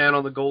Batman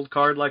on the gold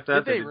card like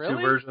that? Did they did really?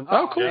 2 versions.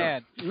 Oh, cool.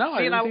 Man. No,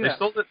 I didn't see that.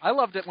 Sold it. I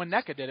loved it when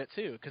NECA did it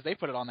too because they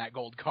put it on that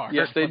gold card.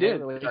 Yes, they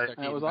did.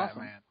 That was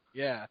awesome.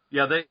 Yeah.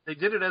 Yeah, they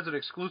did it as an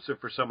exclusive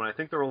for someone. I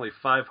think there were only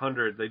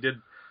 500. They did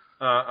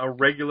a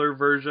regular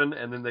version,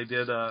 and then they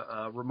did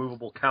a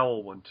removable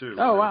cowl one too.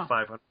 Oh, wow.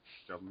 500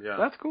 of them. Yeah,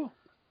 that's cool.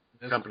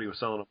 The company was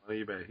selling them on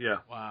eBay. Yeah.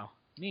 Wow.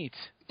 Neat.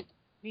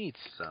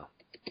 So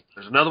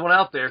there's another one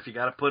out there if you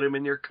got to put him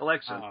in your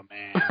collection. Oh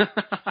man.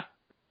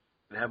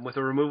 And have him with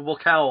a removable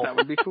cowl. That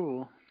would be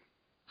cool.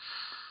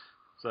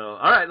 So,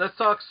 all right, let's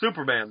talk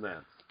Superman then.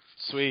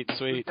 Sweet.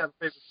 Who's got a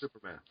favorite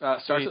Superman?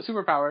 Starts at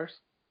Superpowers.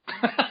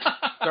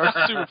 Starts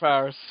at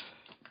Superpowers.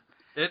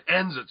 It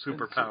ends at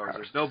Superpowers.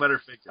 There's no better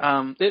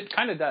figure. It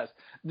kind of does.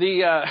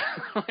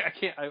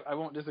 I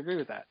won't disagree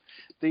with that.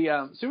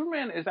 The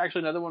Superman is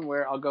actually another one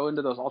where I'll go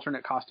into those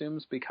alternate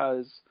costumes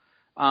because,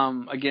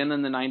 again,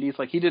 in the 90s,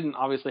 like he didn't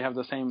obviously have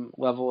the same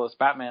level as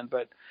Batman,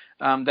 but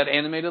that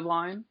animated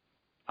line,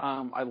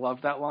 I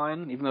loved that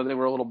line, even though they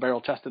were a little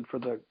barrel-chested for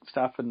the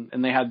stuff, and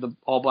they had the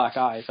all-black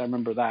eyes. I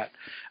remember that.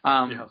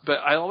 But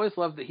I always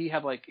loved that he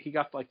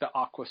got like the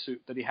Aqua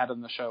suit that he had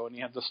in the show, and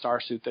he had the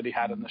Star suit that he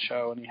had in the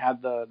show, and he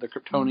had the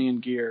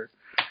Kryptonian gear.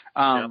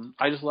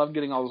 I just love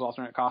getting all those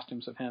alternate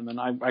costumes of him, and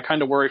I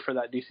kind of worry for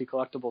that DC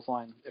Collectibles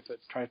line if it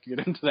tries to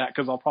get into that,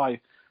 because I'll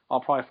probably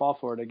fall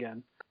for it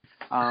again.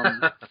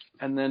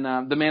 And then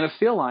the Man of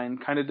Steel line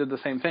kind of did the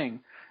same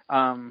thing.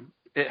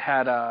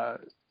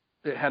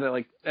 It had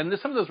like, and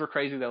some of those were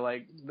crazy though.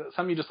 Like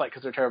some you just like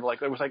because they're terrible.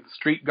 Like there was like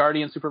Street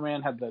Guardian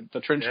Superman had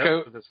the trench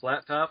coat with the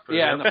flat top.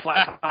 And the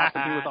flat top,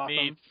 and he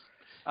was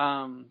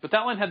awesome. But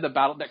that one had that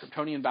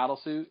Kryptonian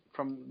battle suit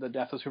from the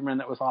Death of Superman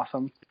that was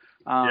awesome.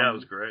 It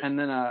was great. And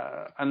then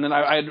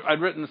I'd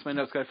written this in my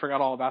notes because I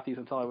forgot all about these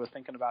until I was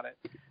thinking about it.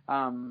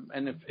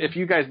 And if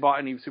you guys bought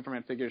any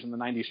Superman figures in the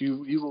 90s,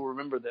 you will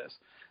remember this.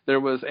 There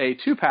was a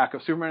 2-pack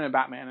of Superman and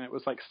Batman, and it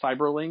was like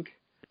Cyberlink.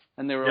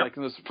 And they were like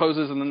in those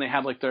poses, and then they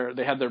had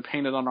their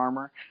painted on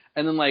armor,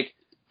 and then like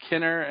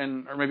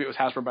Kenner or maybe it was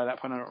Hasbro by that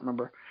point, I don't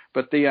remember,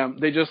 but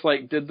they just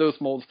like did those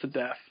molds to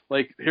death.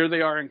 Like here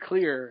they are in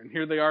clear, and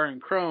here they are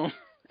in chrome,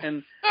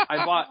 and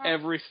I bought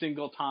every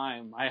single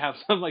time. I have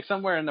some like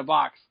somewhere in the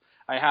box.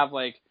 I have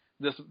like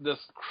this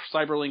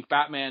Cyberlink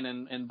Batman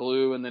in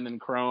blue, and then in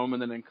chrome,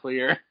 and then in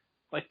clear.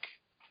 Like,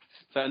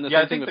 so, and the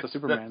same thing with the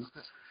Superman.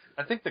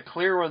 I think the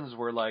clear ones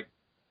were like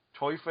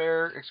Toy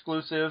Fair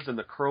exclusives, and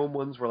the chrome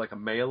ones were like a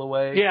mail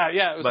away. Yeah,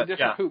 it was a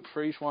different hoop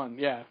for each one.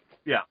 Yeah.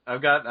 Yeah,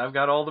 I've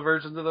got all the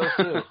versions of those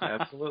too.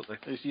 Absolutely.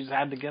 You just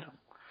had to get them.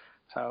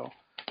 So,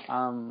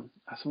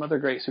 some other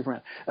great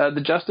Superman.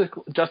 The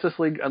Justice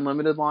League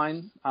Unlimited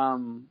line.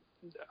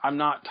 I'm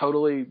not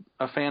totally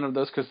a fan of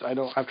those because I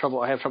have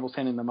trouble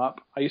standing them up.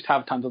 I used to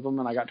have tons of them,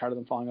 and I got tired of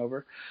them falling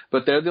over.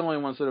 But they're the only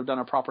ones that have done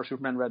a proper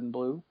Superman red and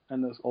blue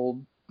and those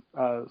old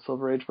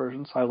Silver Age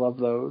versions. I love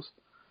those.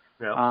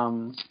 Yeah.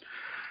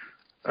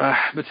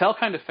 Mattel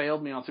kind of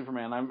failed me on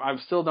Superman. I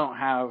still don't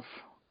have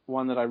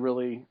one that I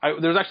really.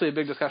 There was actually a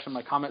big discussion in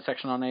my comment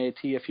section on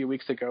AAT a few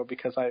weeks ago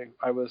because I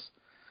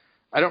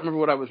don't remember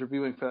what I was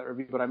reviewing for that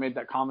review, but I made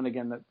that comment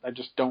again that I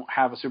just don't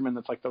have a Superman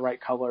that's like the right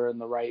color and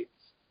the right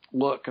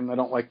look, and I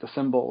don't like the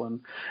symbol,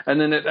 and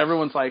then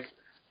everyone's like,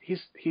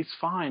 he's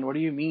fine. What do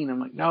you mean?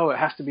 I'm like, no, it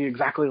has to be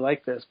exactly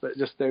like this, but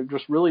they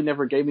just really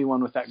never gave me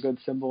one with that good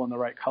symbol and the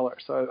right color.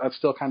 So that's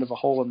still kind of a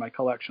hole in my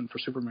collection for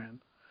Superman.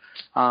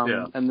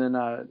 And then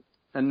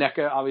and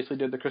NECA obviously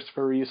did the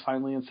Christopher Reeves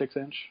finally in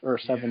 6-inch or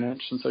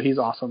 7-inch, and so he's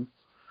awesome.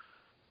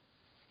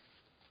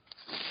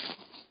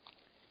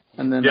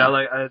 And then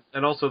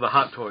and also the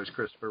Hot Toys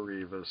Christopher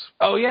Reeve is.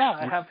 Oh yeah,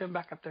 I have him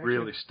back up there.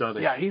 Really too.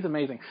 stunning. Yeah, he's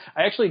amazing.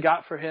 I actually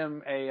got for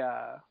him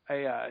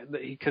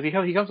because he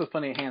comes with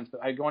plenty of hands,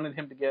 but I wanted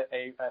him to get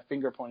a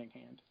finger pointing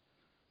hand.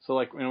 So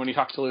like when he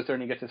talks to Luthor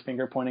and he gets his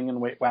finger pointing and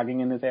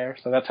wagging in his air.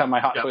 So that's how my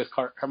Hot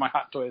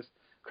Toys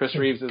Chris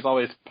Reeves is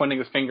always pointing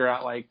his finger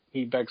out like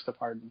he begs to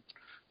pardon.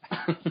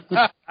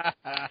 And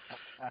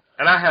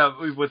I have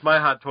with my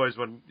Hot Toys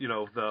when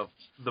the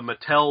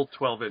Mattel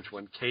 12-inch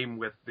one came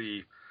with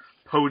the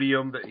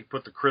podium that he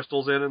put the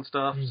crystals in and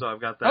stuff. So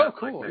I've got that. Oh,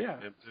 cool! Yeah.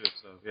 Him too,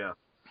 so yeah.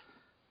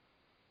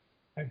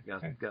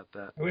 Got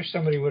that. I wish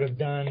somebody would have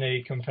done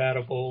a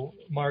compatible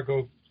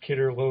Margot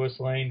Kidder Lois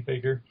Lane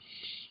figure.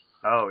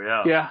 Oh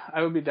yeah. Yeah,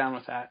 I would be down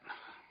with that.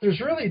 There's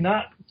really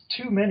not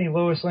too many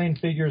Lois Lane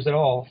figures at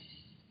all.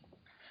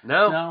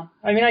 No.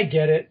 I mean, I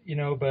get it,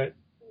 but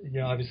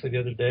obviously the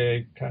other day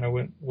I kind of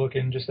went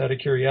looking just out of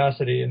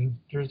curiosity, and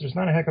there's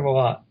not a heck of a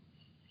lot.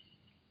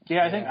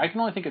 Yeah, I think I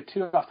can only think of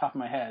two off the top of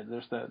my head.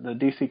 There's the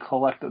DC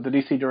the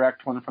DC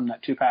Direct one from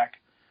that 2-pack,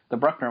 the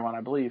Bruckner one,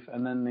 I believe,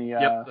 and then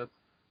the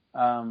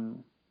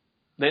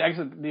they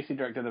actually DC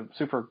Direct did a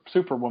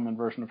Superwoman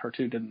version of her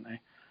too, didn't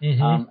they?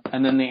 Mm-hmm.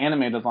 And then the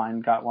animated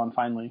line got one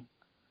finally,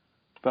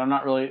 but I'm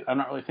not really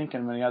thinking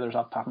of any others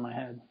off the top of my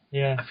head.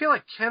 Yeah, I feel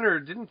like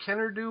didn't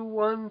Kenner do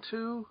one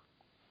too?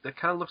 That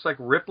kind of looks like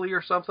Ripley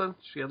or something.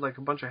 She had like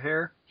a bunch of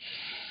hair.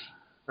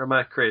 Or am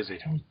I crazy?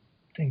 I don't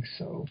think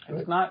so.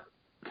 It's not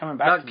coming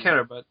back. Not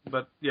Kenner,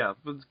 but yeah,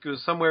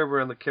 because somewhere we're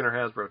in the Kenner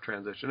Hasbro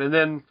transition, and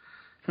then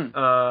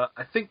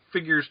I think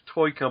Figures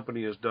Toy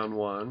Company has done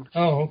one.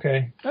 Oh,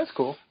 okay, that's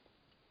cool.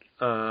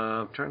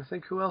 I'm trying to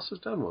think who else has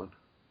done one.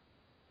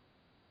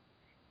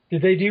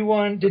 Did they do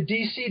one? Did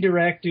DC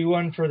Direct do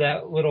one for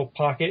that little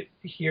Pocket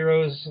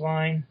Heroes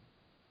line?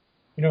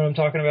 You know what I'm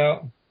talking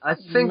about? I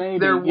think maybe.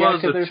 There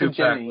was a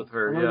 2-pack with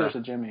her. Yeah, there's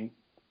a Jimmy.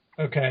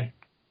 Okay,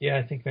 yeah,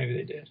 I think maybe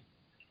they did.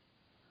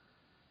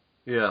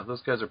 Yeah,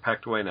 those guys are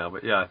packed away now,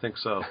 but yeah, I think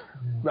so.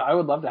 But I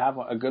would love to have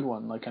a good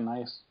one, like a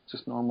nice,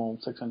 just normal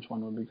 6-inch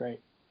one would be great.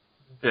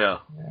 Yeah.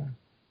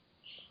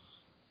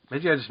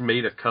 Maybe I just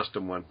made a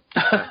custom one.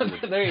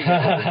 There you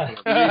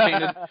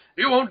go.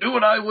 You won't do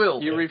it, I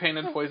will. You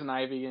repainted Poison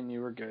Ivy and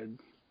you were good.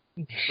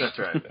 That's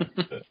right.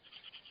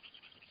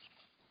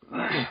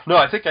 No,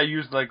 I think I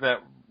used like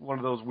that one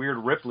of those weird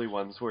Ripley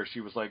ones where she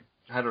was like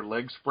had her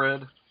legs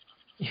spread.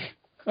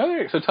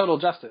 Okay, so Total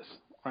Justice,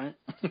 right?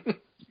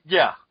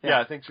 Yeah,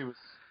 I think she was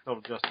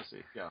Total Justice-y.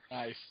 Yeah,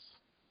 nice.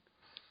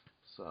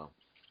 So,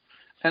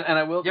 and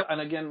I will,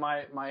 and again,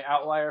 my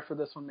outlier for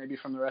this one, maybe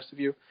from the rest of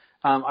you,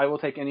 I will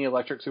take any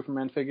electric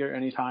Superman figure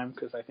anytime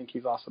because I think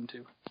he's awesome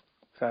too.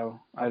 So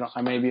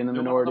I may be in the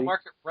minority. On the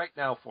market right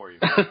now for you.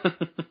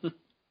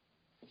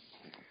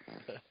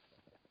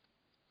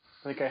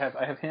 I think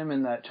I have him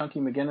in that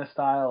Chunky McGinnis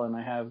style, and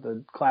I have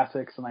the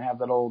classics, and I have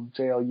that old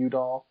JLU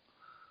doll.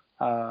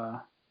 Oh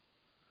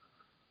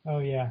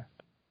yeah.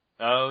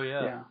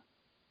 Yeah.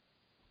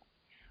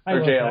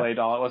 Or JLA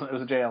doll. It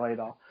was a JLA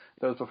doll.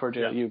 That was before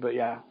JLU, but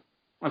yeah.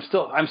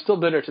 I'm still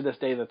bitter to this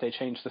day that they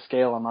changed the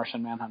scale on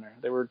Martian Manhunter.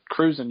 They were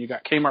cruising. You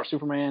got Kmart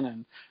Superman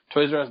and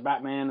Toys R Us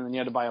Batman, and then you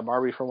had to buy a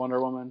Barbie for Wonder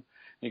Woman.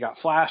 You got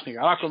Flash, and you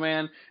got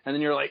Aquaman, and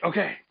then you're like,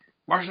 okay,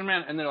 Martian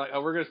Man, and they're like,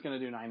 oh, we're just gonna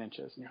do 9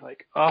 inches, and you're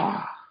like,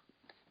 oh.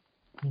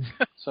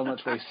 So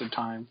much wasted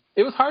time.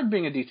 It was hard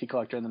being a DC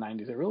collector in the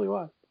 90s. It really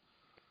was.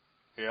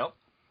 Yep.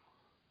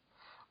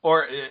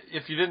 Or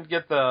if you didn't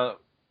get the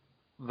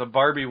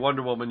Barbie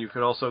Wonder Woman, you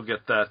could also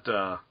get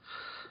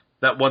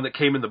that one that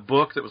came in the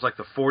book that was like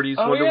the 40s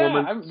Wonder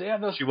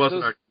Woman. She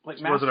wasn't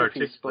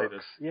articulated.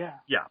 Books. Yeah.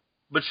 Yeah,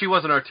 but she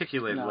wasn't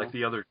articulated like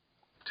the other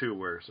two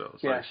were. So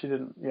she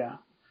didn't. Yeah.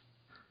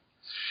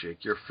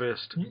 Shake your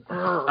fist.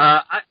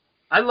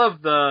 I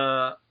love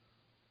the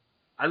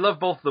I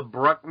love both the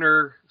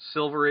Bruckner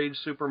Silver Age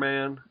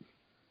Superman,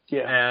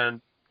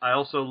 and I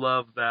also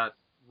love that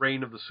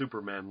Reign of the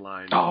Superman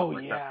line. Oh,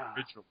 like yeah. that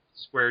original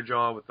square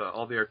jaw with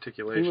all the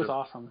articulation. He was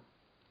awesome.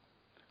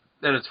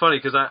 And it's funny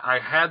because I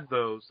had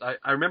those.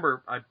 I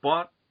remember I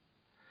bought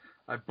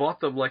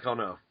them like on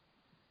a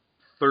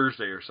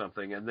Thursday or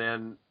something, and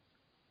then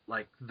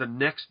like the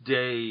next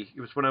day,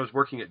 it was when I was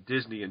working at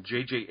Disney, and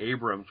J.J.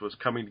 Abrams was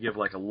coming to give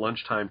like a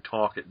lunchtime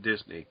talk at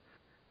Disney,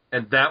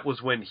 and that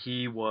was when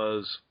he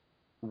was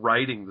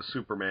writing the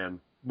Superman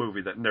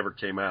movie that never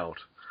came out.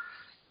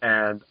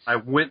 And I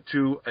went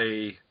to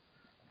a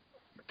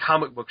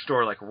comic book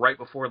store like right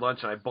before lunch,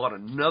 and I bought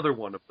another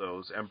one of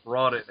those and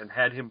brought it and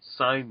had him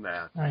sign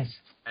that. Nice.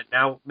 And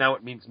now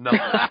it means nothing.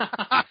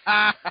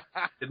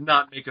 Did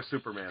not make a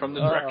Superman From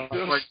the movie.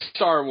 director of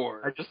Star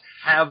Wars. I just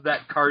have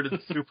that carded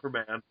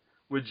Superman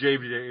with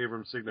J.J.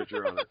 Abrams'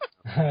 signature on it.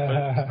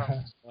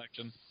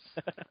 Selection.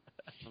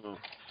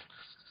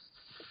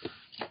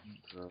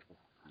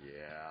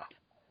 Yeah.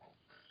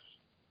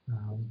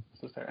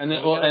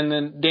 And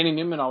then Danny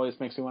Newman always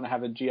makes me want to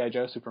have a G.I.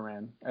 Joe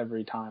Superman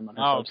every time on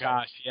his website.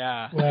 Gosh,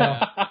 yeah.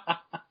 Well,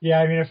 yeah.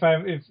 I mean,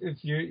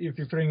 if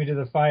you're putting me to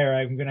the fire,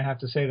 I'm going to have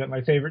to say that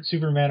my favorite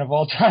Superman of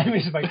all time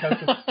is my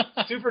custom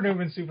Super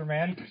Newman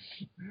Superman.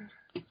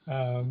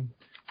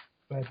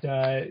 But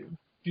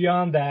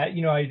beyond that,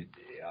 you know,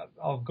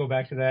 I'll go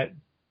back to that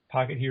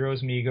Pocket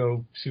Heroes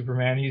Mego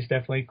Superman. He's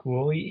definitely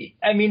cool.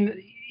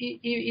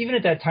 Even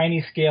at that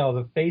tiny scale,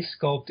 the face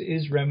sculpt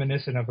is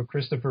reminiscent of a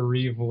Christopher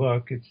Reeve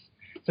look. It's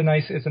a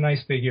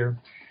nice figure.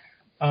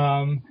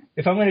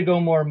 If I'm going to go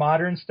more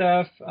modern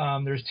stuff,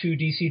 there's two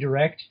DC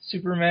Direct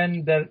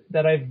Supermen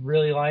that I've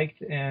really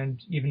liked, and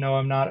even though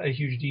I'm not a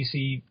huge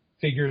DC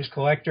figures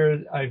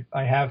collector,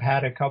 I have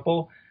had a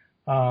couple.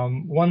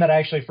 One that I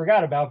actually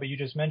forgot about, but you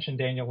just mentioned,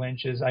 Daniel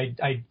Lynch, is I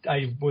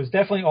was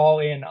definitely all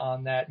in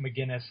on that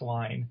McGinnis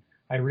line.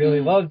 I really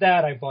loved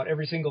that. I bought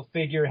every single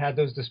figure, had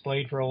those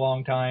displayed for a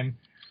long time.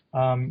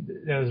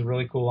 That was a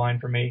really cool line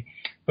for me.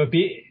 But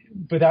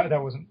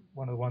that wasn't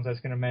one of the ones I was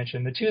going to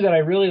mention. The two that I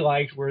really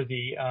liked were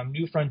the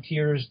New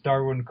Frontiers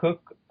Darwin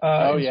Cook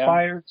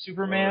inspired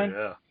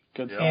Superman,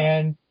 Good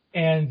and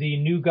the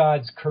New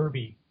Gods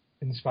Kirby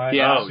inspired.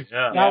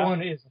 That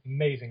one is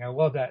amazing. I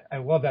love that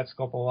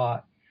sculpt a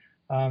lot.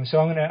 So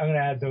I'm gonna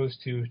add those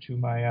two to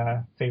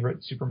my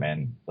favorite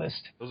Superman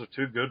list. Those are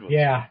two good ones.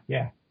 Yeah.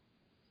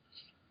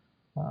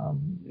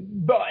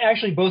 But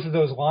actually, both of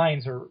those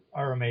lines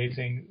are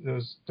amazing.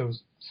 Those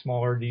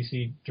smaller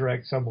DC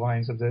Direct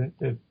sublines of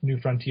the New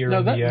Frontier. No,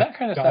 and that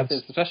kind of Gods. stuff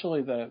is,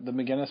 especially the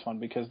McGinnis one,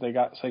 because they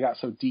got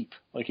so deep.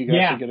 Like you could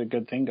actually get a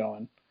good thing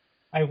going.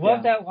 I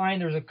love that line.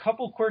 There's a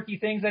couple quirky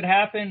things that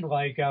happened,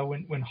 like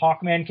when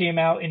Hawkman came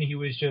out and he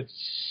was just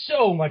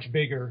so much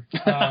bigger.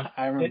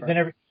 I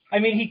remember.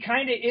 He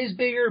kind of is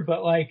bigger,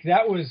 but like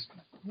that was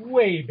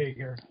way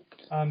bigger.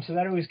 So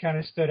that always kind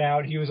of stood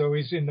out. He was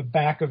always in the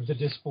back of the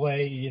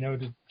display,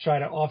 to try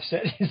to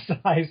offset his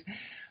size.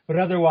 But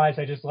otherwise,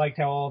 I just liked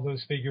how all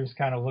those figures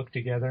kind of look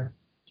together.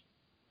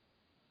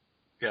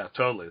 Yeah,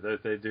 totally.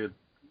 They did.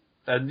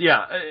 And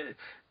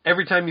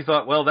every time you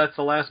thought, well, that's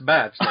the last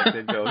batch, like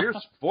they'd go,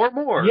 here's 4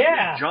 more.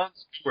 Yeah. John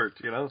Stewart,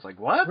 it's like,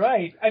 what?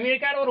 Right.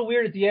 It got a little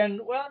weird at the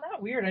end. Well,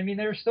 not weird.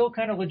 They were still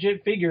kind of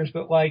legit figures,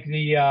 but like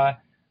I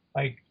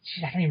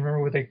don't even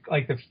remember what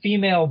the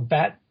female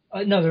bat.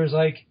 No, there was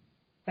like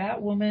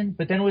Batwoman,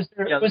 but then was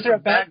there a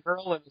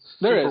Batgirl and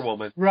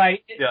Superwoman?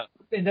 Right. Yeah.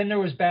 And then there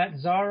was Bat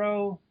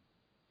Zorro.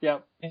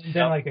 Yep. And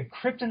then like a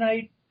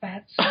Kryptonite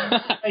Bat.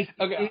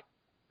 Okay.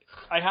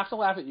 I have to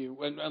laugh at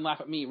you and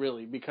laugh at me,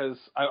 really, because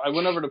I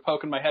went over to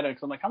poke in my head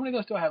because I'm like, how many of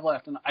those do I have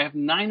left? And I have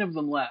 9 of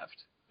them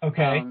left.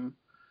 Okay.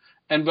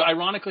 But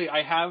ironically,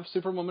 I have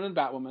Superwoman and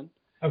Batwoman.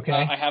 Okay.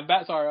 I have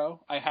Bat Zorro.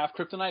 I have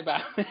Kryptonite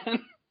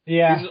Batman.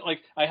 Yeah.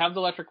 I have the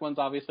electric ones,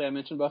 obviously. I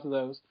mentioned both of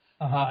those.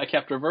 Uh-huh. I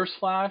kept Reverse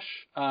Flash,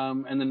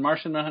 and then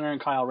Martian Manhunter and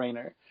Kyle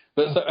Rayner.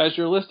 But so, as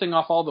you're listing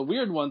off all the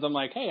weird ones, I'm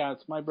like, hey,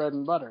 that's my bread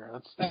and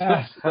butter.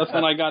 That's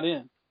when I got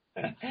in.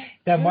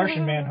 That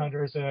Martian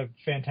Manhunter is a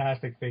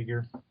fantastic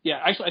figure. Yeah,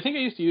 actually, I think I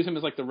used to use him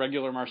as like the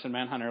regular Martian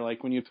Manhunter,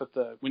 like when you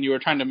were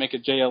trying to make a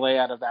JLA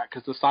out of that,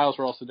 because the styles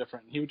were also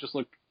different. He would just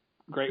look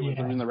great with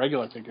them in the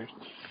regular figures.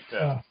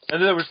 Yeah,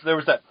 and then there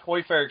was that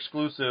Toy Fair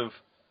exclusive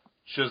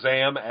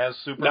Shazam as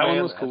Superman. That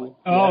one was cool.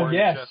 Oh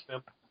yes.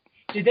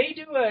 Did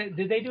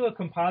they do a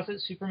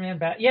composite Superman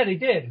bat? Yeah, they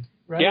did.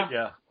 Right?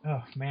 Yeah.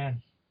 Oh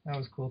man, that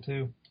was cool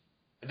too.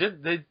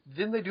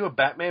 Didn't they do a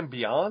Batman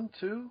Beyond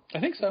too? I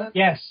think so.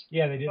 Yes,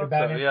 yeah, they did a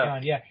Batman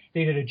Beyond. Yeah,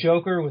 they did a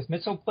Joker with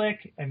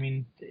Mxyzptlk.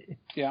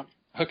 Yeah,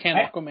 Hook Hand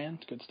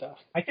Aquaman, good stuff.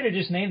 I could have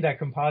just named that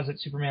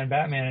composite Superman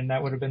Batman, and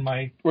that would have been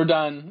my we're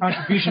done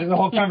contribution to the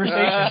whole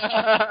conversation.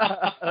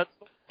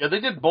 Yeah, they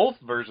did both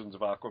versions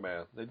of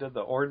Aquaman. They did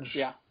the orange.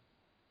 Yeah.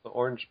 The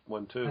orange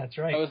one too. That's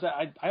right.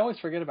 I always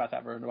forget about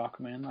that version of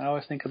Aquaman. I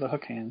always think of the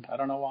Hook Hand. I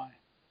don't know why.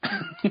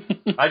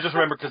 I just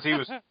remember because he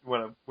was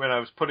when I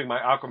was putting my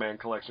Aquaman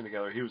collection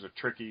together, he was a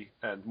tricky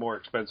and more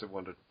expensive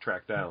one to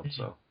track down.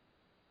 So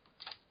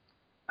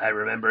I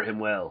remember him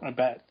well. I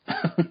bet.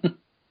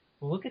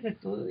 Well, look at it,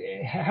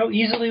 how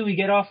easily we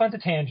get off onto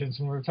tangents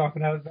when we're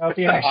talking about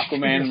the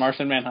action. Aquaman and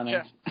Martian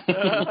Manhunter.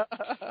 Yeah.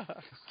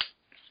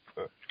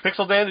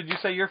 Pixel Dan, did you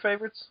say your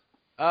favorites?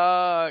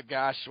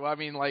 Gosh. Well, I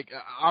mean, like,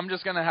 I'm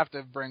just gonna have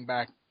to bring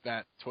back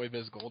that Toy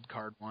Biz Gold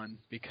Card one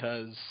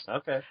because.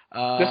 Okay.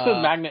 Just the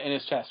magnet in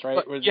his chest, right?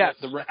 Yes.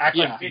 That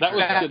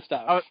was good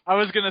stuff. I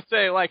was gonna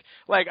say, like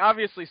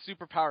obviously,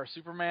 Superpower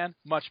Superman,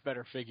 much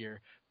better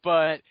figure,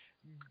 but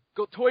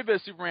Toy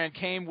Biz Superman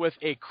came with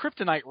a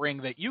kryptonite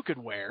ring that you could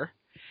wear.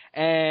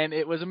 And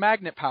it was a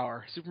magnet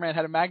power. Superman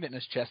had a magnet in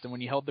his chest, and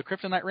when you held the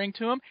kryptonite ring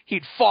to him,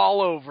 he'd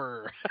fall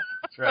over.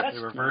 That's right. They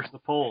reversed the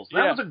poles.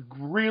 That was a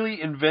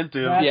really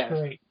inventive,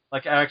 Great.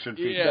 like action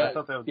feature. Yeah. I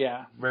thought that was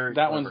very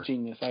that clever. one's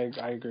genius. I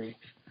agree.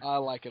 I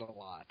like it a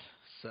lot.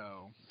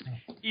 So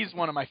he's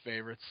one of my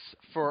favorites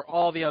for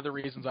all the other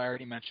reasons I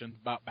already mentioned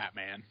about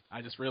Batman.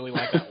 I just really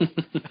like that one.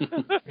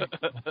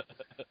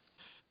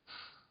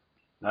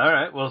 All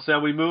right. Well,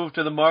 shall we move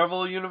to the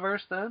Marvel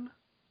universe then?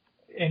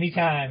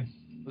 Anytime.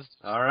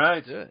 All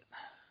right. Do it.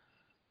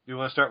 You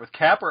want to start with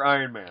Cap or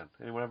Iron Man?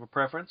 Anyone have a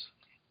preference?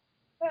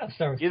 I'll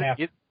start with Cap.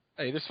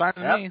 Hey, this fine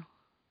with Cap? me.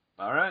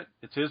 All right.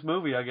 It's his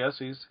movie, I guess.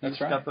 He's That's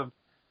got the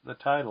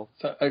title.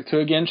 So, to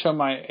again show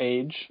my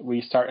age,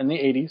 we start in the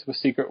 80s with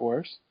Secret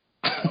Wars.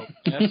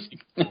 Yes.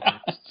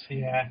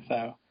 Yeah.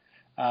 So,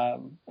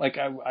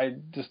 I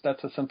just,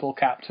 that's a simple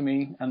Cap to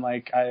me. And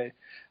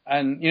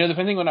and the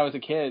funny thing when I was a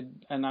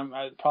kid, and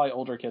probably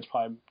older kids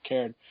probably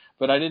cared,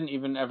 but I didn't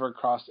even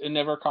it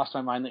never crossed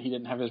my mind that he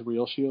didn't have his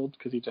real shield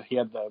because he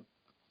had the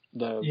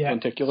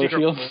lenticular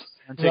shields.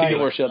 Secret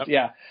Wars shields.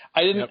 Yeah.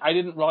 I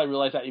didn't really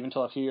realize that even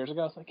until a few years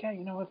ago. I was like, yeah,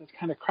 you know what? It's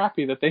kind of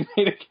crappy that they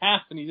made a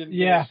Cap and he didn't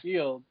get a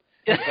shield.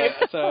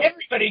 So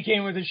everybody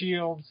came with a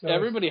shield. So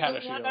everybody had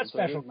a shield. Not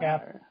special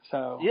Cap.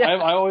 So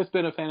I've always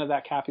been a fan of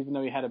that Cap, even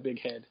though he had a big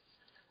head.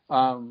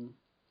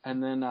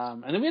 And then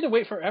we had to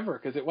wait forever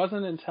because it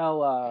wasn't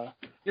until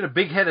he had a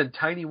big head and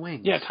tiny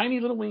wings. Yeah, tiny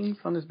little wings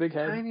on his big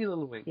head. Tiny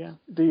little wings. Yeah.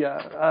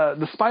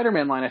 The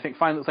Spider-Man line, I think,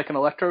 finally, it's like an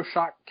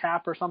electroshock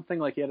Cap or something.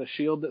 Like he had a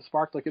shield that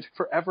sparked. Like it took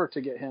forever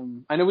to get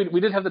him. I know we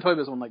did have the Toy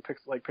Biz one, like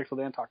Pixel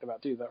Dan talked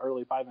about too, the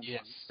early 5-inch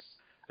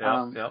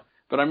one. Yeah.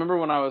 But I remember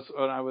when I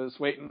was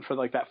waiting for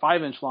like that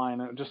 5-inch line,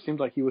 it just seemed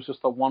like he was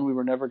just the one we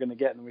were never going to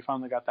get, and we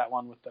finally got that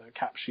one with the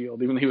Cap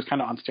shield, even though he was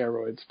kind of on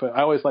steroids. But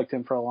I always liked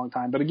him for a long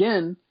time. But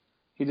again,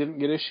 he didn't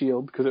get his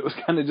shield because it was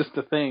kind of just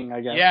a thing,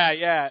 I guess.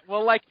 Yeah.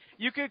 Well, like,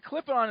 you could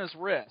clip it on his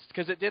wrist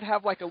because it did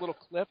have, like, a little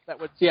clip that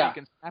would so you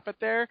can snap it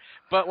there.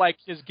 But, like,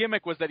 his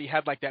gimmick was that he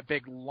had, like, that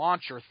big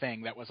launcher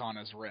thing that was on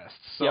his wrist.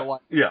 So,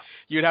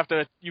 you'd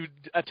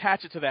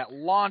attach it to that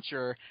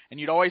launcher,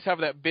 and you'd always have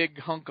that big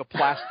hunk of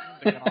plastic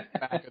thing on the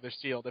back of the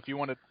shield if you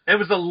wanted. It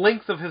was the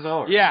length of his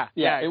arm. Yeah,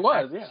 it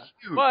was, yeah.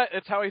 But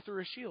it's how he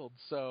threw a shield,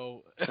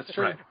 so. That's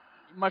true.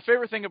 My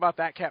favorite thing about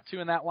that Cap, too,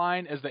 in that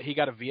line is that he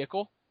got a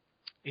vehicle.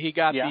 He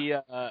got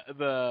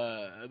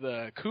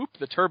the coupe,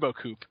 the turbo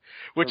coupe,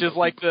 which is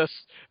like this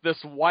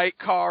white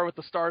car with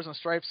the stars and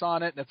stripes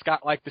on it, and it's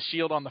got like the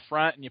shield on the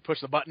front, and you push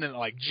the button and it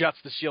like juts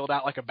the shield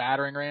out like a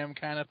battering ram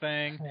kind of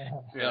thing.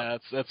 Yeah,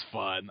 it's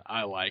fun.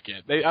 I like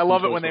it. I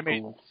love it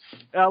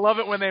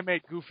when they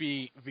make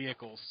goofy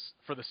vehicles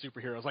for the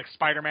superheroes. Like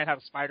Spider-Man had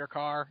a spider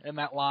car in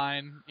that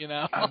line,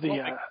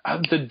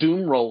 the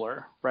Doom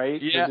roller,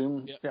 right? Yeah.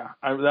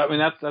 I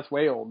mean that's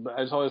way old, but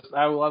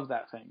I love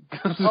that thing.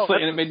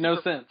 And it made no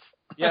sense.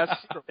 Yeah,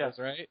 it's Secret Wars,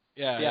 right?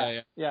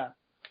 Yeah.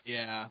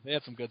 Yeah, they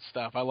had some good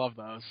stuff. I love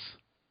those.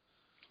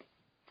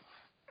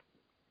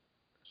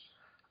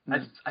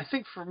 I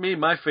think for me,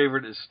 my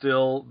favorite is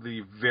still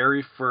the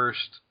very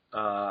first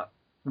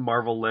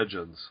Marvel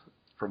Legends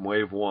from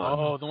Wave 1.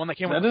 Oh, the one that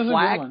came with the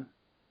flag and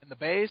the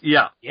base?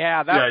 Yeah.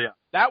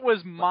 That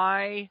was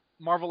my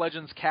Marvel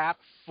Legends Cap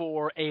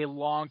for a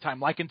long time,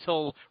 like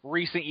until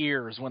recent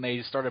years when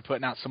they started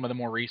putting out some of the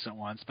more recent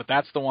ones. But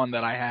that's the one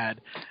that I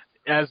had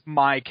as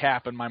my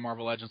Cap in my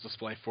Marvel Legends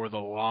display for the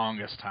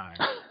longest time.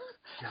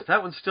 Yeah,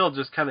 that one still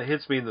just kind of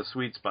hits me in the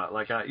sweet spot.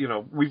 Like,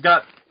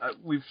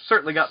 we've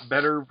certainly got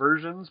better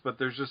versions, but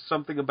there's just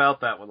something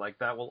about that one. Like,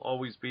 that will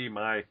always be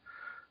my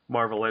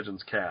Marvel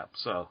Legends Cap.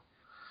 So,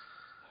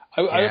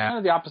 I was kind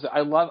of the opposite.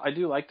 I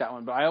do like that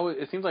one, but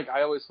it seems like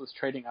I always was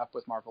trading up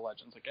with Marvel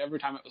Legends. Like every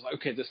time it was like,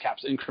 okay, this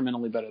Cap's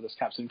incrementally better. This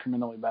Cap's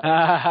incrementally better,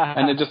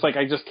 and it just like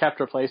I just kept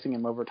replacing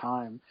him over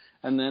time.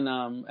 And then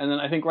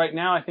I think right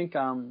now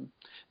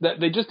that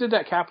they just did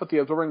that Cap with the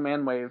Absorbing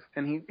Man Wave,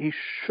 and he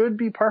should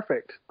be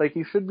perfect. Like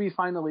he should be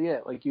finally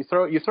it. Like you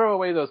throw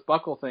away those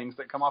buckle things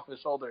that come off his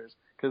shoulders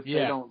because they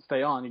don't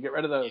stay on. You get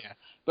rid of those. Yeah.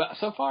 But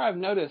so far I've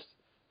noticed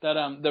that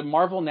the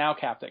Marvel Now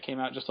Cap that came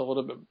out just a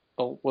little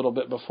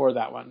bit before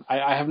that one,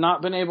 I have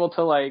not been able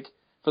to, like,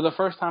 for the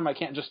first time I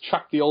can't just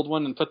chuck the old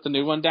one and put the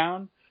new one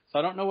down. So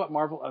I don't know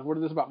what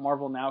it is about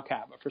Marvel Now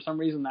Cap, but for some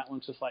reason that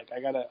one's just like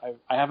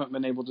I haven't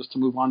been able just to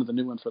move on to the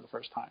new one for the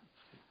first time.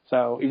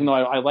 So even though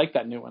I like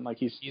that new one, like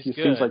he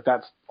seems like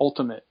that's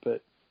ultimate,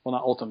 but well,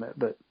 not ultimate,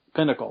 but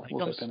pinnacle. He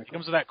comes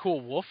with that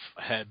cool wolf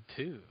head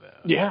too,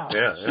 though. Yeah.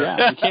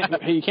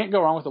 You can't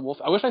go wrong with the wolf.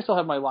 I wish I still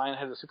had my lion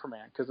head of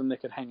Superman because then they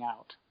could hang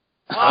out.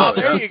 Oh,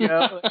 there you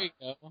go.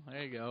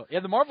 There you go. Yeah,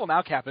 the Marvel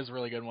Now cap is a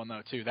really good one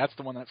though too. That's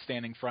the one that's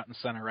standing front and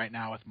center right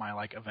now with my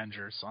like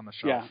Avengers on the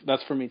shelf. Yeah,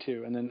 that's for me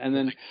too.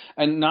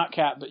 And not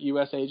cap, but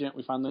U.S. Agent.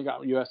 We finally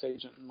got U.S.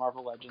 Agent in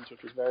Marvel Legends,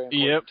 which was very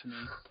important to me.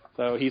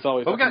 So he's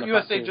always. But we got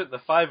U.S. Agent in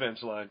the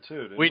 5-inch line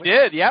too. Didn't we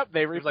did. Yep,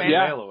 they he was like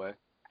repainted. a mail away.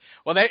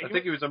 Well, I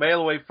think he was a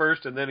mail away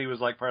first, and then he was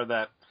like part of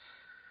that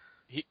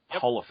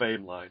Hall of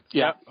Fame line.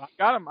 Yeah,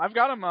 I've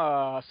got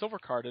him silver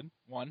carded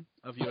one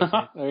of U.S.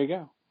 Agent. There you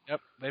go.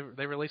 Yep,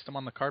 they released him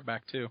on the card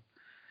back too.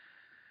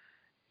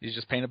 He's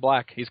just painted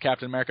black. He's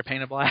Captain America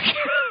painted black.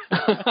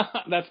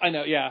 I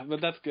know, yeah, but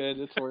that's good.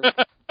 It's works.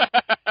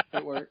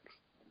 It works.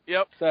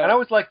 Yep. So, And I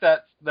always liked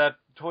that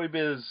Toy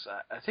Biz.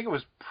 I think it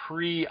was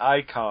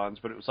pre-Icons,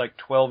 but it was like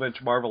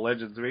 12-inch Marvel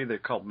Legends. Maybe they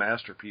called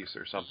Masterpiece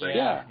or something.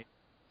 Yeah.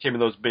 Came in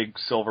those big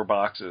silver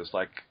boxes.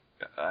 Like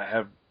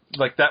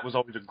that was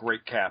always a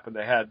great cap, and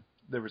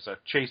there was a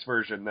Chase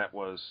version that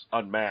was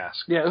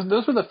unmasked. Yeah,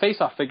 those were the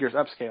face-off figures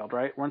upscaled,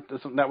 right?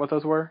 Isn't that what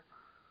those were?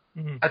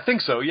 Mm-hmm. I think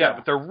so, yeah,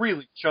 but they're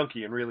really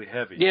chunky and really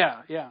heavy.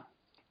 Yeah.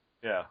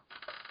 Yeah.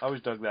 I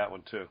always dug that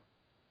one, too.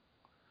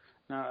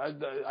 No,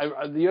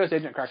 the U.S.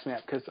 Agent cracks me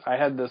up because I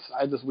had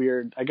this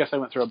weird. I guess I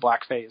went through a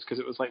black phase because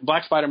it was like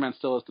Black Spider-Man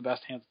still is the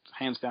best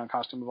hands down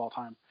costume of all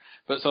time.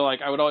 But so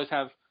like I would always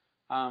have,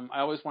 I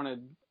always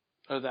wanted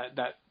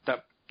that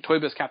Toy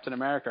Biz Captain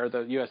America or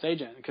the U.S.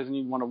 Agent because then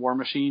you want a War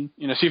Machine.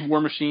 You know, so you have War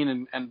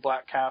Machine and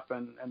Black Cap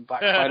and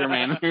Black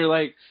Spider-Man. You're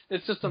like,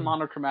 it's just a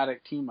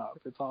monochromatic team up.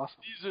 It's awesome.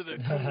 These are the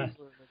Cleveland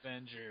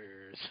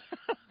Avengers.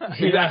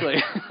 Exactly.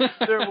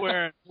 They're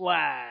wearing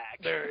black.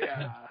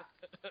 Yeah.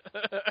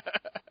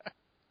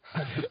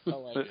 I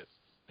like it.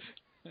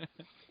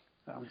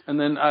 And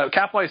then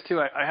Cap-wise too,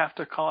 I have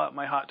to call out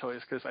my Hot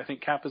Toys because I think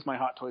Cap is my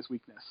Hot Toys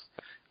weakness.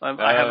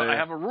 I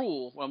have a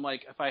rule. I'm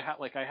like, if I have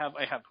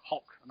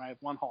Hulk and I have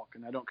one Hulk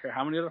and I don't care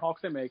how many other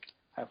Hulks they make,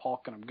 I have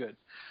Hulk and I'm good.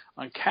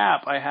 On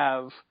Cap, I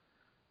have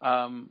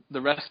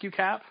the Rescue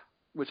Cap,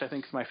 which I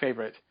think is my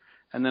favorite,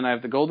 and then I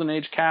have the Golden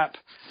Age Cap,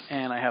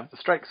 and I have the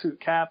Strike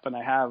Suit Cap, and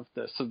I have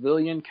the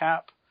Civilian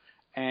Cap.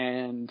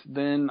 And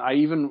then I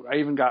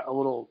even got a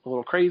little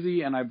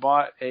crazy, and I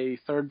bought a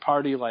third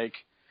party like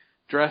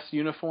dress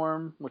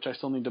uniform, which I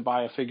still need to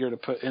buy a figure to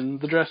put in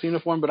the dress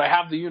uniform, but I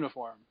have the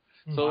uniform.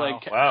 So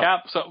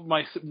Cap. So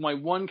my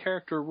one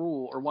character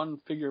rule or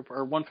one figure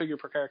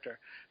per character.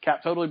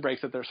 Cap totally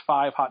breaks it. There's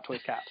 5 Hot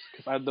Toys Caps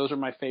because those are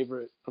my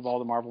favorite of all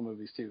the Marvel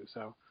movies too.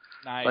 So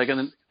nice. Like and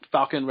then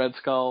Falcon, Red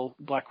Skull,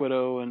 Black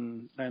Widow,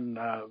 and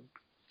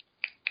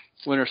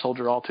Winter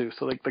Soldier all too.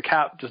 So like the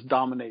Cap just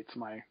dominates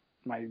my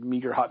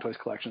meager Hot Toys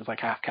collection. Is like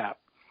half Cap.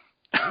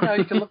 Yeah,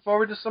 you can look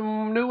forward to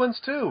some new ones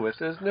too with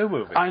this new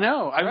movie. I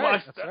know.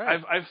 That's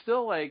right. I'm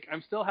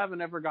still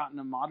haven't ever gotten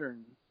a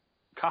modern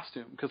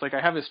costume because like I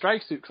have his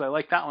strike suit because I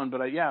like that one,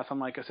 but so I'm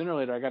like sooner or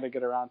later I got to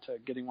get around to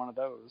getting one of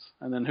those,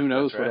 and then who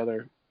knows what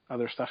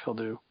other stuff he'll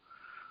do.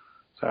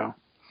 So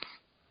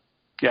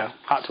yeah,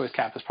 Hot Toys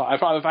Cap is probably.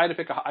 If I had to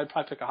pick I'd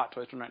probably pick a Hot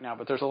Toys one right now,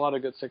 but there's a lot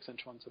of good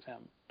 6-inch ones of him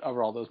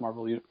over all those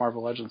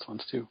Marvel Legends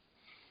ones too.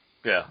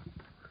 Yeah.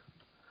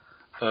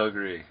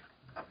 Agree.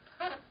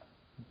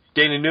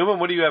 Danny Newman,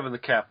 what do you have in the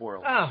Cap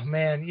world? Oh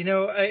man,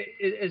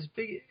 as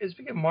big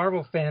a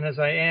Marvel fan as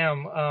I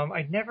am,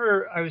 I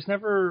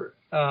never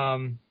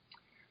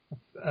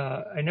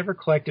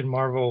collected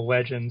Marvel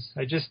Legends.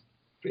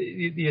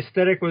 The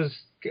aesthetic was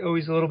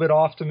always a little bit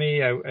off to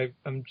me.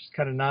 I'm just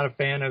kind of not a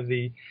fan of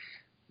the,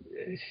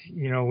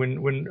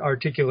 when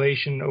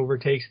articulation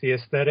overtakes the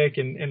aesthetic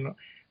and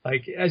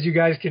like as you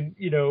guys can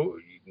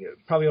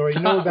probably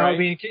already know about right.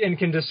 me and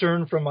can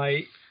discern from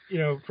my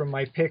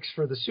picks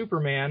for the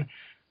Superman.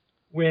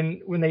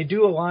 When they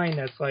do a line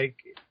that's like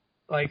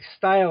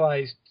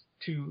stylized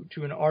to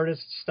an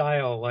artist's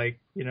style,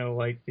 like the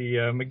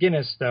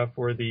McGuinness stuff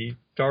or the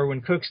Darwin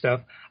Cook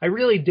stuff, I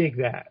really dig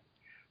that.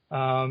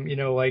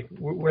 Like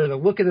where the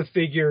look of the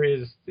figure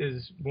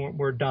is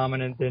more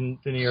dominant than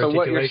the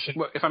articulation.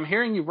 So if I'm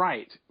hearing you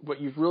right,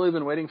 what you've really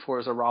been waiting for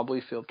is a Rob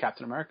Liefeld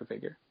Captain America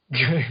figure.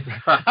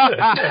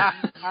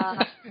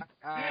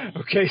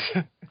 Okay.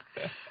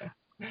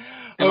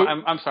 So,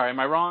 I'm sorry. Am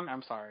I wrong?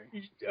 I'm sorry.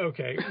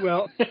 Okay.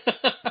 Well,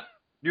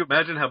 Can you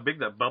imagine how big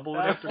that bubble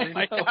would have to be?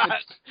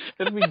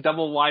 It'd be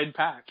double wide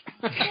pack.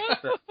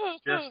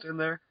 Just in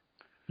there.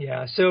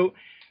 Yeah. So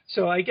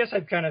I guess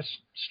I've kind of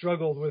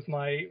struggled with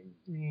my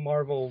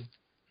Marvel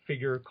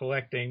figure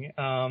collecting.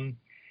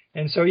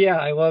 And so yeah,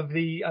 I love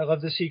the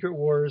Secret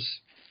Wars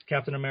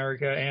Captain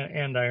America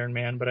and Iron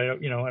Man, but I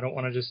don't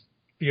want to just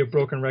be a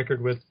broken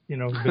record with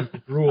vintage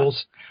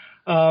rules.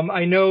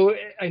 I know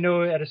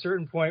at a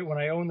certain point when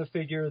I own the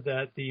figure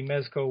that the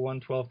Mezco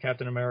 112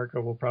 Captain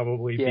America will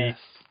probably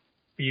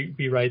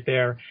be right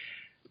there.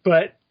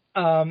 But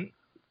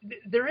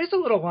there is a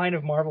little line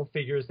of Marvel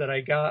figures that I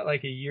got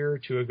like a year or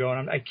two ago,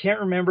 and I can't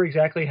remember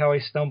exactly how I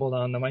stumbled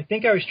on them. I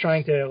think I was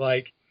trying to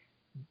like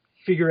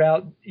figure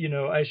out,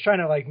 I was trying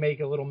to like make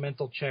a little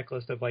mental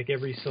checklist of like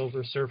every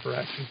Silver Surfer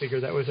action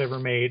figure that was ever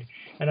made,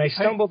 and I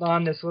stumbled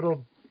on this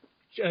little,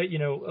 a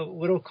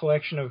little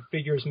collection of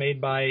figures made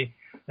by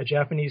a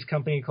Japanese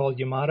company called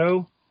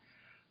Yamato.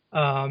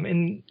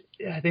 And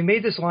they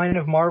made this line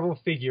of Marvel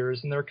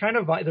figures, and they're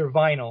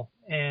vinyl,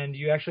 and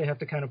you actually have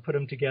to kind of put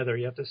them together.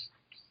 You have to,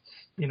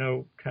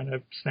 kind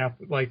of snap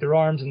like their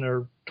arms and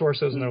their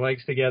torsos and their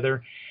legs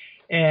together.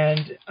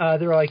 And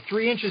they're like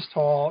 3 inches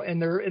tall,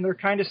 and they're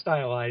kind of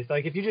stylized.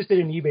 Like if you just did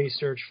an eBay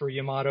search for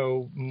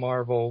Yamato,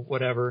 Marvel,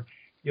 whatever,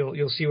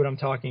 you'll see what I'm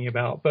talking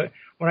about. But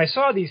when I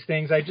saw these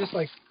things, I just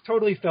like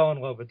totally fell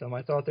in love with them.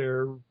 I thought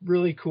they're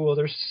really cool.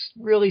 They're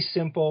really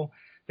simple.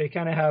 They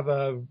kind of have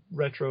a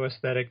retro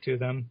aesthetic to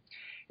them.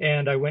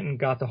 And I went and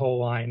got the whole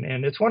line.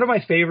 And it's one of my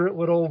favorite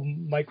little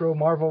micro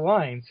Marvel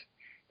lines.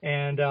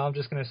 And I'm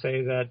just going to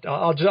say that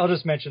I'll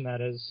just mention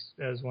that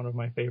as one of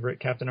my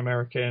favorite Captain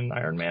America and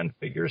Iron Man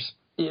figures.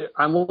 Yeah,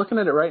 I'm looking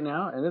at it right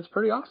now, and it's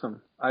pretty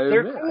awesome.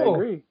 They're cool. I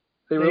agree.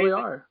 They really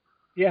are.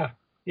 Yeah.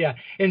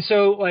 And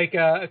so, like,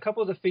 a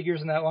couple of the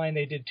figures in that line,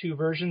 they did 2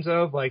 versions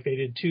of. Like, they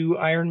did 2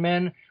 Iron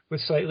Men with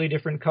slightly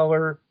different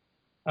colorings,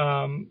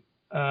 and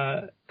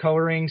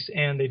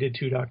they did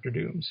 2 Doctor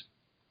Dooms.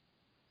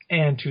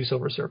 And 2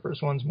 Silver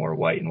Surfers. One's more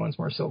white and one's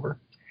more silver.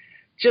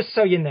 Just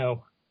so you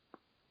know.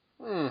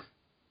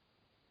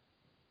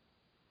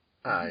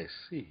 I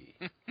see.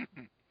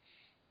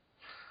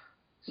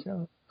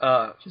 So,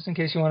 just in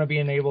case you want to be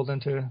enabled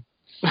into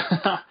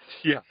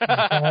yeah.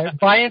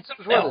 buying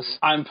something else.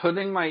 I'm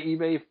putting my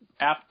eBay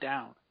app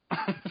down.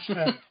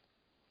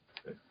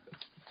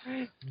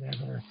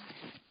 Never.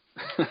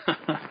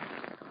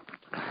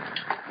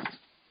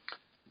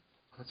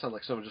 That sounds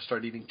like someone just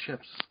started eating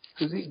chips.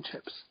 Who's eating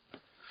chips?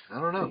 I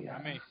don't know.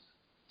 Not me.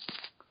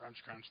 Crunch,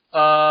 crunch.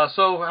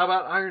 So how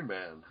about Iron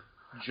Man?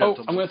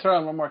 Gentlemen. I'm going to throw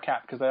in one more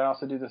cap because I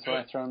also do this where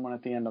I throw in one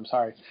at the end. I'm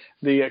sorry.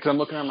 Because I'm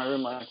looking around my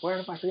room like, where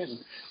am I forgetting?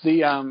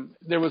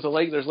 There's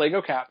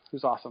Lego Cap,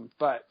 who's awesome,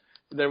 but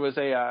there was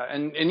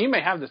and you may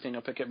have this,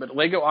 Daniel Pickett, but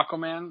Lego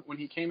Aquaman, when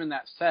he came in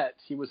that set,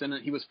 he was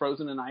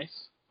frozen in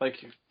ice. Like,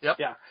 yep.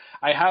 Yeah,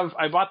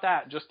 I bought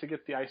that just to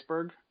get the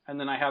iceberg, and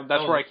then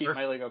that's where I keep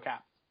my Lego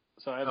Cap.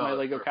 So I have my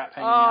Lego Cap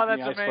hanging out in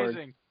the iceberg. Oh, that's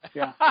amazing.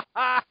 Yeah.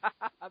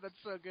 That's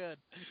so good.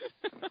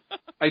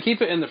 I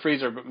keep it in the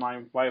freezer, but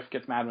my wife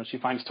gets mad when she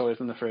finds toys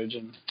in the fridge,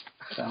 and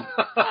so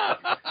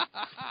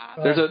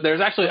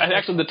there's actually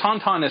the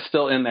Tauntaun is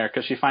still in there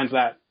because she finds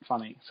that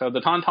funny. So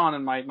the Tauntaun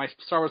and my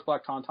Star Wars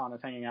Black Tauntaun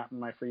is hanging out in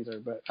my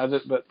freezer, but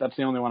that's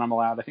the only one I'm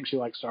allowed. I think she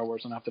likes Star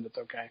Wars enough that it's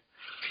okay.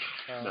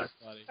 That's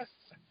funny. That's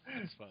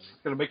funny.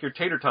 It's gonna make your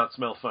tater tot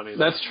smell funny.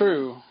 That's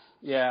true.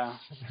 Yeah.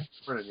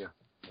 Brilliant.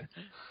 Yeah.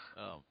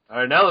 All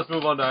right, now let's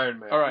move on to Iron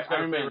Man. All right,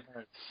 Iron Man.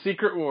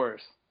 Secret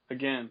Wars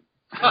again.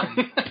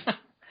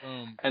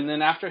 And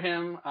then after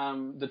him,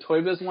 the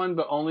Toy Biz one,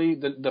 but only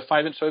the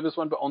 5-inch Toy Biz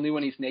one, but only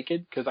when he's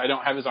naked because I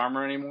don't have his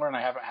armor anymore and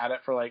I haven't had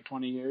it for like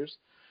 20 years.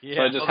 Yeah.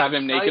 So I just have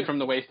him naked from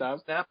the waist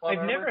up.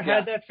 I've never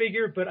had that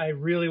figure, but I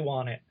really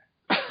want it.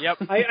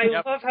 Yep.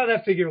 I love how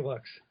that figure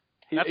looks.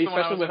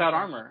 Especially without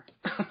armor.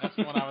 That's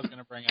the one I was going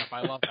to bring up.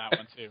 I love that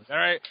one too.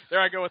 There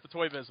I go with the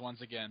Toy Biz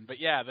once again. But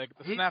yeah, the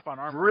snap-on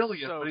armor.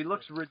 Brilliant, but he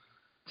looks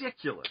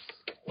ridiculous.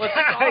 Well,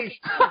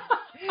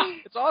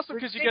 it's awesome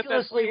because you get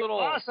that sweet little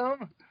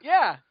awesome.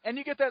 Yeah, and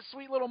you get that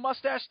sweet little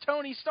mustache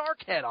Tony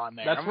Stark head on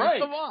there. That's right.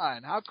 Come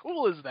on, how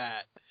cool is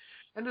that?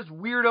 And this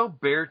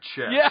weirdo bear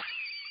chest. Yeah.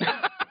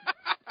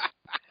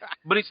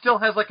 But he still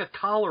has like a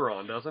collar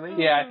on, doesn't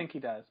he? Yeah, I think he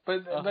does.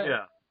 But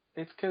yeah,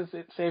 it's because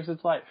it saves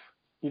his life.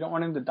 You don't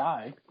want him to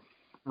die.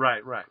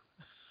 Right.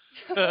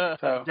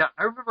 So. Yeah,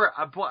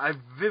 I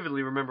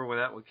vividly remember when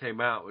that one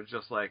came out. It was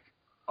just like,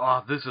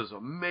 oh, this is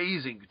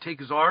amazing. You take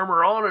his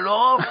armor on and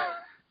off.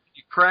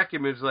 You crack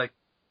him, and it's like,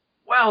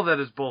 wow, that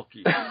is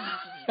bulky.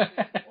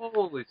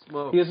 Holy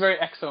smokes. He was very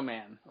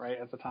Exo-Man, right,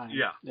 at the time.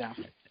 Yeah.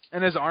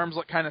 And his arms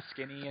look kind of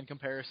skinny in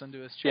comparison to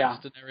his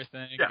chest and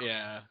everything.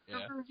 Yeah.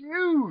 They're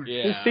huge.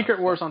 Yeah. He's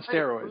Secret Wars on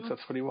steroids.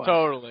 That's what he was.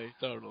 Totally.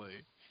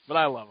 But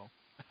I love him.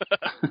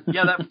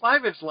 Yeah, that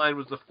 5-inch line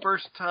was the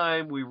first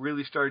time we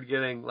really started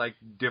getting like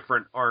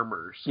different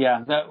armors.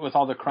 Yeah, that with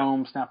all the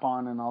chrome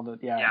snap-on and all the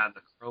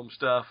the chrome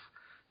stuff.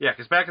 Yeah,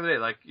 because back in the day,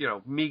 like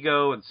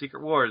Mego and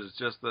Secret Wars, it's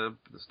just the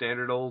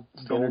standard old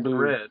gold and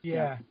red.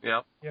 Yeah.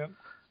 Yep. Yep.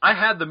 I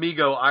had the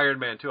Mego Iron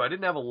Man too. I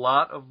didn't have a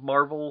lot of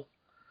Marvel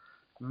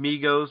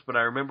Megos, but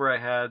I remember I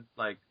had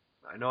I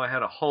know I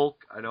had a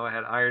Hulk, I know I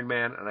had Iron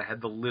Man, and I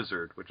had the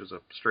Lizard, which was a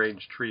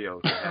strange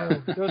trio to have.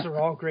 Oh, those are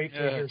all great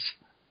figures.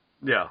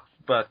 Yeah.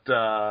 But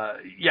I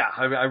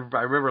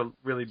remember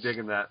really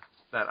digging that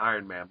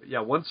Iron Man. But yeah,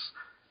 once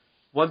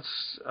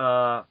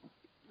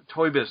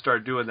Toy Biz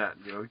started doing that,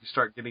 you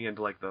start getting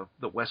into like the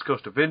West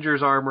Coast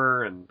Avengers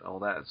armor and all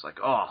that. It's like,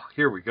 oh,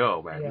 here we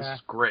go, man. Yeah. This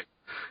is great.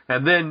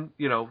 And then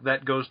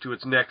that goes to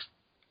its next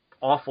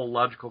awful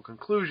logical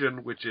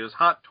conclusion, which is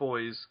Hot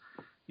Toys,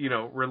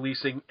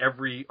 releasing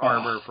every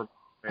armor from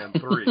Man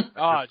 3.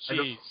 Oh,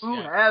 jeez.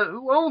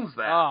 Who owns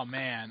that? Oh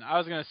man, I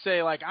was gonna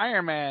say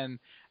Iron Man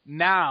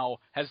now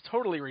has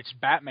totally reached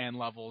Batman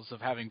levels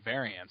of having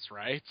variants,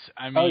 right?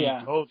 I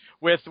mean,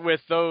 with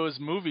those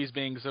movies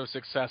being so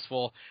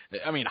successful,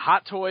 I mean,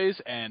 Hot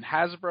Toys and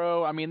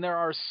Hasbro, I mean, there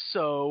are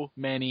so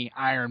many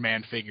Iron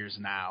Man figures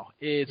now.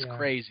 It's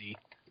crazy.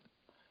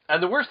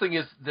 And the worst thing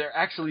is they're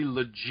actually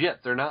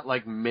legit. They're not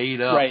like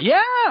made up. Right.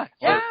 Yeah,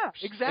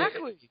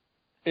 exactly.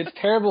 It's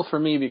terrible for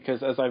me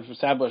because, as I've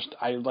established,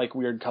 I like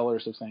weird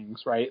colors of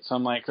things, right? So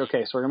I'm like,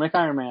 okay, so we're going to make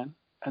Iron Man,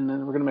 and then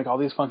we're going to make all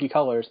these funky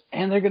colors,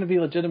 and they're going to be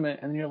legitimate,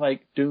 and you're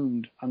like,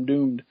 doomed. I'm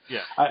doomed.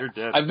 Yeah, you're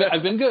dead.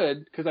 I've been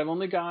good, because I've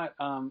only got,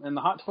 in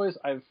the Hot Toys,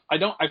 I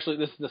don't, actually,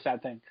 this is the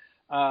sad thing.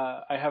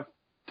 I have,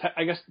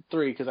 I guess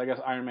 3, because I guess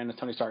Iron Man is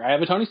Tony Stark. I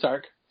have a Tony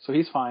Stark, so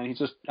he's fine. He's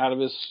just out of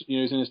his,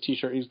 he's in his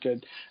t-shirt, he's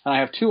good. And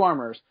I have 2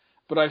 armors.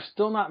 But I've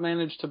still not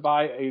managed to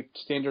buy a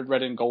standard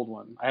red and gold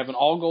one. I have an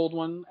all gold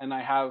one, and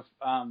I have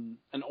an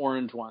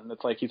orange one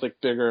that's like he's like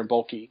bigger and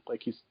bulky,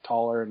 like he's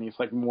taller and he's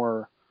like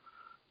more.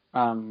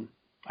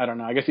 I don't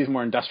know. I guess he's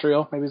more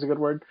industrial. Maybe is a good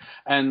word.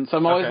 And so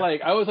I'm always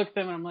like, I always look at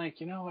them and I'm like,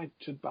 I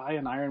should buy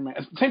an Iron Man.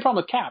 Same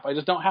problem with Cap. I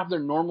just don't have their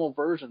normal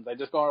versions. I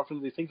just go off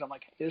into these things. I'm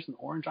like, hey, there's an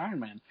orange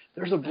Iron Man.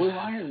 There's a blue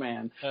Iron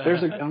Man.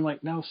 I'm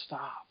like, no,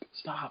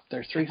 stop.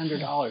 They're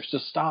 $300.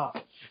 Just stop.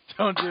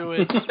 Don't do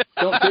it.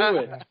 Don't do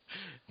it.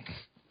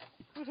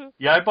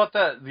 Yeah, I bought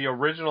the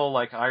original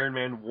like Iron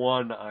Man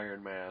 1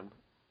 Iron Man,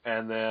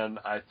 and then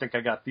I think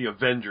I got the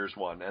Avengers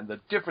one, and the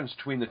difference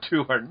between the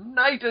two are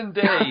night and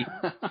day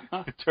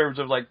in terms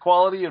of like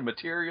quality and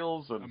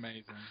materials. And,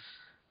 amazing.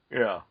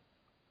 Yeah.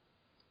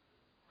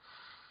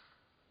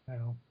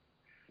 Well,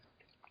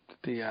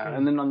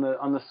 and then on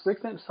the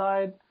 6-inch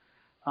side,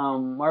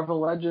 Marvel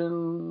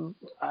Legends,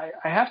 I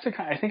think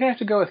I have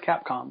to go with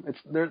Capcom.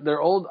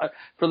 They're old.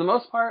 For the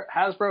most part,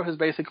 Hasbro has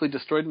basically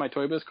destroyed my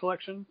Toy Biz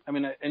collection. I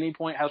mean, at any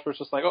point, Hasbro's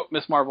just like, oh,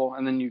 Miss Marvel,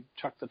 and then you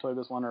chuck the Toy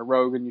Biz one, or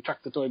Rogue, and you chuck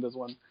the Toy Biz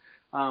one.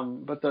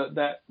 But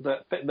that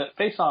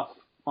Face Off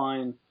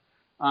line,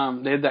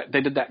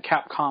 they did that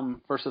Capcom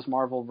versus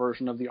Marvel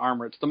version of the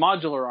armor. It's the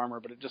modular armor,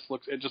 but it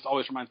just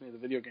always reminds me of the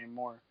video game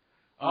more.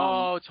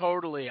 Oh,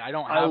 totally. I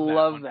don't have I that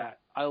love one. that.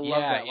 I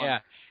love that one. Yeah.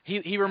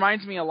 He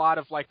reminds me a lot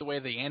of like the way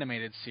the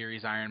animated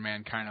series Iron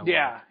Man kind of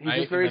yeah, looked, he's right?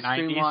 just very In the 90s.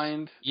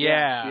 streamlined.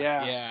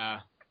 Yeah.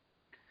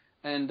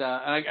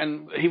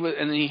 And he was,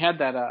 and then he had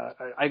that.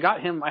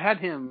 I had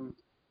him,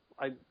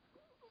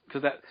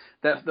 because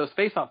those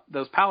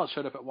those pallets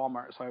showed up at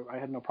Walmart, so I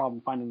had no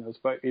problem finding those,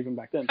 but even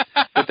back then.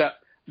 But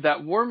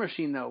that War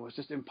Machine though was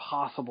just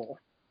impossible.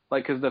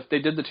 Like, because they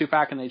did the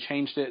 2-pack and they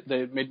changed it.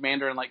 They made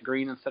Mandarin like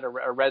green instead of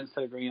or red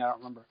instead of green. I don't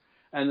remember.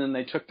 And then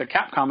they took the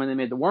Capcom and they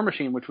made the War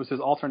Machine, which was his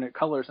alternate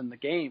colors in the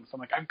game. So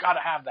I'm like, I've got to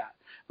have that.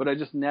 But I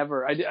just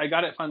never. I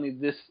got it finally.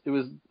 It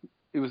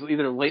was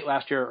either late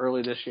last year or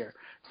early this year.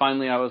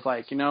 Finally, I was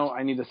like,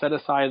 I need to set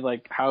aside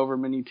like however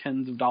many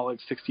tens of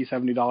dollars, $60,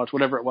 $70,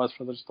 whatever it was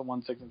for just the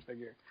 1 6-inch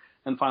figure,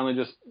 and finally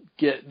just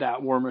get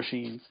that War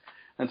Machine.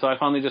 And so I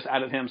finally just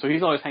added him. So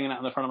he's always hanging out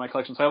in the front of my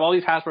collection. So I have all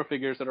these Hasbro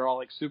figures that are all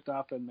like souped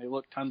up and they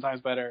look 10 times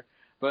better.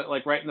 But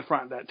like right in the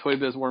front, that Toy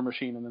Biz War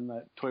Machine, and then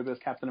that Toy Biz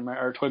Captain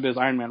America or Toy Biz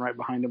Iron Man right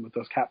behind him with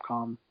those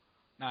Capcom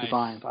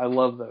designs. I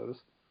love those.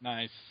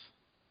 Nice.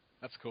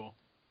 That's cool.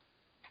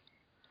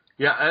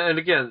 Yeah, and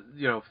again,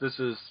 this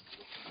is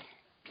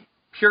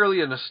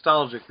purely a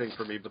nostalgic thing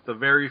for me, but the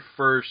very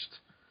first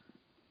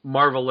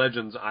Marvel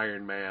Legends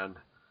Iron Man,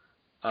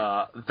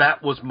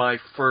 that was my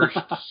first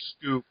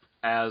scoop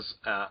as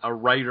a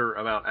writer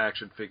about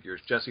action figures.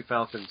 Jesse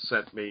Falcon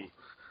sent me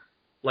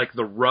like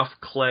the rough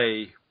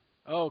clay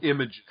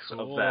images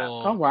of that.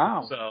 Oh,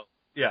 wow. So,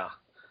 yeah.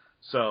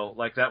 So,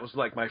 like, that was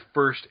like my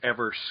first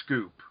ever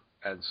scoop.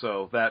 And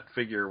so that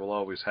figure will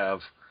always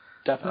have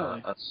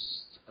definitely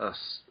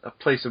a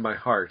place in my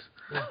heart.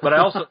 But I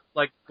also,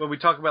 like, when we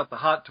talk about the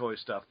Hot Toy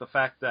stuff, the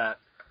fact that,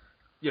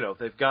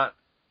 they've got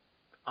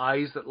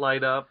eyes that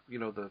light up,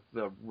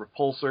 the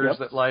repulsors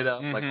that light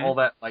up, like all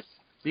that, like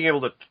being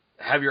able to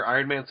have your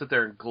Iron Man sit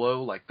there and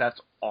glow, like, that's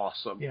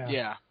awesome.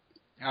 Yeah.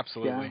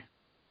 Absolutely. Yeah.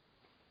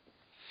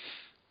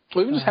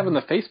 Well, even just having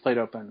the faceplate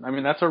open, I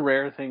mean, that's a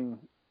rare thing,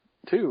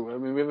 too. I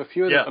mean, we have a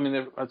few of them. I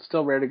mean, it's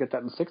still rare to get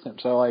that in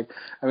 6-inch. So, like,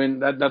 I mean,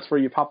 that's where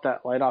you pop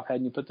that light-off head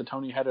and you put the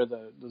Tony head or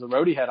the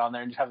Rhodey head on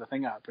there and you have the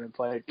thing up. And it's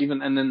like,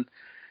 even, and then,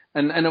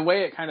 and in a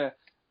way, it kind of,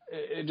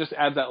 it just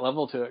adds that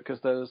level to it, because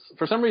those,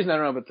 for some reason, I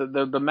don't know, but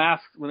the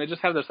mask, when they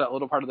just have that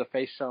little part of the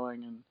face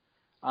showing, and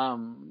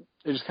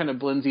it just kind of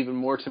blends even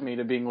more to me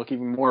to look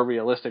even more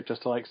realistic,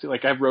 just to like see,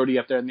 like I have Rhodey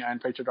up there in the Iron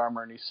Patriot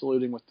armor and he's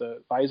saluting with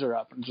the visor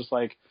up, and just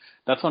like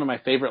that's one of my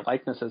favorite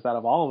likenesses out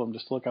of all of them,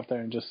 just to look up there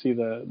and just see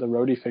the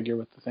Rhodey figure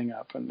with the thing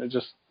up, and it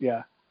just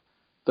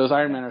those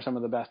Iron Men are some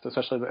of the best,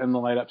 especially in the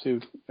light up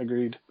too.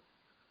 Agreed.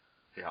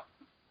 Yeah.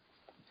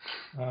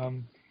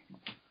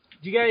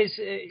 Do you guys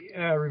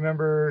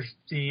remember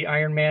the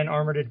Iron Man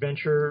Armored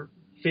Adventure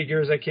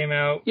figures that came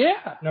out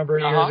a number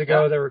of years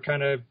ago? They were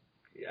kind of,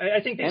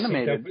 I think they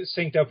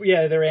synced up.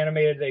 Yeah, they're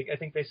animated. I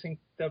think they synced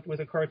up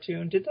with a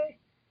cartoon. Did they?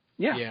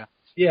 Yeah.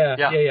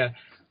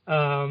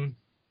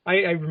 I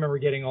remember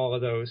getting all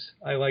of those.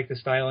 I like the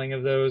styling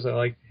of those. I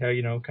like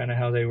how kind of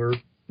how they were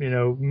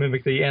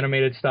mimic the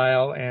animated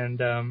style, and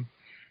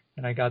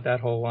I got that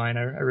whole line.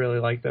 I really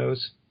like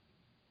those.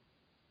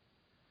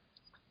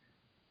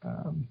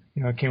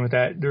 It came with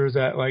that. There was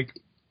that like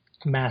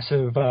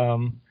massive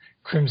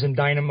Crimson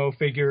Dynamo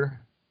figure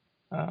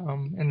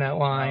in that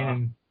line,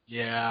 and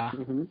Yeah.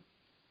 Mm-hmm.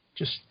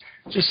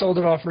 Just sold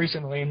it off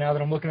recently, and now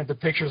that I'm looking at the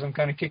pictures, I'm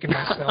kind of kicking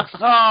myself.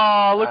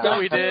 Oh, look what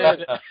we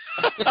did.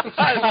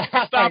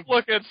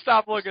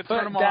 Stop looking.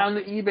 Turn them down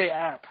off. the eBay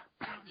app.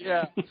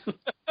 Yeah.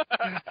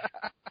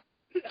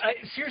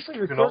 Seriously,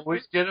 You can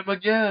always get them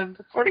again.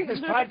 recording this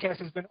podcast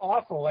has been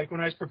awful. Like,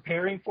 when I was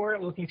preparing for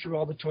it, looking through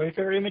all the Toy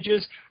Fair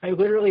images, I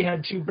literally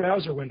had 2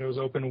 browser windows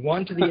open,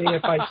 one to the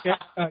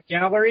AFI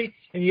gallery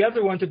and the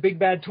other one to Big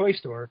Bad Toy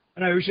Store.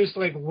 And I was just,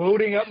 like,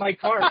 loading up my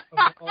cart of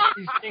all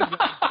these things.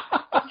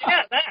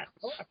 Yeah, that.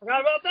 Oh, I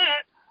forgot about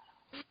that.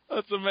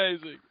 That's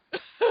amazing.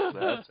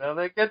 That's how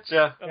they get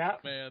you. Yeah.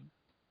 Man,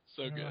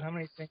 so I don't know good. how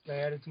many things I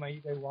added to my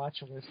eBay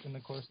watch list in the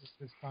course of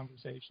this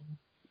conversation.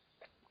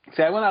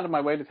 See, I went out of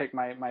my way to take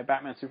my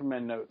Batman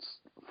Superman notes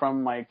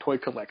from my toy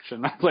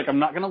collection. I was like, I'm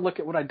not going to look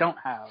at what I don't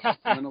have.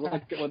 I'm going to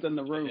look at what's in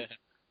the room.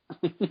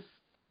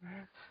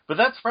 But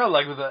that's probably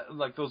like with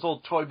like those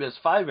old Toy Biz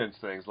 5-inch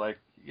things. Like,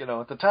 you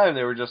know, at the time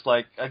they were just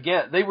like,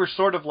 again, they were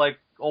sort of like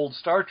old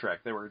Star Trek.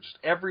 They were just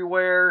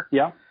everywhere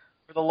Yeah.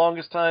 for the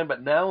longest time,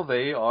 but now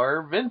they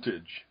are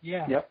vintage.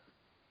 Yeah. Yep.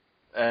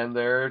 And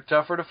they're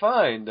tougher to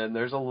find, and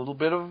there's a little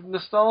bit of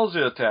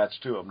nostalgia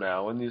attached to them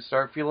now, and you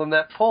start feeling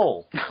that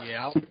pull.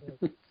 Yeah.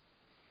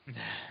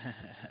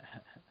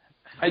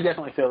 I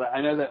definitely feel that.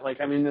 I know that,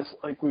 like, I mean, this,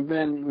 like, we've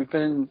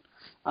been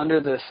under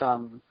this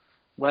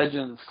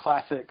Legends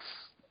Classics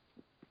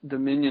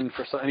dominion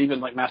for and even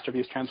like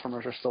Masterpiece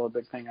Transformers are still a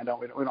big thing.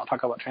 We don't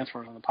talk about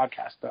Transformers on the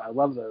podcast, but I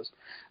love those.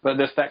 But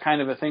there's that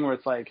kind of a thing where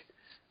it's like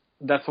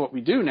that's what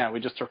we do now. We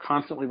just are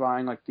constantly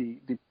buying like the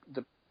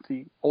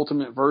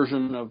ultimate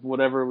version of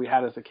whatever we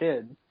had as a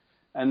kid,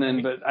 and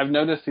then but I've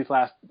noticed these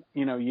last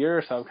year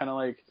or so, kind of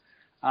like.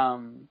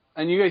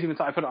 And you guys even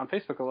saw, I put it on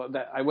Facebook a lot,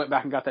 that I went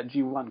back and got that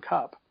G1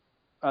 Cup,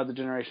 the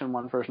Generation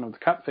 1 version of the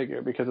Cup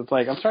figure, because it's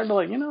like, I'm starting to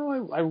like,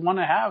 I want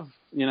to have,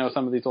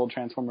 some of these old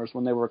Transformers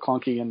when they were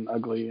clunky and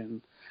ugly,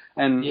 and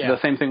the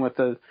same thing with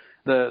the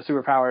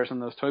Superpowers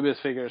and those Toy Biz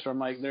figures, where I'm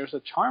like, there's a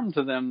charm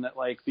to them that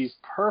like these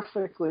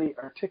perfectly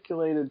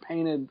articulated,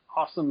 painted,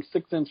 awesome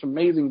 6-inch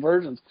amazing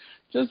versions,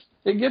 just,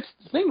 it gets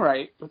the thing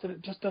right, but then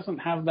it just doesn't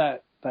have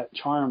that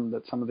charm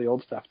that some of the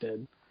old stuff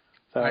did.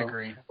 So, I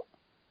agree.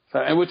 So,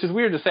 and which is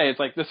weird to say.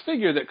 It's like this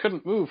figure that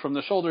couldn't move from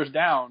the shoulders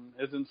down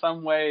is in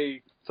some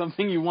way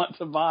something you want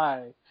to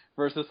buy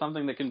versus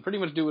something that can pretty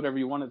much do whatever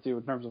you want it to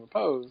in terms of a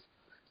pose.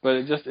 But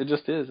it just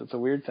is. It's a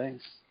weird thing.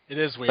 It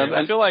is weird.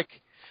 I feel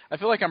like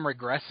I'm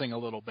regressing a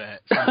little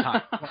bit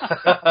sometimes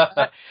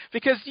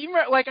because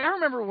I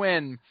remember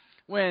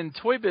when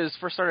Toy Biz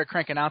first started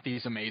cranking out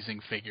these amazing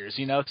figures,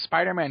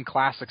 Spider-Man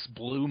Classics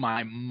blew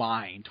my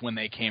mind when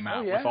they came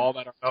out with all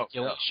that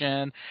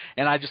articulation,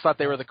 and I just thought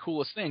they were the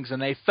coolest things,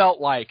 and they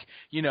felt like,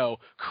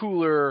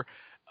 cooler,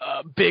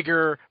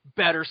 bigger,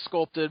 better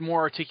sculpted, more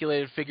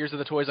articulated figures of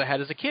the toys I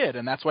had as a kid,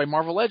 and that's why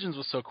Marvel Legends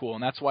was so cool,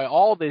 and that's why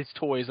all these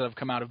toys that have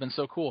come out have been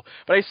so cool.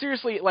 But I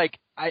seriously,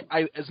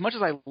 I as much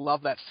as I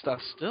love that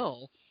stuff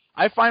still,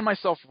 I find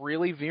myself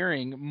really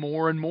veering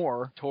more and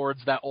more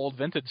towards that old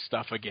vintage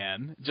stuff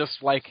again.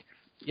 Just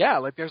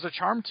there's a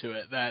charm to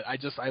it that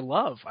I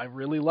love. I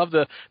really love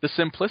the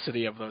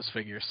simplicity of those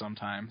figures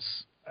sometimes.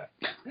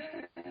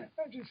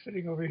 I'm just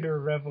sitting over here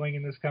reveling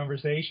in this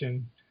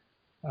conversation.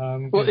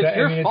 Well, it's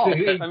your fault.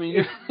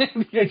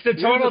 It's the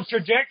total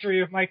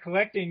trajectory of my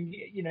collecting,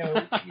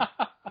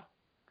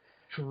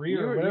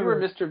 career. You were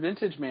Mr.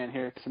 Vintage Man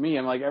here to me.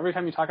 I'm like, every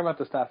time you talk about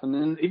the stuff, and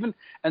then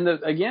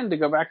again, to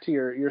go back to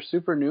your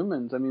Super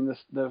Newmans, I mean,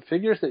 the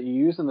figures that you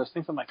use and those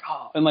things, I'm like,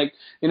 oh, and like,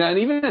 and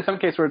even in some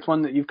case where it's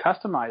one that you've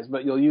customized,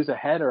 but you'll use a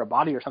head or a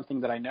body or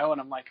something that I know,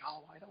 and I'm like,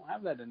 oh, I don't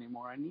have that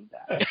anymore. I need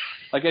that.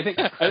 Like, I think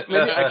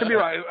maybe I could be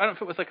wrong. I don't know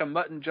if it was like a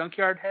Mutton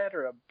Junkyard head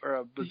or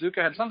a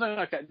Bazooka head, something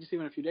like that. Just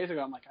even a few days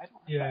ago, I'm like, I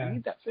don't have that. I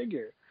need that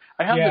figure.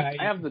 I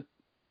have the.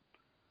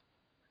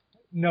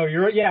 No,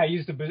 you're right. Yeah, I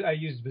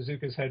used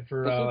Bazooka's head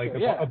for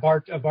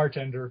a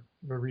bartender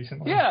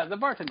recently. Yeah, the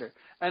bartender,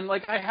 and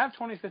like I have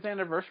 25th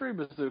anniversary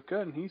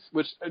Bazooka, and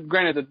which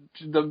granted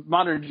the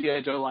modern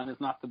G.I. Joe line is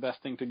not the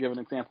best thing to give an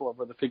example of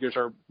where the figures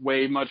are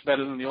way much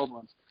better than the old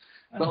ones,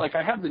 but like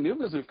I have the new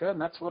Bazooka, and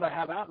that's what I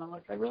have out, and I'm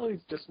like, I really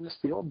just miss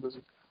the old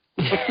Bazooka.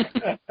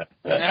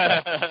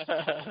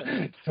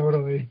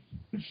 Totally.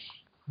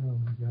 Oh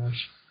my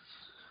gosh.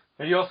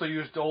 And you also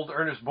used old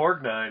Ernest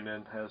Borgnine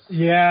and has.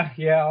 Yeah.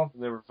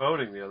 They were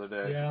voting the other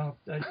day. Yeah.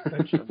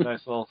 A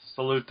nice little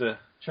salute to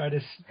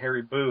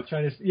Harry Booth.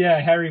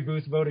 Harry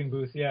Booth, voting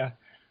booth. Yeah.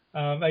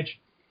 I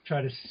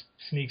try to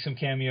sneak some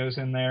cameos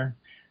in there.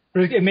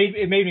 But it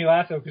made me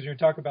laugh though, because you're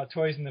talking about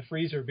toys in the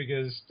freezer,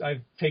 because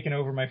I've taken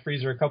over my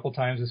freezer a couple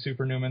times with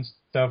Super Newman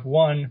stuff.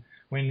 One,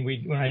 when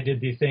I did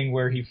the thing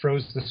where he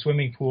froze the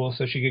swimming pool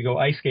so she could go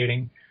ice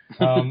skating.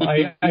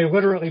 I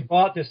literally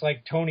bought this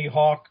like Tony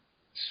Hawk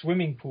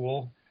swimming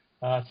pool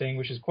thing,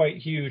 which is quite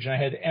huge, and I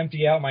had to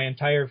empty out my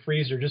entire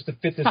freezer just to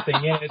fit this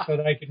thing in it so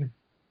that I can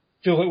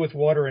fill it with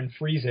water and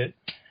freeze it.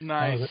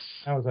 Nice.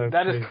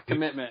 That is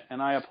commitment,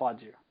 and I applaud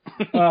you.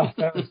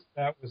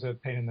 That was a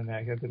pain in the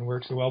neck. That didn't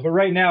work so well. But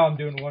right now I'm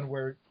doing one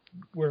where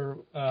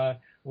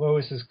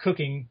Lois is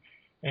cooking,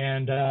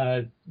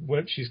 and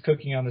what she's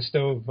cooking on the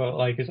stove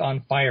is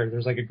on fire.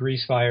 There's like a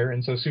grease fire,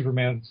 and so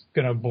Superman's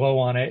gonna blow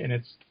on it,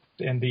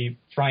 and the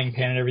frying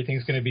pan and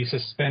everything's gonna be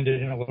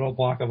suspended in a little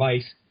block of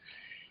ice.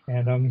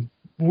 And I'm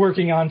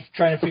working on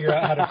trying to figure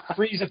out how to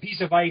freeze a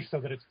piece of ice so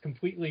that it's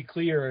completely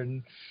clear,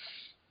 and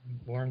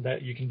learned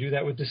that you can do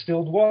that with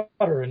distilled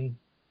water, and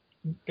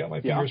got my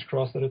fingers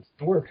crossed that it's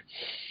to work.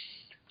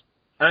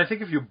 And I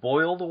think if you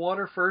boil the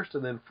water first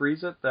and then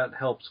freeze it, that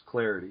helps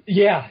clarity.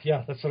 Yeah,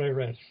 that's what I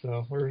read.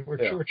 So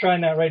we're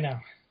trying that right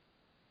now.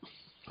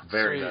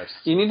 Very nice.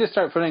 You need to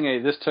start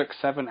putting this took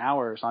 7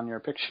 hours on your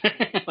picture.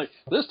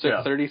 This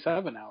took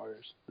 37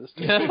 hours. This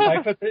took If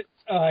I put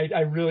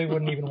I really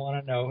wouldn't even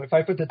want to know. If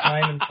I put the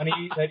time and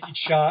money that each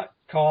shot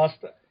cost,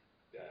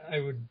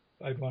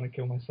 I'd want to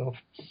kill myself.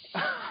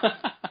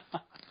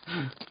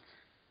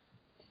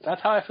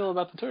 That's how I feel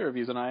about the toy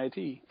reviews on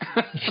IIT.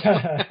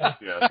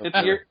 Yeah,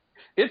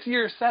 It's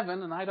year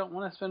 7, and I don't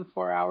want to spend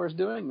 4 hours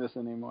doing this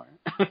anymore.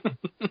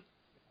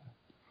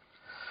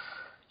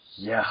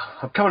 Yeah,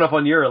 I'm coming up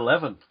on year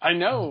 11. I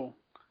know.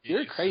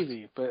 You're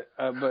crazy, but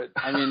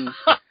I mean,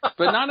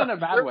 but not in a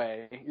bad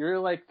way. You're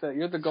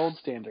you're the gold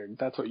standard.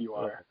 That's what you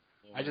are.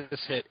 I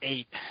just hit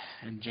 8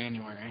 in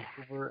January.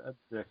 Over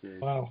a decade.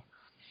 Wow.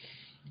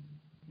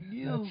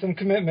 That's some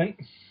commitment.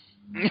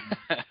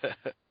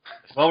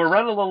 Well, we're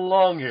running a little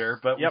long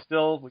here, but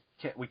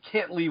we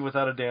can't leave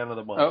without a Dan of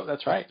the month. Oh,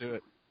 that's right. Let's do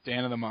it.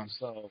 Dan of the month.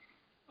 So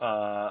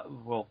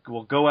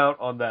we'll go out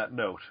on that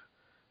note.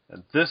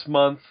 And this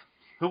month,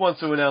 who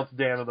wants to announce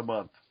Dan of the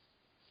month?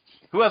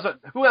 Who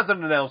hasn't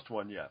announced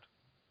one yet?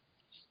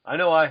 I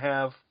know I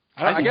have.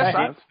 I guess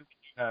I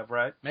have,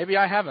 right? Maybe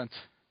I haven't.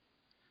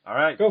 All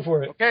right. Go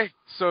for it. Okay,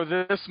 so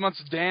this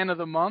month's Dan of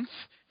the month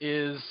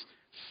is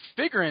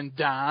Figurin'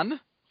 Dan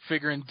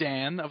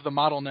of the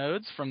model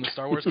nodes from the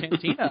Star Wars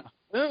Cantina.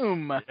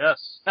 Boom.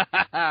 Yes.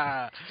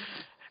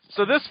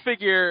 So this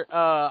figure,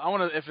 I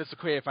want to, if it's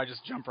okay, if I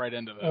just jump right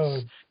into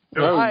this.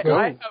 Go.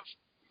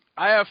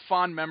 I have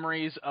fond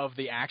memories of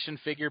the action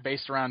figure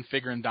based around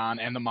Figurin' Dan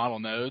and the model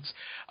nodes,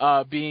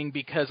 being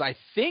because I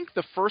think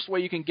the first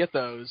way you can get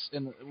those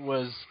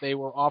was they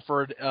were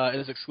offered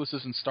as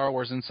exclusives in Star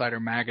Wars Insider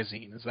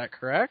magazine. Is that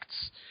correct?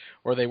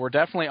 Or they were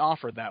definitely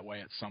offered that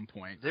way at some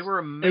point. They were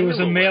a mail It was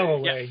a mail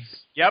away. away.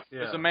 Yes. Yep, Yeah.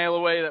 it was a mail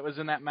away that was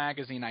in that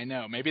magazine, I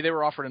know. Maybe they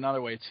were offered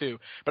another way too.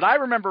 But I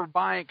remember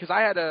buying, because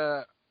I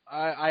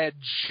had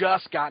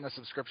just gotten a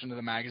subscription to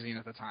the magazine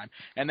at the time,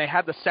 and they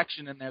had the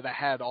section in there that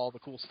had all the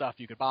cool stuff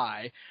you could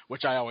buy,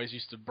 which I always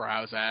used to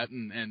browse at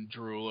and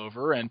drool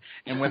over. And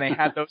when they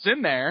had those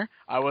in there,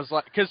 I was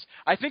like, because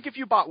I think if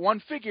you bought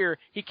one figure,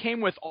 he came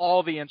with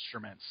all the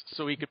instruments,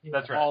 so he could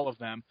That's right. all of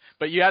them.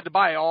 But you had to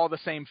buy all the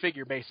same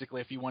figure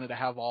basically if you wanted to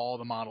have all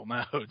the model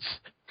nodes.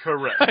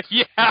 Correct.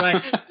 Yeah.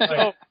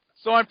 Right.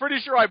 So I'm pretty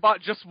sure I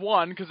bought just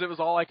one because it was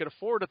all I could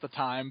afford at the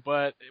time.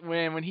 But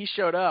when he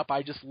showed up,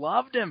 I just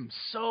loved him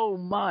so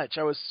much.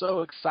 I was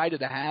so excited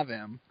to have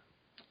him.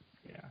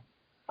 Yeah.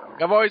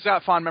 I've always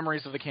got fond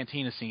memories of the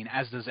Cantina scene,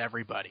 as does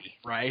everybody,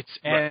 right?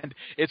 And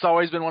it's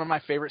always been one of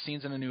my favorite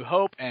scenes in A New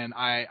Hope, and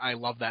I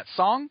love that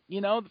song,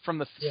 from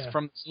the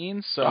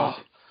scenes. So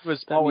it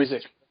was always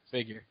music.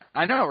 Figure.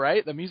 I know,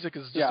 right? The music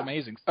is just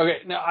amazing.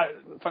 Okay, now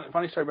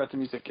funny story about the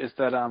music is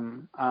that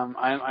I'm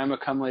a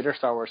come later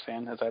Star Wars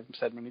fan, as I've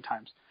said many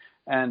times,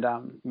 and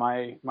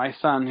my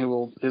son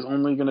he'll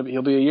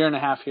be a year and a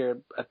half here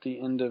at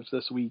the end of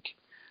this week,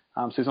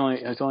 so he's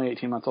only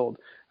 18 months old.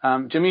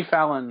 Jimmy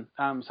Fallon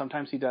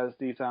sometimes he does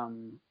these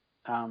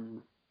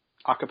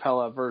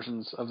acapella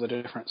versions of the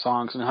different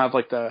songs, and he'll have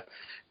like the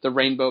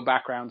rainbow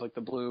backgrounds, like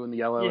the blue and the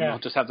yellow, and they'll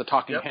just have the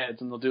talking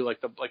heads, and they'll do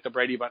like the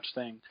Brady Bunch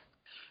thing.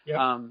 Yep.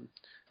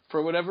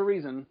 For whatever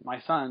reason,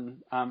 my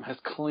son has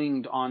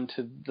clinged on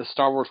to the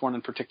Star Wars one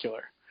in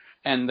particular,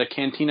 and the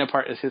Cantina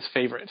part is his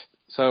favorite.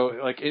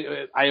 So,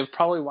 I have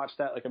probably watched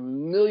that like a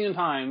million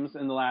times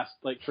in the last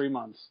 3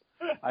 months.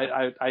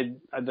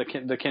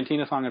 The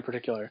Cantina song in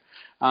particular,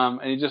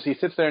 and he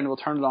sits there and we'll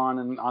turn it on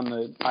and on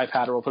the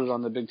iPad, or we'll put it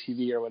on the big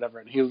TV or whatever,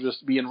 and he'll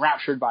just be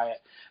enraptured by it.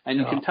 And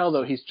you can tell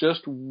though he's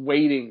just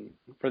waiting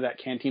for that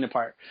Cantina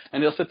part,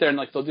 and he'll sit there and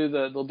he'll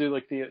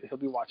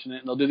be watching it,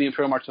 and they'll do the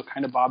Imperial March. He'll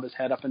kind of bob his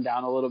head up and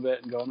down a little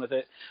bit and go in with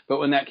it. But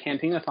when that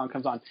Cantina song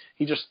comes on,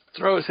 he just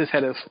throws his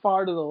head as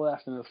far to the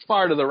left and as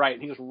far to the right,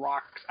 and he just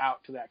rocks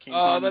out to that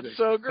Cantina. Oh, that's music.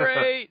 so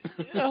great!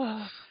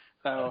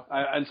 So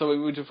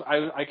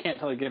I can't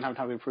tell again how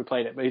many we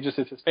played it, but it's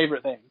his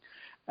favorite thing.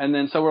 And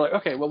then so we're like,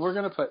 okay, well we're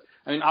gonna put.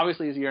 I mean,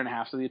 obviously he's a year and a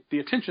half, so the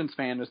attention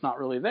span is not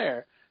really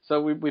there.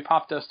 So we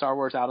popped a Star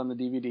Wars out on the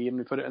DVD and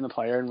we put it in the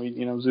player and we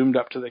zoomed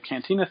up to the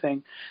Cantina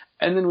thing,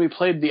 and then we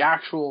played the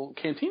actual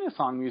Cantina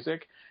song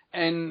music,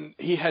 and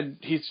he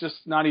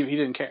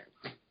didn't care.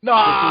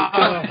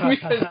 No,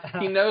 because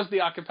he knows the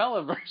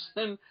acapella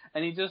version,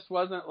 and he just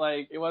wasn't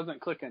it wasn't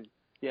clicking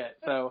yet.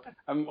 So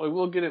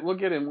we'll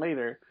get him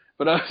later.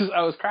 But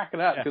I was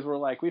cracking up because we're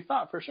like, we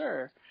thought for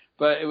sure,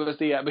 but it was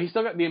but he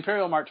still got the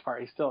Imperial March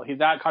part. He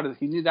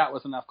knew that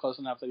was close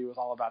enough that he was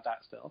all about that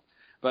still.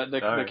 But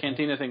the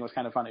Cantina thing was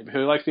kind of funny. But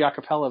who likes the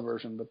acapella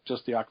version, but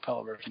just the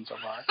acapella version so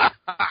far?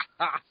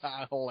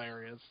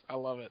 Hilarious. I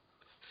love it.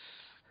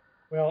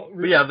 Well,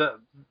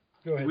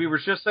 go ahead. We were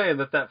just saying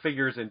that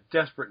figure is in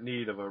desperate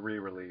need of a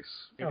re-release.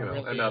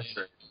 An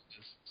upgrade.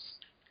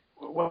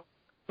 Well,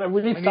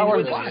 we need Star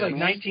Wars. It was like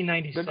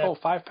 1997. Big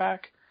old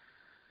 5-pack.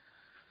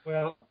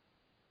 Well,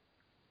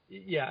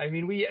 yeah. I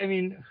mean,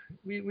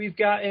 we've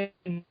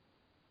gotten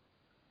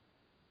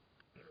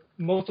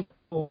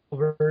multiple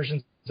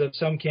versions of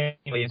some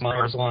Cantina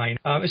Mars line,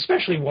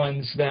 especially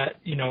ones that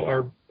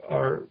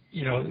are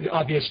the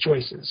obvious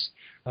choices.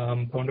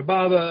 Ponda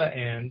Baba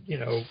and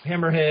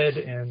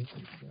Hammerhead and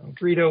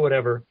Greedo,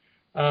 whatever.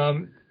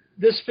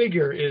 This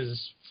figure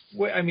is.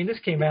 This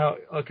came out.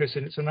 Okay,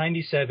 so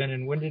 97,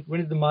 and when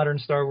did the modern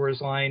Star Wars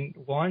line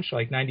launch?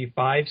 Like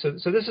 95.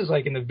 So this is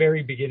like in the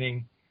very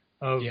beginning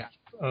of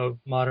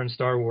modern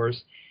Star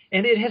Wars,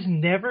 and it has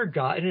never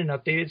gotten an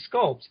updated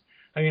sculpt.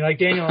 I mean, like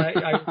Daniel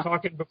and I were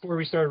talking before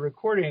we started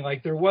recording.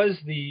 Like there was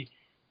the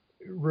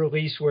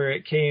release where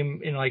it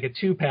came in like a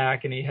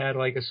 2-pack, and he had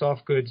like a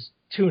soft goods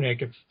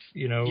tunic.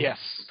 Yes.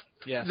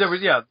 There was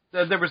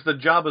the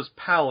Jabba's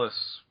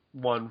Palace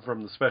one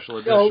from the special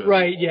edition. Oh,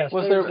 right. Yes.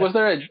 Was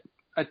there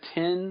a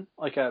tin,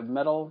 like a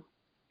metal?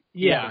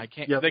 Yeah, they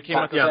came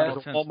with the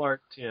Walmart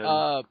tin.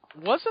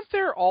 Wasn't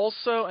there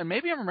also, and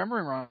maybe I'm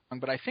remembering wrong,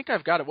 but I think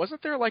I've got it.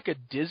 Wasn't there like a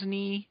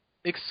Disney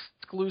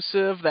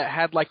exclusive that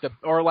had like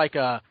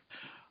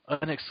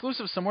an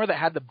exclusive somewhere that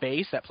had the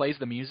bass that plays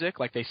the music,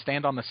 like they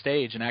stand on the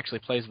stage and actually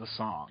plays the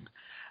song?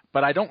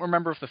 But I don't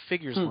remember if the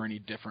figures were any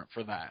different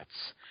for that.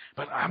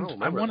 But I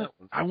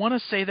want to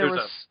say there's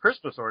a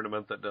Christmas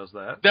ornament that does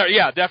that.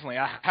 Yeah, definitely.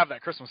 I have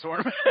that Christmas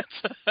ornament.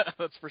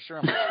 That's for sure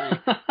on my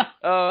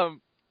tree.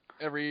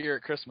 Every year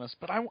at Christmas.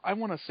 But I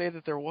want to say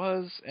that there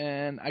was,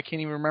 and I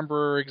can't even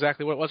remember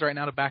exactly what it was right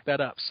now to back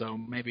that up. So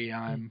maybe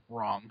I'm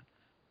wrong.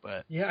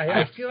 But yeah,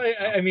 I feel like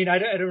I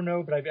don't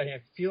know, but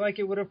I feel like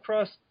it would have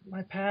crossed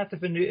my path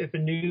if a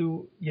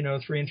new 3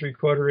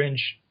 3/4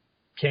 inch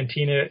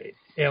Cantina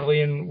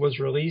Alien was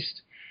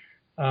released.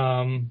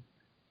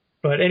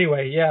 But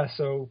anyway, yeah.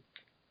 So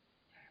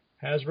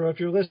Hasbro, if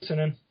you're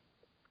listening,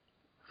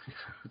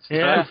 it's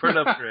time for an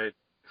upgrade.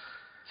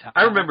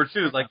 I remember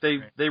too, like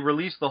they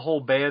released the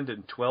whole band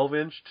in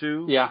 12-inch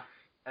too. Yeah,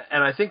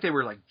 and I think they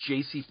were like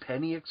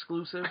JCPenney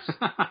exclusives.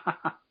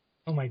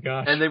 Oh my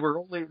gosh! And there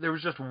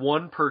was just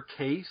one per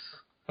case.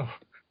 Oh,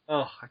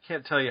 I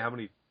can't tell you how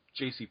many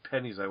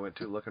JCPenney's I went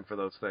to looking for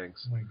those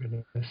things. Oh my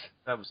goodness,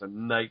 that was a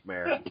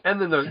nightmare. And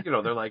then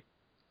they're like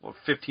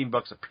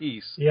 $15 a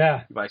piece.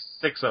 Yeah, you buy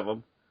 6 of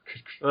them.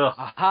 Ugh.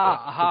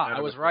 Aha!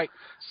 I was right.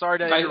 Sorry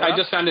to interrupt. I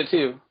just found it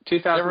too.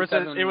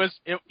 2007.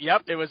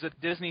 It was a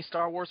Disney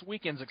Star Wars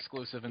Weekends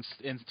exclusive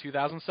in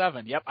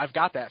 2007. Yep, I've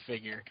got that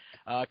figure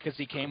because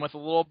he came with a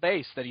little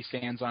bass that he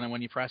stands on, and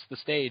when you press the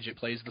stage, it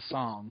plays the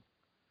song.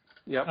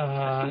 Yep,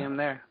 I see him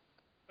there.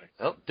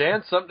 Well,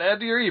 Dan, something to add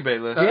to your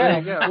eBay list.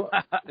 Yeah,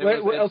 there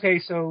you go. Okay,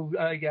 so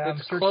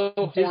it's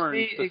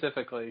Clohorn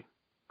specifically.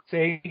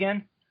 Say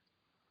again.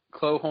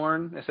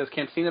 Clohorn. It says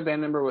Cantina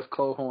band member with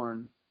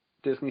Clohorn.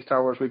 Disney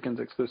Star Wars Weekends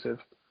exclusive.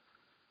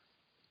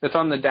 It's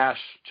on the Dash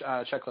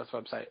checklist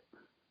website.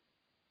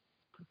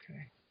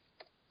 Okay.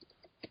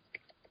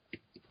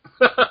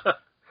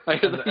 I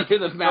hear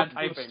this mad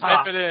typing.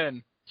 Type it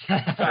in.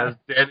 As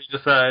Danny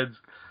decides.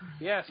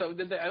 Yeah, so it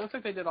looks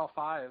like they did all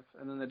 5,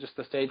 and then just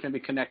the stage maybe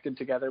connected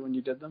together when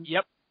you did them?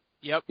 Yep.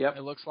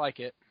 It looks like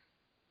it.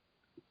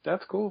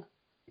 That's cool.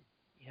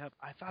 Yep,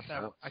 I thought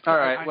that. All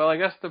right, well, I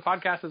guess the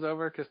podcast is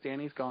over because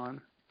Danny's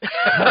gone.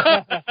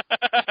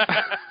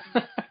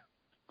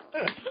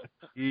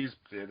 He's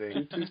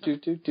bidding.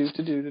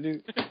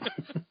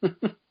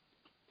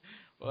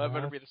 Well, that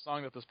better be the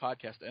song that this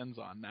podcast ends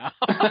on now.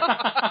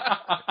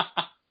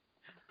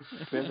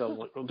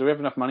 Do we have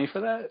enough money for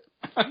that?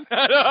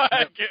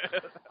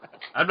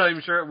 I'm not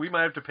even sure. We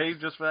might have to pay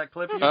just for that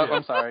clip. Oh,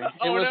 I'm sorry.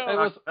 It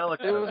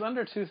was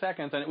under 2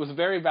 seconds, and it was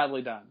very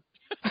badly done.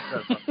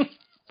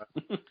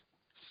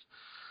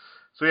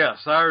 So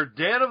yes, our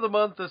Dan of the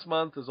month this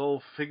month is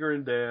old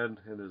Figurin' Dan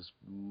and his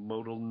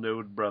modal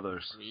node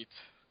brothers. Sweet.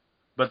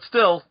 But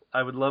still,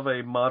 I would love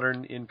a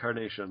modern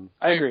incarnation.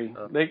 I agree.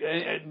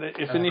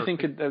 If anything,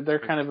 they're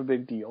kind of a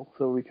big deal,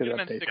 so we could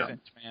update them.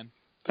 Man.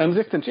 And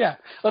 6-inch, yeah.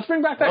 Let's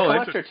bring back that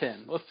collector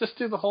tin. Let's just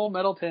do the whole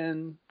metal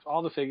tin,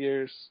 all the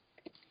figures.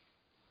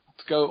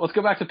 Let's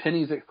go back to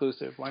Penny's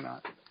exclusive. Why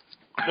not?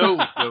 No.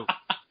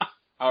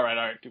 All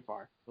right. Too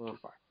far.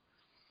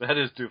 That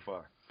is too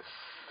far.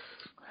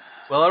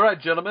 Well, all right,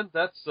 gentlemen.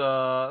 That's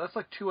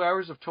like 2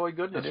 hours of toy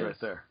goodness right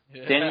there.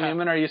 Yeah. Danny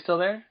Newman, are you still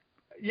there?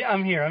 Yeah,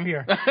 I'm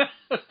here.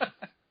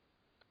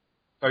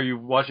 Are you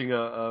watching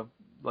a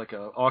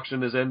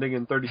auction is ending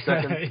in 30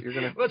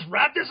 seconds? Let's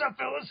wrap this up,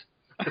 fellas.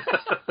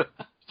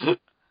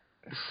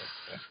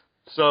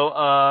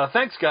 So,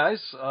 thanks,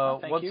 guys.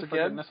 Thank once you again, for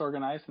getting us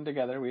organized and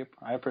together.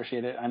 I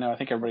appreciate it. I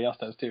think everybody else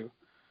does too.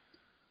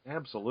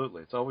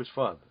 Absolutely, it's always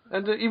fun,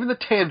 and even the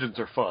tangents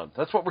are fun.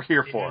 That's what we're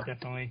here for.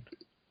 Definitely.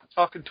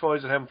 Talking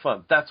toys and having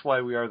fun. That's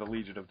why we are the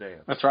Legion of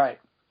Dan. That's right.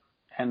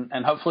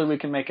 And hopefully we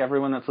can make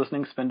everyone that's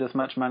listening spend as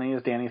much money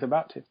as Danny's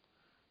about to.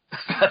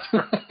 That's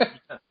right.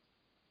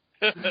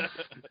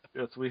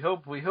 Yes, we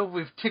hope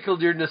we've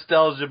tickled your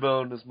nostalgia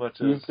bone as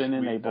much as you've been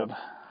enabled.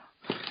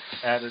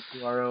 Added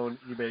to our own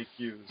eBay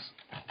queues.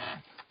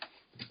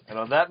 And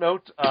on that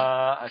note,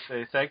 I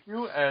say thank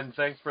you and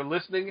thanks for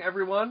listening,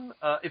 everyone.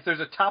 If there's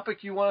a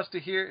topic you want us to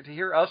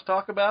hear us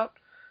talk about,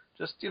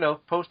 just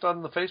post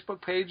on the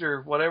Facebook page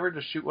or whatever.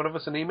 Just shoot one of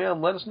us an email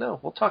and let us know.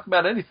 We'll talk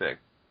about anything.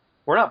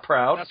 We're not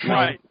proud. That's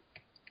right.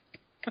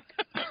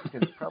 You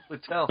can probably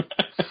tell.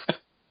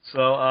 So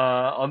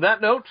on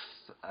that note,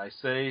 I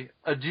say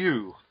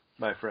adieu,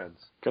 my friends.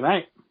 Good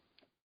night.